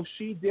also,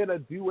 she did a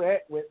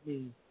duet with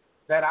me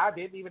that I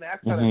didn't even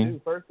ask her to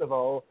do, first of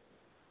all,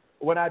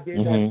 when I did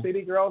that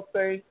City Girls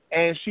thing,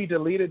 and she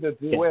deleted the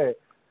duet.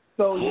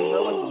 So you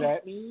know what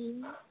that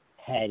means?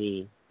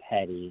 Petty.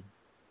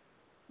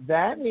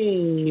 That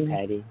means She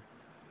petty.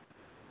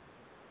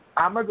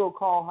 I'm gonna go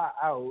call her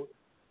out.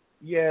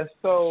 Yeah,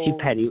 so She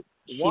petty.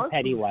 She once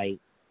petty white.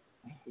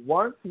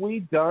 once we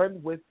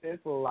done with this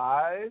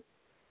live,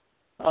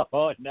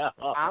 Oh no!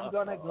 I'm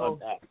gonna go.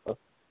 No.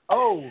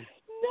 Oh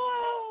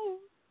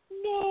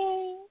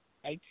No!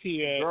 I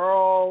cheated.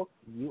 girl,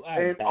 You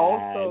are and bad.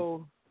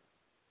 also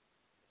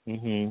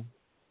Mhm.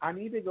 I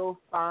need to go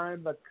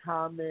find the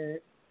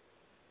comment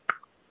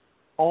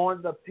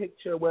on the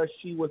picture where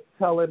she was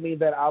telling me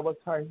that I was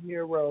her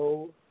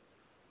hero,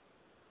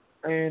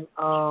 and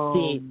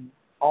See,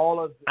 all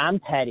of I'm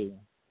petty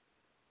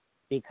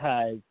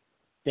because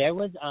there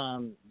was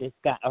this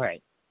guy. All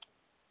right,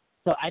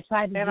 so I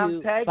tried to and do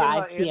I'm tagging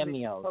 5 her in the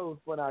cameos.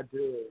 post when I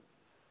do it.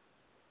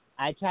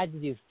 I tried to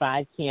do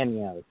 5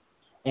 cameos,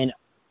 and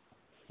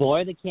 4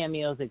 of the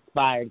cameos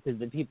expired because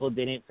the people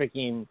didn't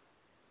freaking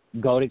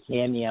go to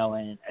Cameo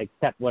and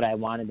accept what I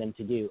wanted them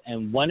to do.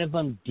 And one of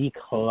them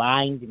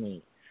declined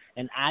me,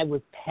 and I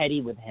was petty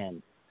with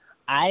him.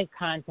 I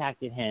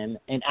contacted him,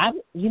 and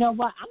you know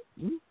what?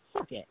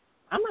 Fuck it.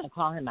 I'm going to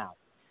call him out.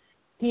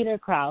 Peter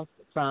Krause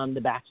from The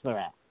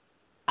Bachelorette.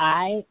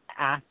 I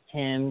asked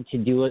him to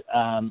do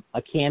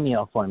a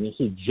cameo for me.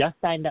 He just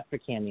signed up for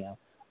Cameo.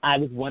 I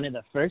was one of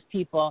the first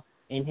people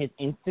in his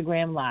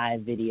Instagram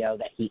Live video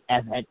that he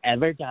had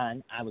ever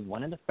done. I was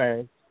one of the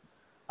first.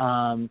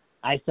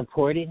 I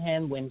supported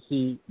him when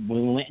we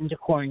went into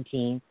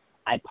quarantine.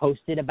 I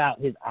posted about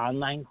his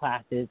online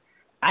classes.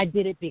 I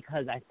did it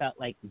because I felt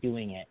like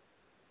doing it,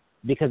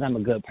 because I'm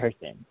a good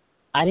person.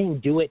 I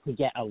didn't do it to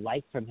get a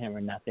like from him or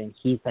nothing.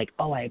 He's like,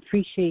 oh, I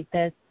appreciate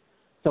this.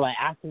 So I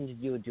asked him to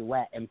do a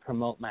duet and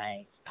promote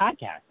my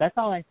podcast. That's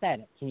all I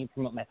said. Can you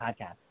promote my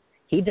podcast?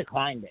 He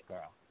declined it,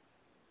 girl.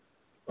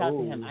 Tell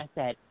to him, I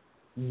said,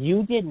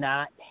 you did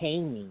not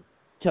pay me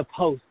to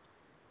post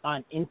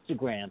on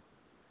Instagram,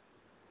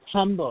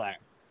 Tumblr,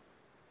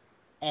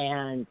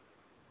 and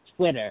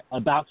Twitter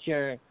about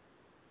your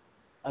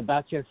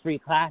free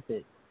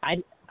classes.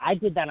 I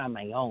did that on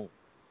my own.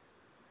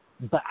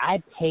 But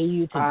I pay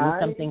you to do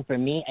something for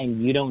me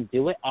and you don't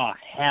do it? Oh,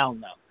 hell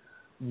no.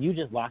 You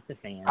just lost a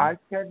fan. I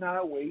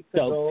cannot wait to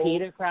go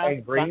Peter Krause,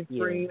 and green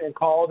screen and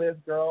call this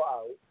girl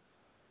out.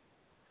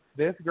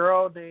 This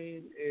girl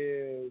name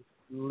is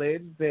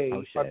Lindsay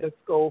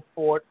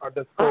 _Fort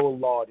 _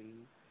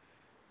 Lottie.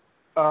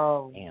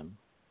 Damn.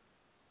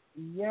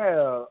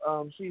 Yeah,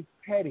 she's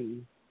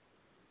petty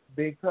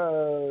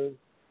because,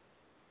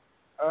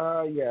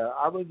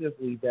 I would just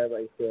leave that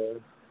right there.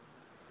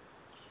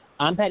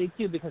 I'm petty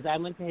too because I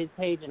went to his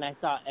page and I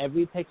saw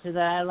every picture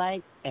that I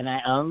liked and I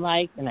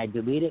unliked and I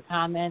deleted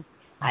comments.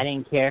 I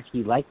didn't care if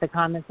you liked the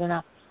comments or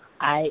not.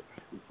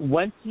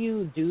 Once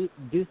you do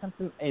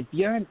something, if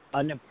you're an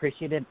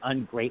unappreciative,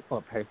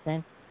 ungrateful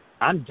person,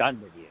 I'm done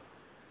with you.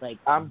 Like,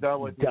 I'm done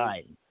with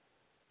you.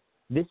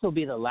 This will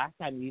be the last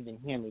time you even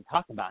hear me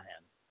talk about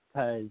him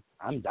because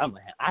I'm done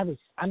with him.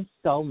 I'm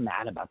so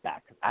mad about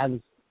that because I was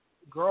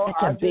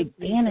such a big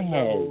fan of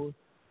his.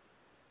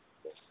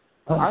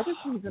 I just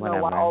need to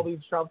know why all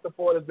these Trump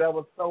supporters that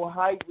was so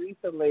hyped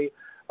recently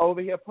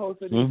over here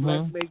posting these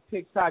Let's Make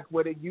TikToks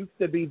where it used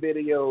to be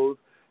videos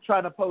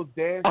trying to post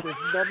dances.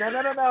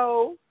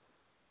 No.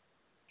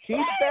 Keep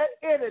that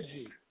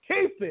energy.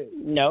 Keep it.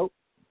 Nope.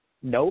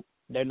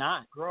 They're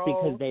not. Girl,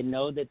 because they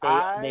know that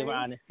they were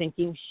on a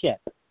sinking ship.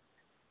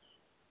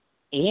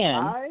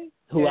 And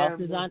who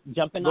else is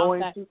jumping off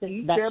that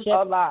ship?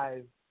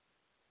 Alive.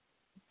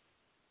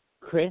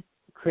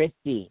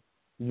 Christie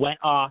went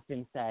off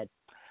and said,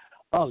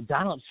 oh,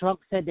 Donald Trump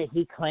said that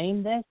he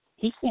claimed this.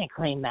 He can't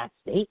claim that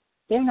state.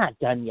 They're not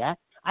done yet.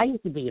 I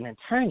used to be an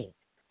attorney.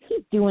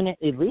 He's doing it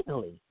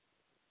illegally.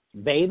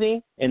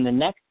 Baby, in the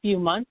next few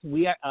months,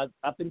 we are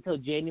up until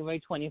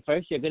January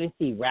 21st, you're going to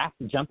see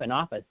rafts jumping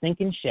off a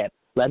sinking ship.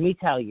 Let me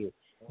tell you,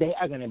 they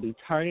are going to be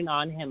turning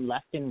on him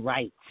left and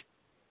right.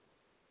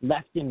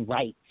 Left and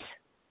right.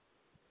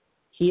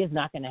 He is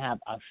not going to have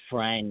a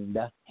friend.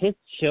 His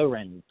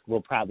children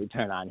will probably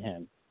turn on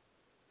him.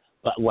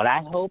 But what I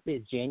hope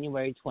is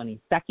January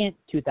 22nd,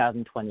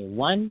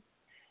 2021,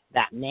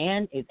 that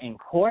man is in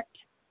court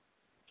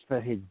for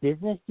his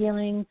business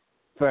dealings,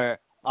 for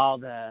all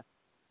the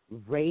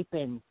rape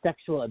and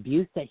sexual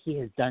abuse that he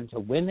has done to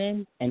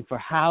women, and for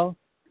how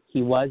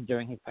he was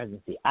during his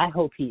presidency. I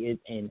hope he is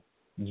in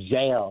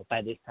jail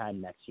by this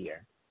time next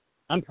year.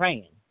 I'm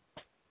praying.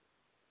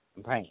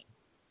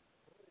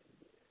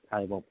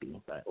 Probably won't be,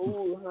 but...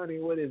 Oh, honey,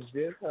 what is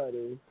this,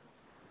 honey?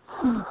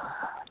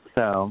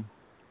 So...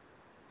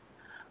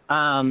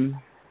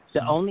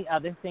 the only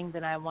other thing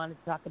that I wanted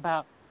to talk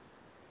about,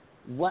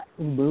 what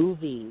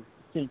movies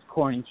since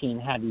quarantine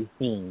have you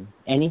seen?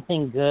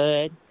 Anything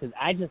good? Because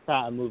I just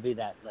saw a movie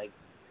that, like,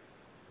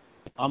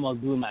 almost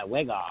blew my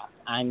wig off.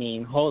 I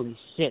mean, holy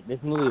shit, this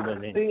movie was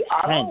intense. See,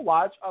 I don't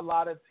watch a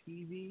lot of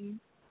TV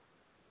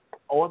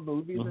or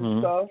movies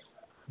and stuff,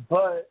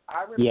 but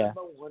I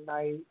remember one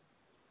night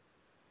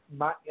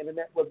my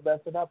internet was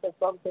messing up or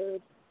something.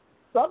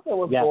 Something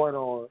was going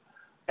on,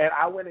 and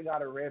I went and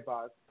got a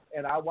Redbox.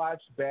 And I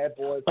watched Bad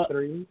Boys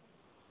 3.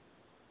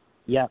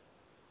 Yep.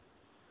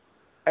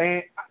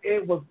 And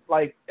it was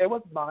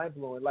mind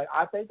blowing. Like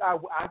I think I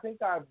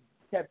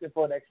kept it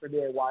for an extra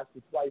day and watched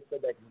it twice the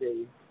next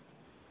day.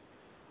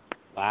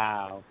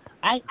 Wow.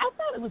 I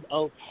thought it was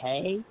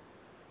okay.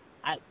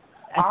 I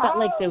felt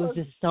like there was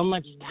just so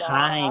much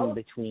time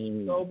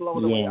between. So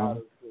blown away,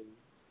 honestly.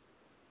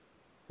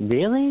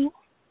 Really?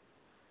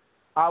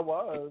 I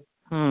was.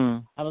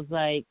 I was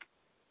like,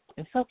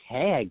 it's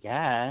okay, I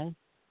guess.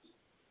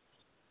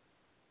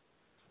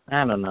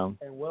 I don't know.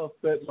 And Will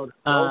Smith looks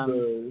so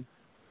good.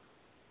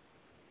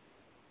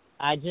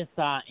 I just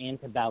saw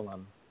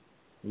Antebellum.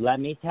 Let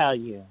me tell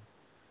you.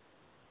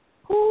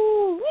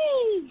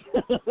 Woo-wee!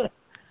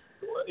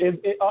 Is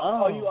it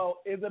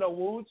a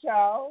woo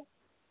child?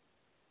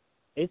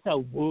 It's a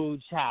woo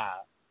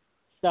child.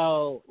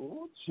 So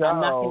Woo I'm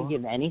not child. going to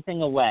give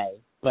anything away,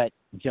 but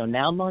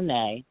Janelle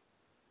Monáe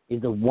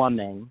is a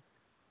woman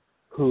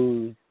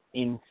who's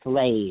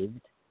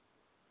enslaved,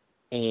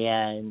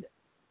 and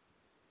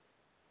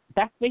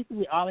that's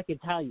basically all I can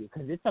tell you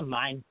because it's a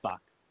mind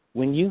fuck.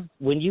 When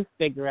you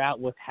figure out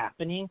what's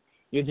happening,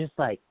 you're just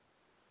like,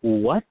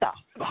 what the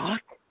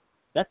fuck?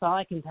 That's all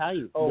I can tell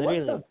you.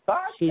 Literally, what the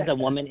fuck? She's a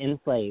woman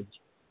enslaved.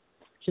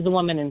 She's a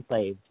woman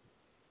enslaved.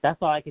 That's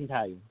all I can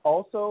tell you.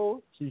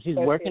 Also, she's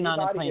working on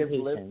a plantation.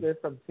 Is listening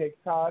from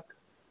TikTok.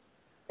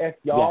 If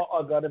y'all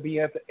are going to be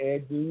at the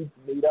Ed Dudes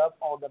meetup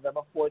on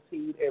November 14th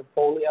in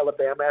Foley,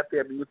 Alabama at the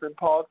amusement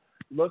park,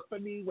 look for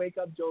me, Wake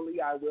Up Jolie.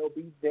 I will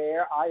be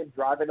there. I am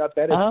driving up.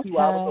 That is 2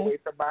 hours away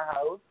from my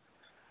house.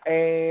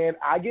 And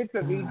I get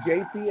to meet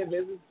JP and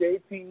Mrs.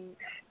 JP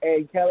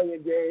and Kelly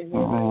and Jerry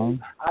Higgins.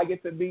 I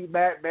get to meet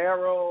Matt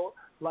Merrill.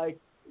 Like,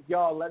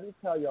 y'all, let me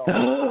tell y'all.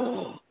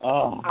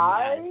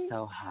 I'm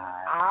so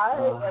high. I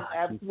am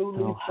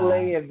absolutely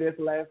slaying this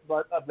last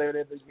month of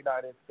living in the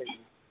United States.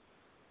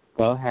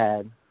 Go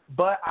ahead.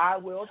 But I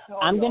will tell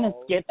I'm y'all. going to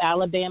skip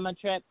Alabama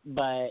trip,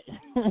 but,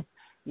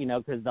 you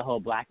know, because the whole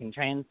black and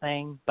trans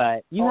thing.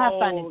 But you have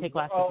fun and take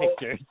lots of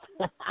pictures.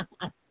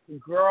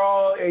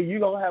 Girl, and you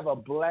going to have a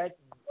black...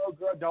 Oh,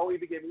 girl, don't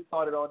even get me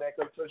started on that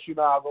because, you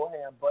know, I'll go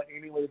ham. But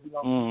anyways,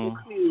 we're going to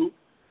keep it cute.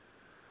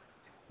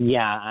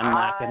 Yeah, I'm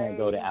not going to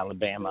go to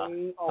Alabama.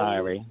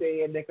 Sorry.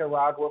 Stay in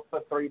Nicaragua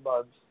for 3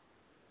 months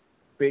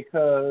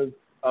because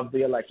of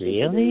the election.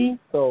 Really?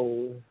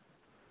 So,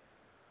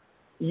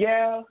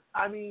 yeah,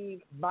 I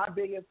mean, my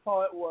biggest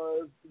part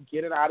was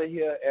getting out of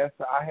here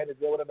after I had to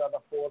deal with another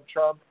form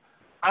Trump.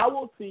 I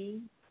will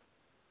see.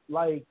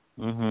 Like,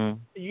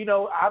 you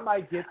know, I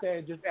might get there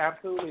and just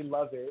absolutely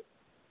love it.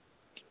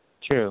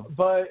 True.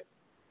 But,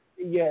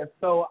 yeah,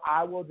 so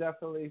I will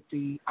definitely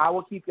see. I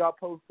will keep y'all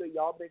posted.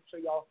 Y'all make sure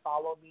y'all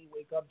follow me,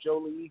 Wake Up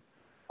Jolie,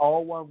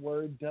 all one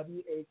word,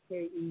 WakeUpJolie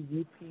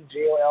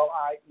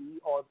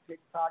on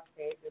TikTok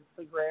and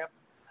Instagram.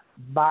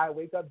 My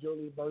Wake Up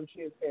Jolie merch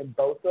is in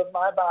both of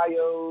my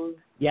bios.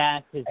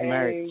 Yes, his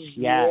merch.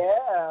 Yes.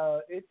 Yeah,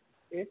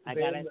 it's I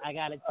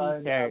got a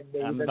T-shirt.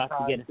 I'm about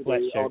to get a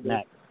sweatshirt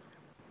next.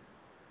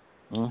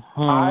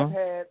 I've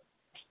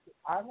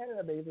had an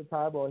amazing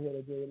time on here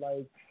today.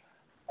 Like,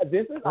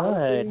 this is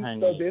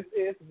honestly, so this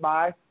is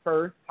my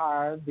first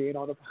time being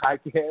on a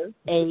podcast.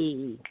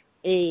 Hey,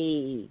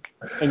 and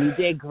you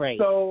did great.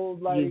 So,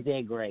 like, you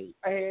did great.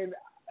 And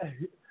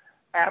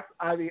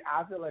I mean,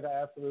 I feel like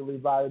I absolutely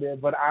vibed in,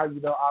 but I'm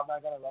not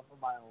gonna run for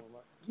my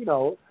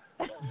own,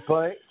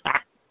 But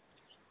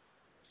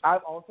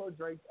I've also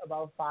drank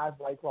about 5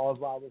 White Claws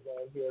while I was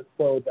on here,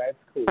 so that's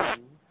cool.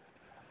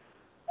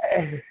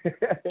 I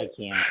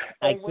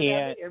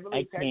can't.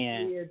 Emily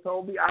texted me and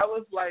told me, I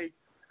was like,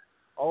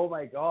 oh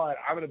my God,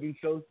 I'm gonna be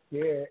so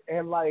scared.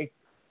 And like,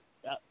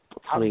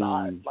 I'm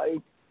not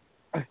like.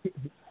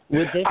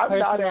 With this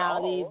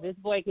personality, this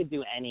boy could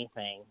do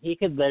anything. He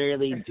could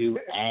literally do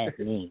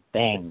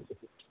anything.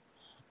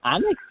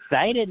 I'm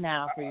excited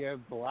now for your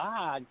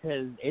blog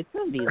because it's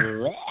gonna be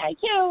lit. I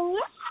can't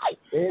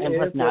wait. And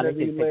plus, now that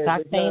you're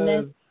TikTok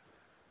famous,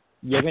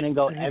 you're gonna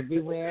go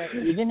everywhere,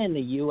 even in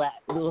the U.S.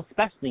 Well,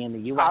 especially in the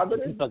U.S.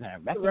 People are gonna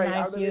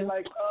recognize you.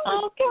 Like,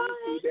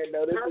 okay.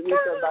 Notice you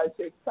from my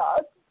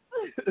TikTok.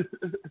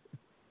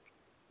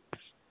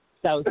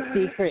 So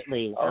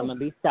secretly, I'm gonna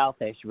be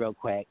selfish real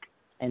quick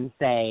and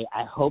say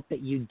I hope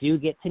that you do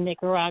get to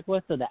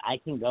Nicaragua so that I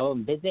can go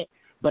and visit.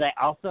 But I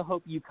also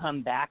hope you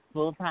come back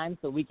full time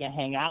so we can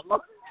hang out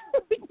more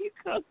when you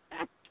come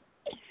back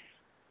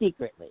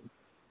secretly.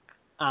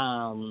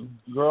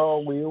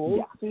 Girl, we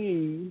will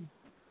see.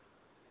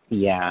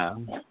 Yeah,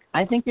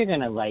 I think you're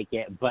gonna like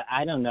it, but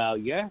I don't know.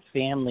 You're a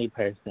family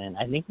person.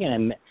 I think you're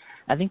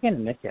gonna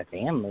miss your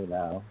family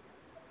though.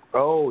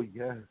 Oh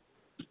yes.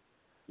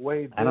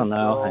 Wait, I don't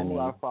know, honey. Who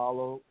I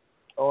follow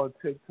on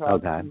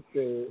TikTok. She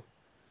said,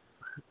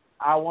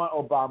 "I want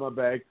Obama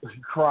back."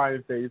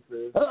 Crying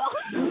faces.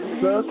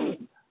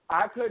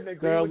 I couldn't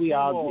agree Girl, with we you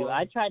all more. do.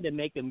 I tried to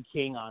make him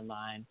king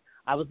online.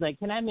 I was like,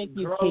 "Can I make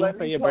you Girl, king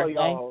for your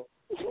birthday?"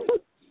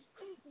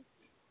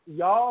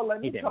 Y'all,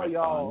 let me tell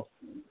y'all,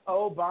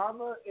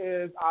 Obama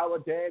is our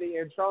daddy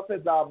and Trump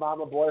is our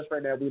mama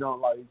boyfriend that we don't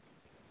like.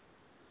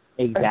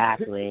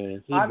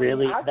 Exactly. He I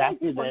really, mean, I that's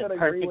think people the can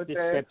agree perfect with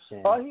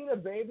description. that. Oh, he the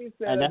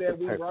babysitter that's that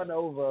we perfect. run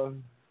over.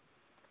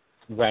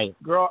 Right.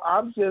 Girl,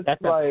 I'm just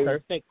That's like... a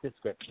perfect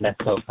description. That's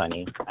so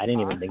funny. I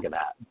didn't even think of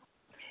that.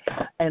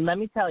 And let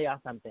me tell y'all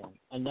something.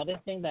 Another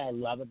thing that I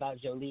love about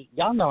Jolie,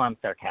 y'all know I'm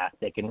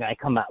sarcastic and I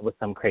come out with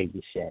some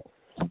crazy shit.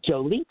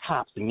 Jolie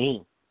tops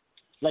me.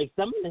 Like,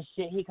 some of the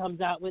shit he comes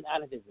out with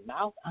out of his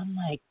mouth, I'm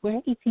like, where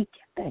does he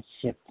get that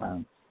shit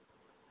from?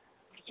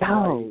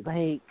 Yo,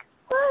 like,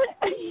 what?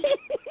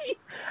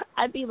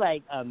 I'd be,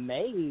 like,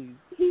 amazed.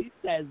 He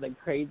says the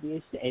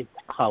craziest shit. It's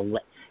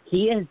hilarious.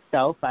 He is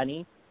so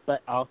funny,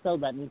 but also,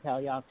 let me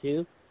tell y'all,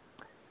 too,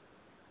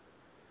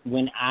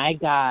 when I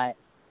got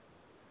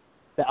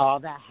all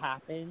that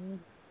happened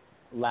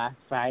last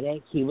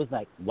Friday, he was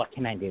like, what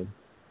can I do?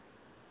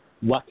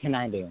 What can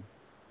I do?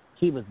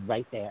 He was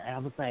right there. And I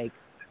was like,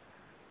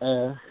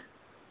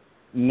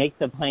 make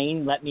the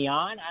plane let me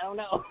on? I don't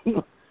know.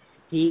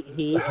 He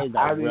is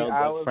a real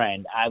good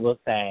friend. I will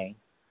say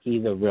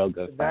he's a real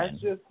good friend.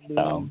 That's just me.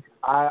 So,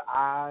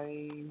 I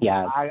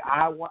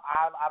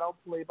don't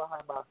play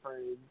behind my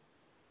friends.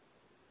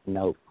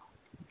 Nope.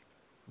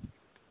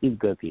 He's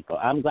good people.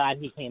 I'm glad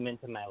he came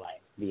into my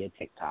life via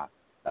TikTok.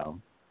 So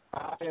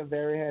I am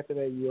very happy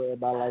that you are in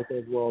my life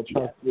as well.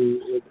 Trust me,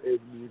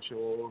 it's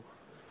mutual.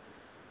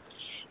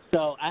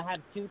 So I have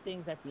two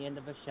things at the end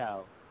of a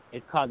show.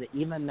 It's called the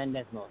Eva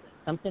Mendes moment.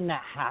 Something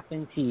that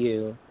happened to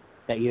you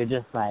that you're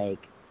just like,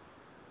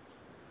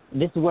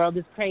 this world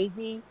is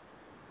crazy,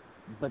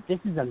 but this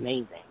is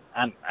amazing.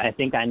 I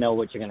think I know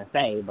what you're going to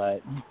say,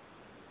 but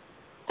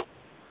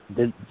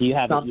do you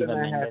have an Eva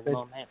Mendes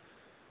moment?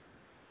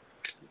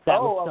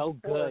 That was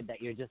so good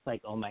that you're just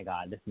like, oh, my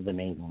God, this is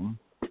amazing.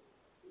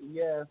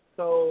 Yeah,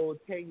 so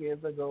 10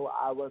 years ago,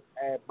 I was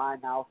at my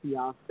now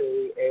fiance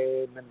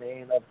and the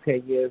man of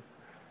 10 years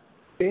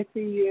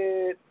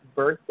 50th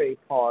birthday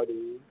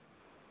party,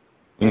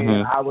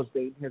 and I was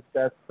dating his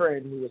best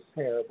friend who was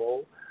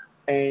terrible,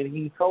 and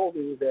he told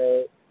me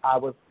that I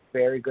was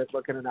very good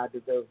looking and I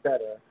deserved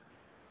better.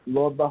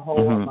 Lo and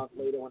behold, a month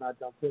later when I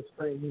dumped his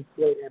friend, he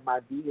slid in my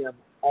DM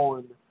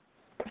on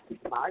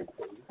MySpace.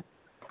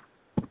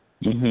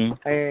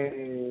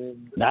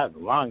 And that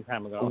was a long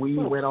time ago. We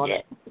went on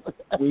a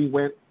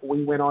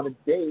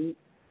date,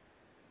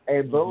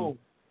 and boom,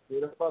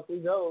 here the fuck we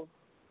go.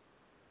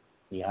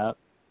 Yep.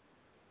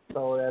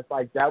 So that's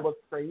like, that was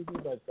crazy,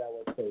 but that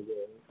was so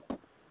good.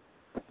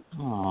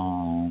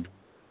 Oh.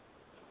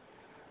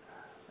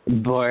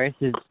 Boris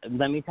is,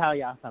 let me tell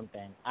y'all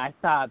something. I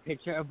saw a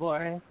picture of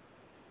Boris.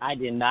 I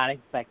did not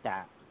expect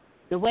that.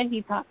 The way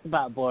he talks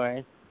about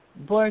Boris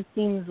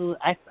seems,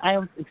 I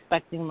was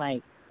expecting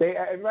like,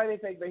 everybody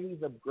think that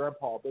he's a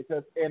grandpa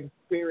because in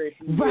spirit,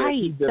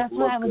 right, that's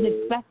what I was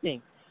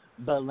expecting.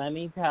 But let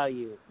me tell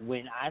you,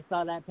 when I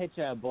saw that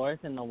picture of Boris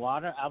in the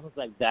water, I was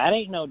like, that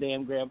ain't no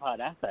damn grandpa.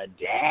 That's a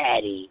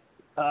daddy.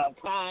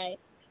 Okay?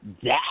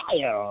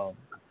 Damn.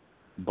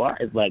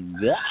 Boris like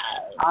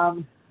that.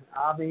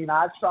 I mean,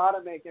 I try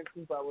to make him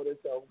keep up with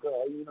himself,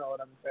 girl. You know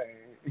what I'm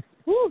saying.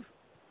 Whew.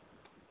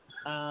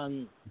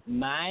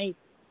 My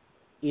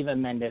Eva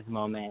Mendes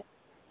moment.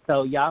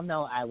 So y'all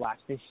know I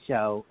watched this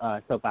show,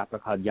 soap opera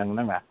called Young and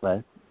the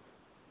Restless.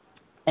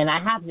 And I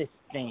have this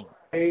thing.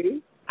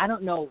 Hey. I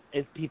don't know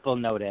if people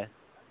notice.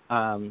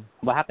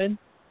 What happened?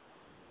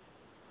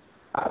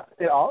 I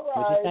said, all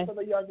right, for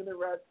the Young and the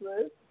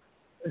Restless.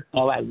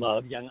 Oh, I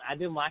love Young. I've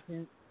been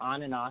watching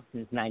on and off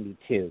since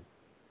 '92.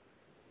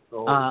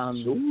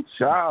 Oh,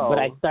 child. But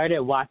I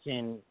started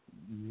watching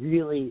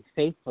really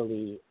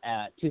faithfully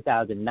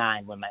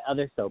 2009 when my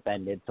other soap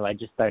ended, so I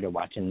just started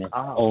watching this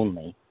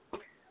only.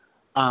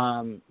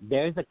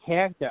 There's a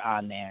character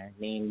on there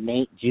named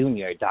Nate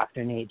Jr.,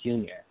 Dr. Nate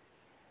Jr.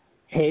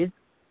 His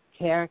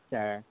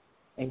character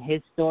in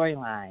his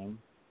storyline,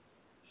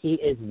 he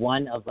is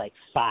one of like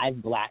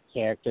 5 black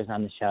characters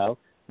on the show,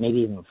 maybe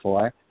even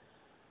 4.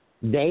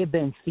 They've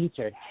been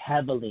featured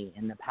heavily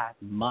in the past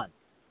month,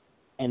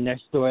 and their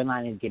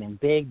storyline is getting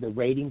big. The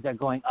ratings are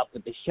going up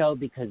with the show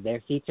because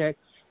they're featured.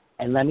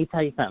 And let me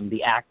tell you something.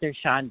 The actor,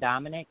 Sean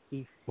Dominic,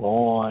 he's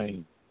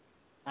fine.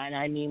 And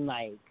I mean,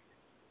 like,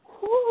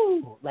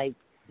 whoo, like,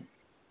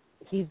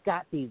 he's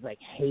got these, like,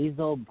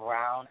 hazel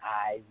brown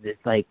eyes, this,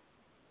 like,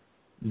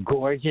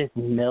 gorgeous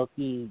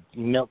milky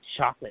milk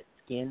chocolate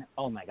skin.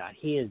 Oh, my God.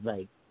 He is,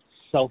 like,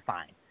 so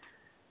fine.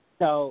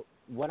 So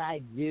what I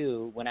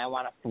do when I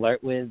want to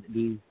flirt with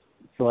these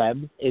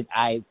celebs is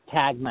I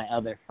tag my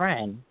other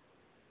friend,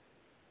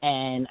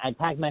 and I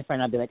tag my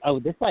friend. I'll be like, oh,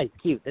 this guy's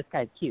cute. This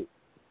guy's cute.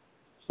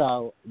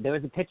 So there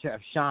was a picture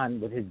of Sean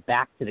with his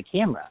back to the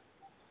camera.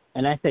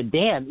 And I said,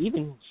 damn,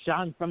 even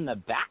Sean from the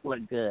back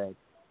looked good.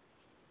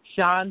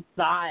 Sean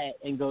saw it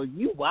and goes,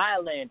 you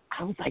wildin'.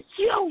 I was like,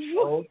 yo,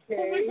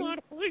 okay.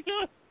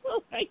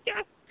 Oh, my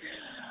God.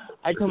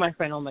 I told my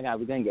friend, oh, my God,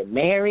 we're going to get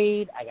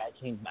married. I got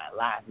to change my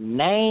last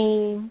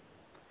name.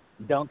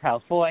 Don't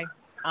tell Foy.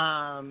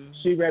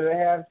 She ready to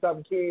have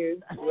some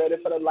kids, ready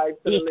for the life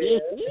to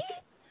live.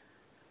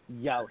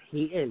 Yo,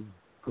 he is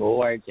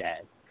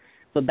gorgeous.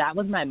 So that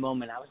was my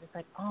moment. I was just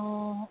like,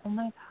 oh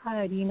my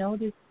God, he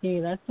noticed me.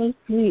 That's so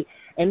sweet.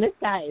 And this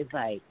guy is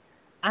like,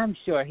 I'm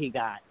sure he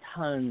got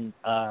tons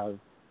of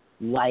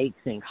likes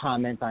and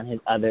comments on his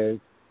other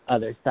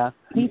stuff.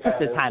 He took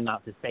the time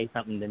out to say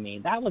something to me.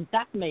 That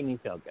made me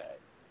feel good.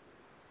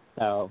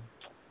 So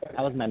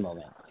that was my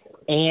moment.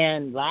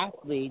 And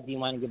lastly, do you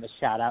want to give a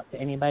shout out to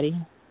anybody?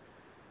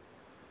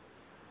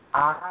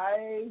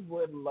 I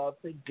would love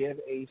to give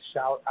a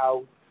shout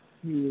out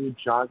to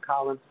John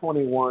Collins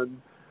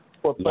 21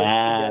 for putting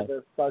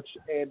together such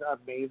an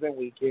amazing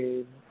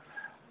weekend.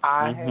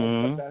 I had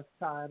the best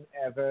time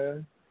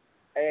ever.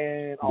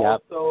 And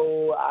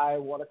also I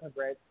want to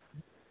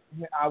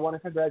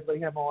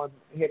congratulate him on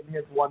hitting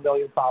his 1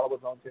 million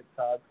followers on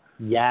TikTok.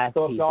 Yes,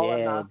 so if y'all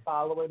are not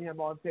following him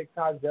on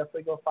TikTok,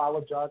 definitely go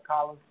follow John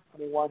Collins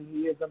 21.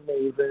 He is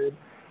amazing.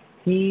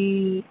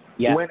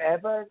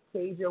 Whenever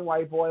Cajun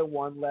White Boy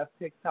 1 left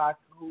TikTok,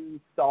 who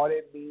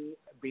started me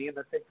being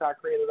the TikTok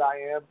creator that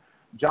I am,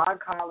 John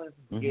Collins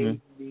gave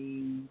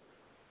me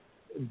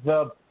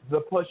the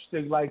push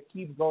to like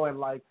keep going.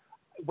 Like,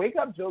 Wake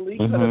Up Jolie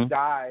could have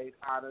died,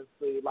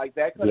 honestly. Like,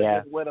 that could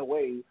have just went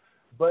away.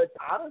 But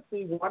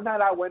honestly, one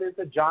night I went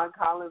into John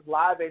Collins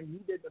live and he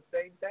did the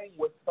same thing,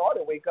 what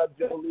started Wake Up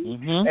Jolie.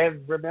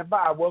 And remember,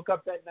 I woke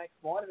up that next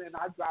morning and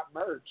I dropped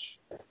merch.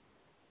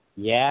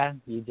 Yeah,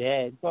 you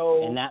did.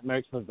 So, and that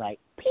merch was like,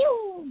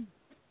 pew!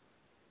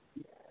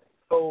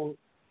 So,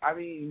 I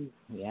mean,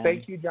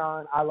 thank you,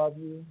 John. I love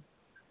you.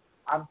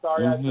 I'm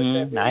sorry I took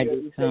that video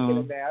of you taking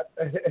a nap.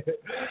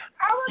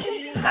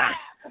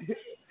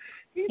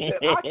 He said,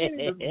 I can't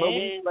even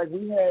believe, like,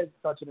 we had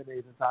such an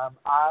amazing time.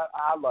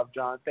 I love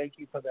John. Thank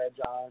you for that,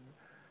 John.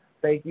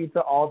 Thank you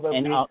to all the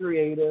big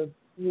creatives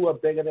who are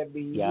bigger than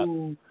me,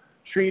 who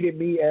treated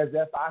me as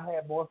if I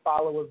had more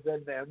followers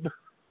than them.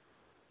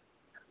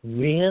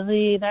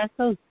 Really? That's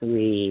so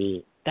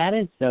sweet. That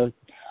is so.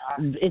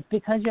 It's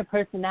because your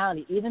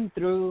personality, even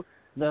through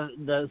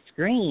the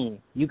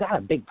screen, you got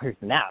a big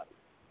personality,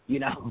 you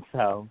know.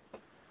 So,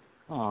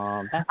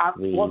 that's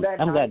sweet. Well, that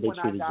I'm glad they when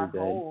treated I got you good.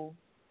 Home,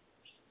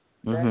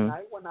 that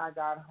night when I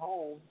got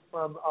home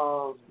from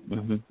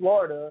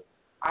Florida,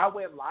 I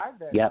went live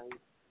that night.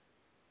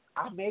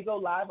 I may go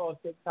live on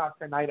TikTok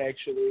tonight,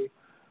 actually.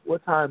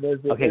 What time is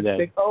it? Okay,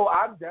 good.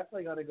 I'm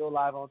definitely going to go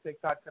live on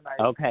TikTok tonight.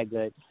 Okay,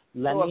 good.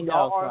 Let me know. If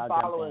y'all aren't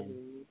following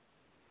me,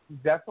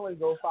 definitely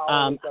go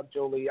follow Wake Up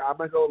Jolie. I'm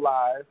going to go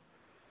live.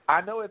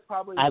 I know it's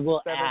probably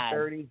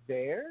 7:30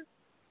 there.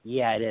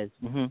 Yeah, it is.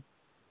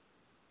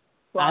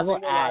 So I will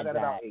add at that.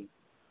 About 8.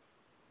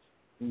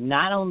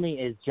 Not only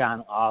is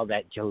John all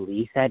that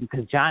Jolie said,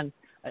 because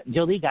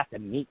Jolie got to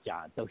meet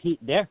John, so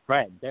they're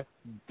friends. They're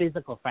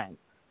physical friends.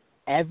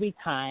 Every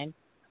time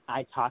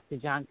I talk to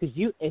John, because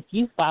if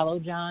you follow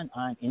John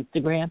on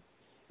Instagram,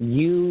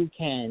 you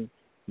can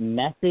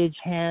message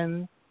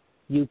him,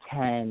 you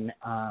can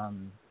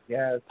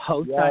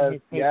post on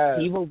his page.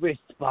 He will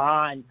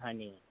respond,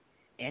 honey,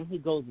 and he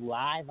goes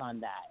live on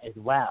that as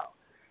well.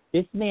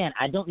 This man,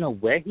 I don't know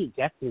where he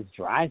gets his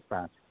drive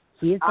from.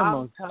 He is the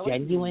most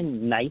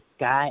genuine, nice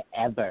guy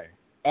ever.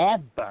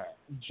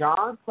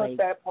 John put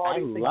that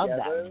party together. I love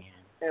that man.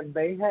 And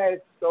they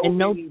had so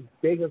many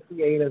bigger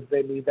creators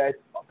than me that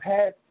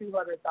passed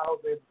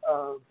 200,000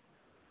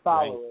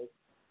 followers.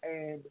 Right.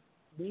 And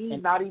me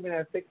not even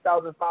at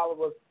 6,000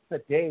 followers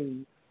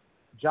today,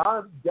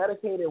 John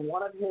dedicated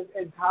one of his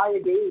entire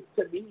days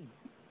to me.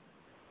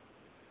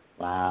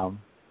 Wow.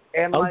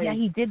 And yeah,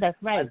 he did. That's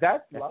right.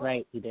 That's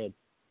right. He did.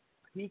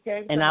 He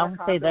came to my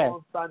concert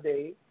on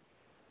Sunday.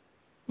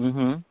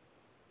 And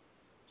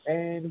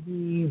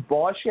he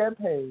bought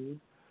champagne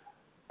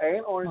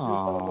and orange juice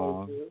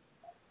on the basis.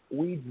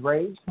 We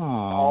drank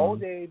all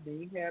day,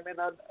 me, him, and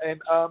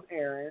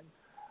Aaron.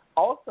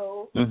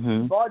 Also,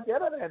 bought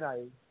dinner that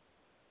night.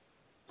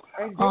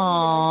 And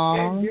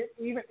didn't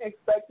even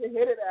expect to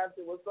hit it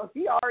afterwards. So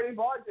he already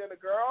bought dinner,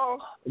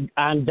 girl.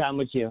 I'm done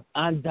with you.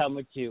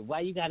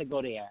 Why you got to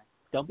go there?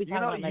 Don't be talking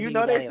about my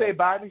they say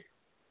buy me.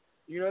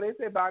 You know they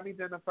say buy me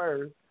dinner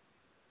first.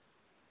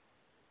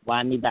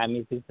 Why me, buy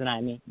me,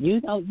 69 me? You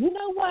know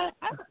what?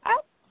 I'm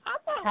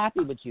not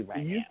happy with you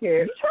right now.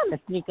 You're trying to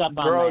sneak up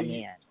on my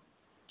man.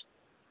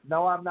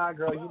 No, I'm not,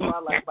 girl. You know I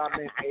like my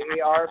man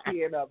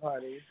AARP and up,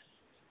 honey.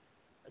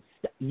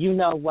 You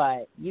know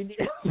what? You're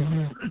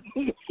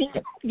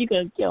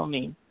gonna kill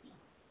me.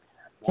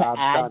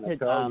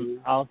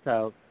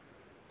 Also,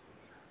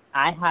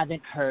 I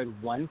haven't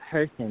heard one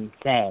person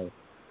say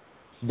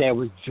there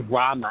was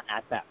drama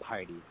at that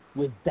party.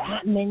 With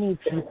that many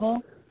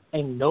people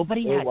and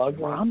nobody had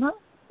drama?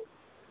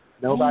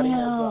 Nobody had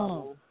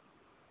drama.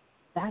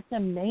 That's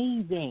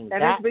amazing.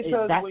 And that it's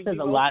because that when says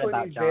you a go lot to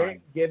about an John.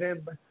 event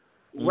given,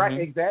 right,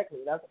 exactly.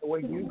 That's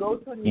when you go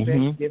to an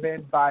event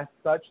given by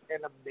such an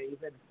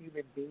amazing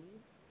human being.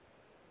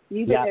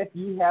 Even if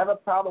you have a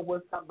problem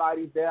with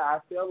somebody there, I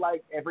feel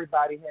like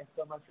everybody has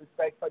so much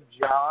respect for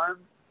John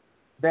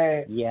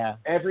that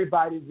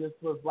everybody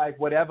just was like,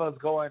 whatever's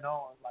going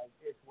on, like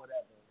it's whatever.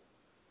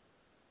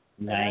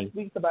 Nice.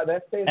 And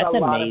that says a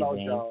lot about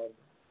John.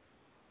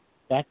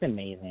 That's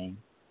amazing.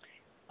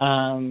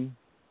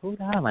 Who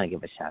do I want to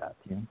give a shout out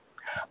to?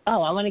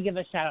 Oh, I want to give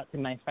a shout out to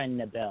my friend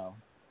Nabil.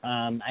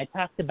 I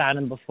talked about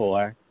him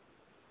before.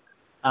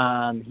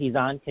 He's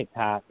on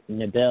TikTok.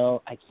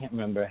 Nabil, I can't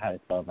remember how to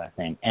spell his last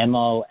name.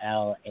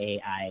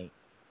 Molai.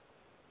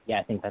 Yeah,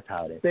 I think that's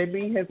how it is. Send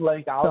me his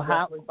link. I'll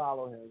definitely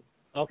follow him.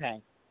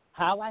 Okay.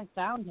 How I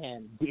found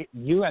him,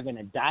 you are going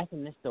to die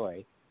from this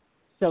story.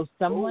 So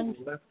someone,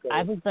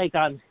 I was like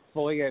on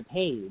For Your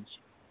page,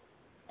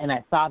 and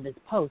I saw this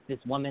post. This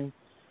woman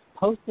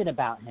posted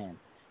about him.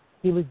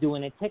 He was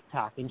doing a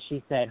TikTok, and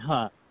she said,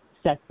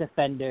 sex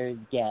offenders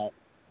get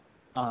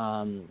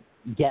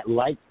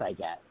likes, I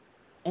guess.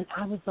 And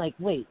I was like,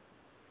 wait,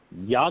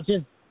 y'all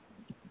just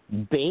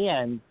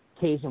banned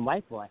Cajun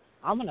White Boy.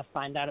 I'm going to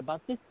find out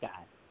about this guy.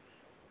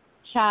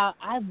 Child,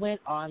 I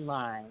went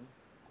online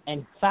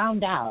and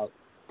found out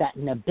that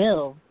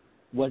Nabil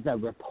was a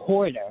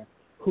reporter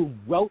who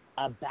wrote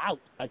about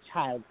a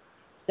child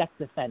sex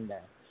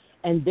offender.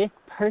 And this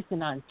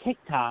person on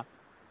TikTok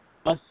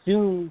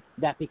assumed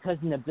that because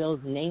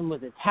Nabil's name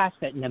was attached,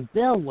 that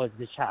Nabil was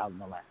the child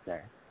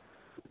molester.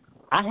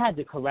 I had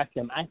to correct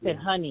him. I said,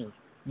 honey,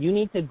 you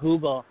need to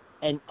Google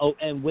and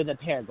with a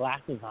pair of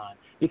glasses on,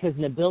 because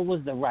Nabil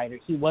was the writer.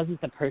 He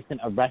wasn't the person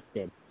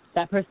arrested.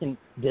 That person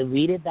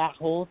deleted that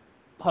whole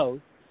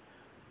post.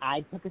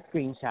 I took a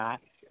screenshot,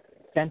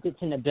 sent it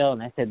to Nabil,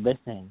 and I said,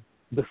 listen,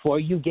 before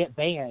you get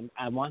banned,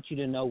 I want you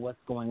to know what's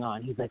going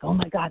on. He's like, oh,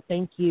 my God,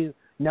 thank you.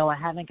 No, I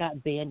haven't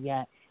got banned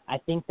yet. I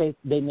think they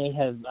may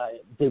have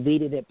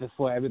deleted it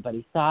before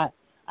everybody saw it.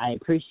 I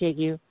appreciate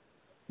you.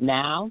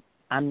 Now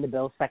I'm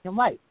Nabil's second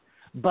wife.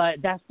 But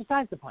that's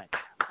besides the point.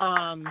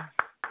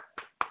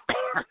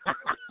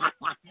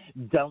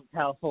 Don't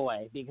tell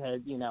Foy,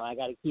 because, I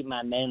got to keep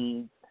my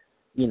men,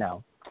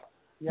 not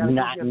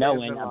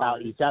knowing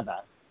about each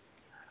other.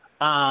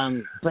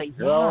 But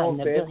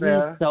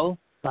Nabil, he's so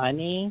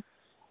funny.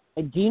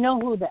 Do you know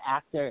who the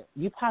actor?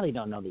 You probably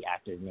don't know the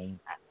actor's name.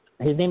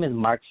 His name is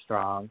Mark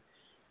Strong.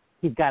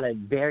 He's got a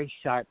very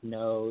sharp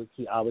nose.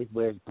 He always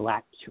wears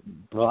black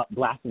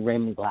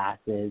rimmed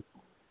glasses.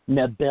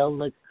 Nabil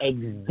looks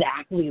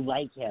exactly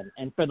like him.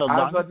 And for the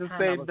longest time, I was about to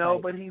say no,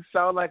 but he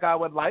sounds like I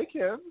would like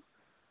him.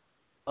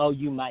 Oh,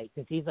 you might,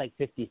 because he's like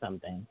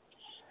 50-something.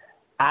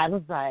 I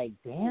was like,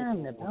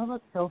 damn, Nabil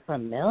looks so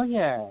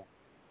familiar.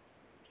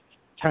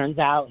 Turns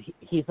out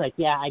he's like,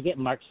 yeah, I get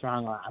Mark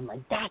Strong on. I'm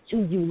like, that's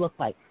who you look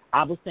like.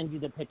 I will send you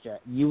the picture.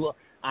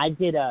 I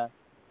did a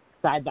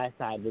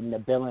side-by-side with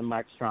Nabil and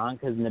Mark Strong,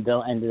 because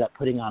Nabil ended up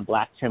putting on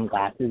black trim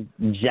glasses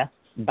just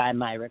by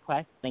my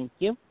request. Thank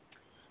you.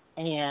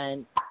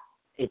 And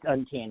it's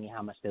uncanny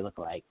how much they look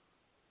alike.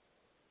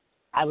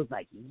 I was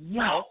like,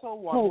 yeah. Also,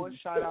 one more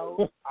shout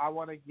out I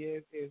want to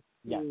give is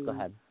to go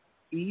ahead.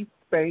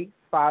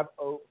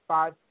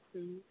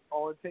 eSpank5052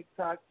 on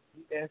TikTok,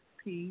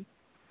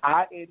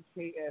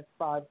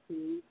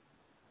 ESPINKS52.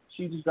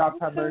 She just dropped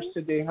her merch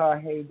today. Her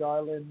Hey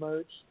Darling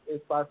merch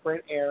is by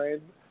friend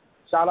Erin.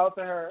 Shout out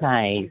to her.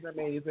 Nice. She's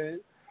amazing.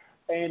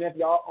 And if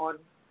y'all are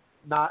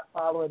not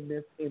following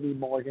Miss Emmy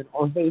Morgan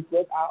on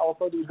Facebook, I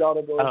also need y'all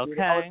to go and do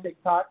that. On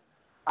TikTok,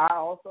 I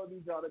also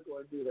need y'all to go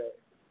and do that.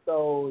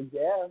 So,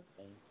 yeah.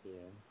 Thank you.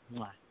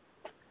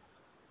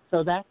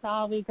 So that's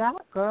all we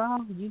got,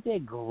 girl. You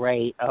did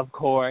great, of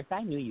course.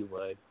 I knew you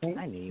would. I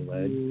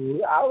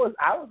was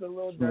a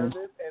little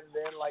nervous, and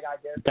then, I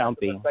guess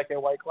the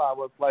second White Claw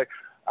was like,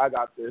 I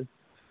got this.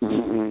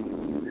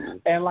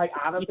 And,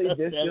 honestly,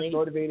 this just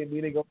motivated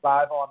me to go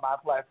live on my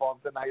platform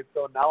tonight.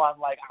 So now I'm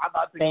like, I'm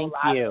about to go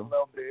live in a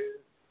little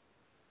bit.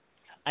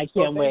 I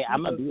can't wait.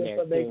 I'm going to be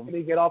there, too. Making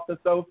me get off the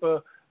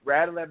sofa,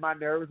 rattling my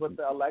nerves with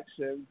the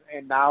elections,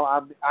 and now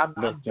I'm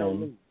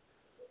Jolie.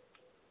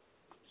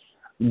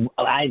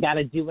 I got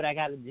to do what I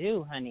got to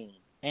do,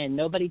 honey. And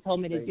nobody told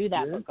me to do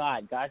that but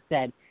God. God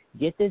said,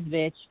 get this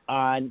bitch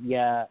on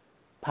your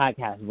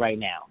podcast right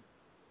now.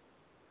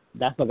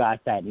 That's what God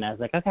said. And I was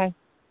like, okay,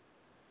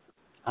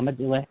 I'm going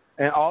to do it.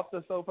 And off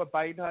the sofa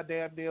biting her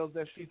damn nails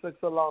that she took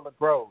so long to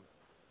grow.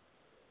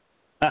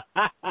 I'm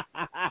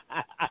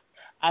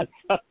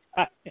so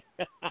sorry.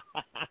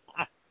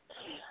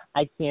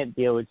 I can't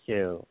deal with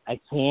you. I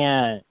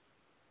can't.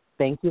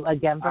 Thank you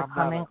again for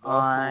coming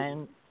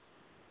on.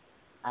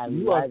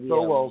 You are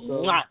so welcome.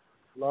 Mwah.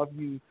 Love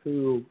you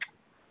too.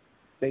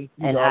 Thank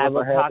you. And I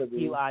will talk to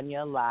you on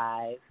your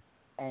live.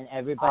 And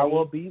everybody, I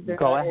will be there.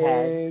 Go ahead.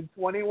 In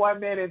 21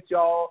 minutes,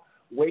 y'all.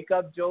 Wake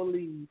up,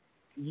 Jolie.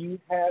 You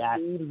have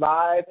me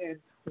live in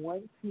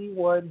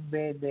 21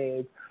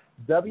 minutes.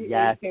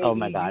 WAKE. Oh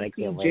my God, I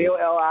can't wait.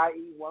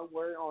 JOLIE, one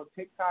word, on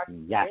TikTok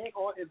and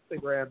on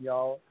Instagram,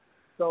 y'all.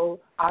 So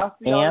I'll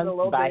see y'all in a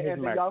little bit,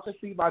 and then y'all can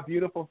see my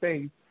beautiful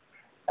face.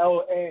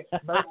 Oh, and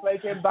merch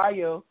link in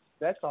bio.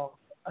 That's all.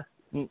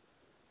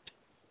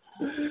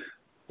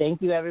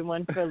 Thank you,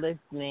 everyone, for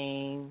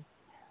listening.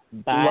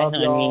 Bye, love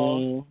honey.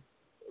 Y'all.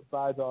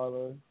 Bye,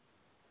 darling.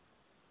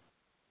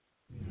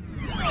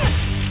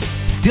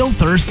 Still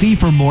thirsty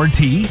for more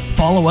tea?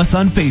 Follow us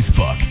on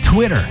Facebook,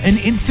 Twitter, and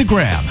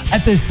Instagram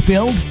at The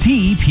Spilled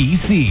Tea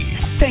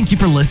PC. Thank you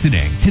for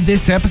listening to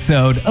this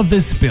episode of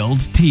The Spilled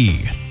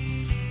Tea.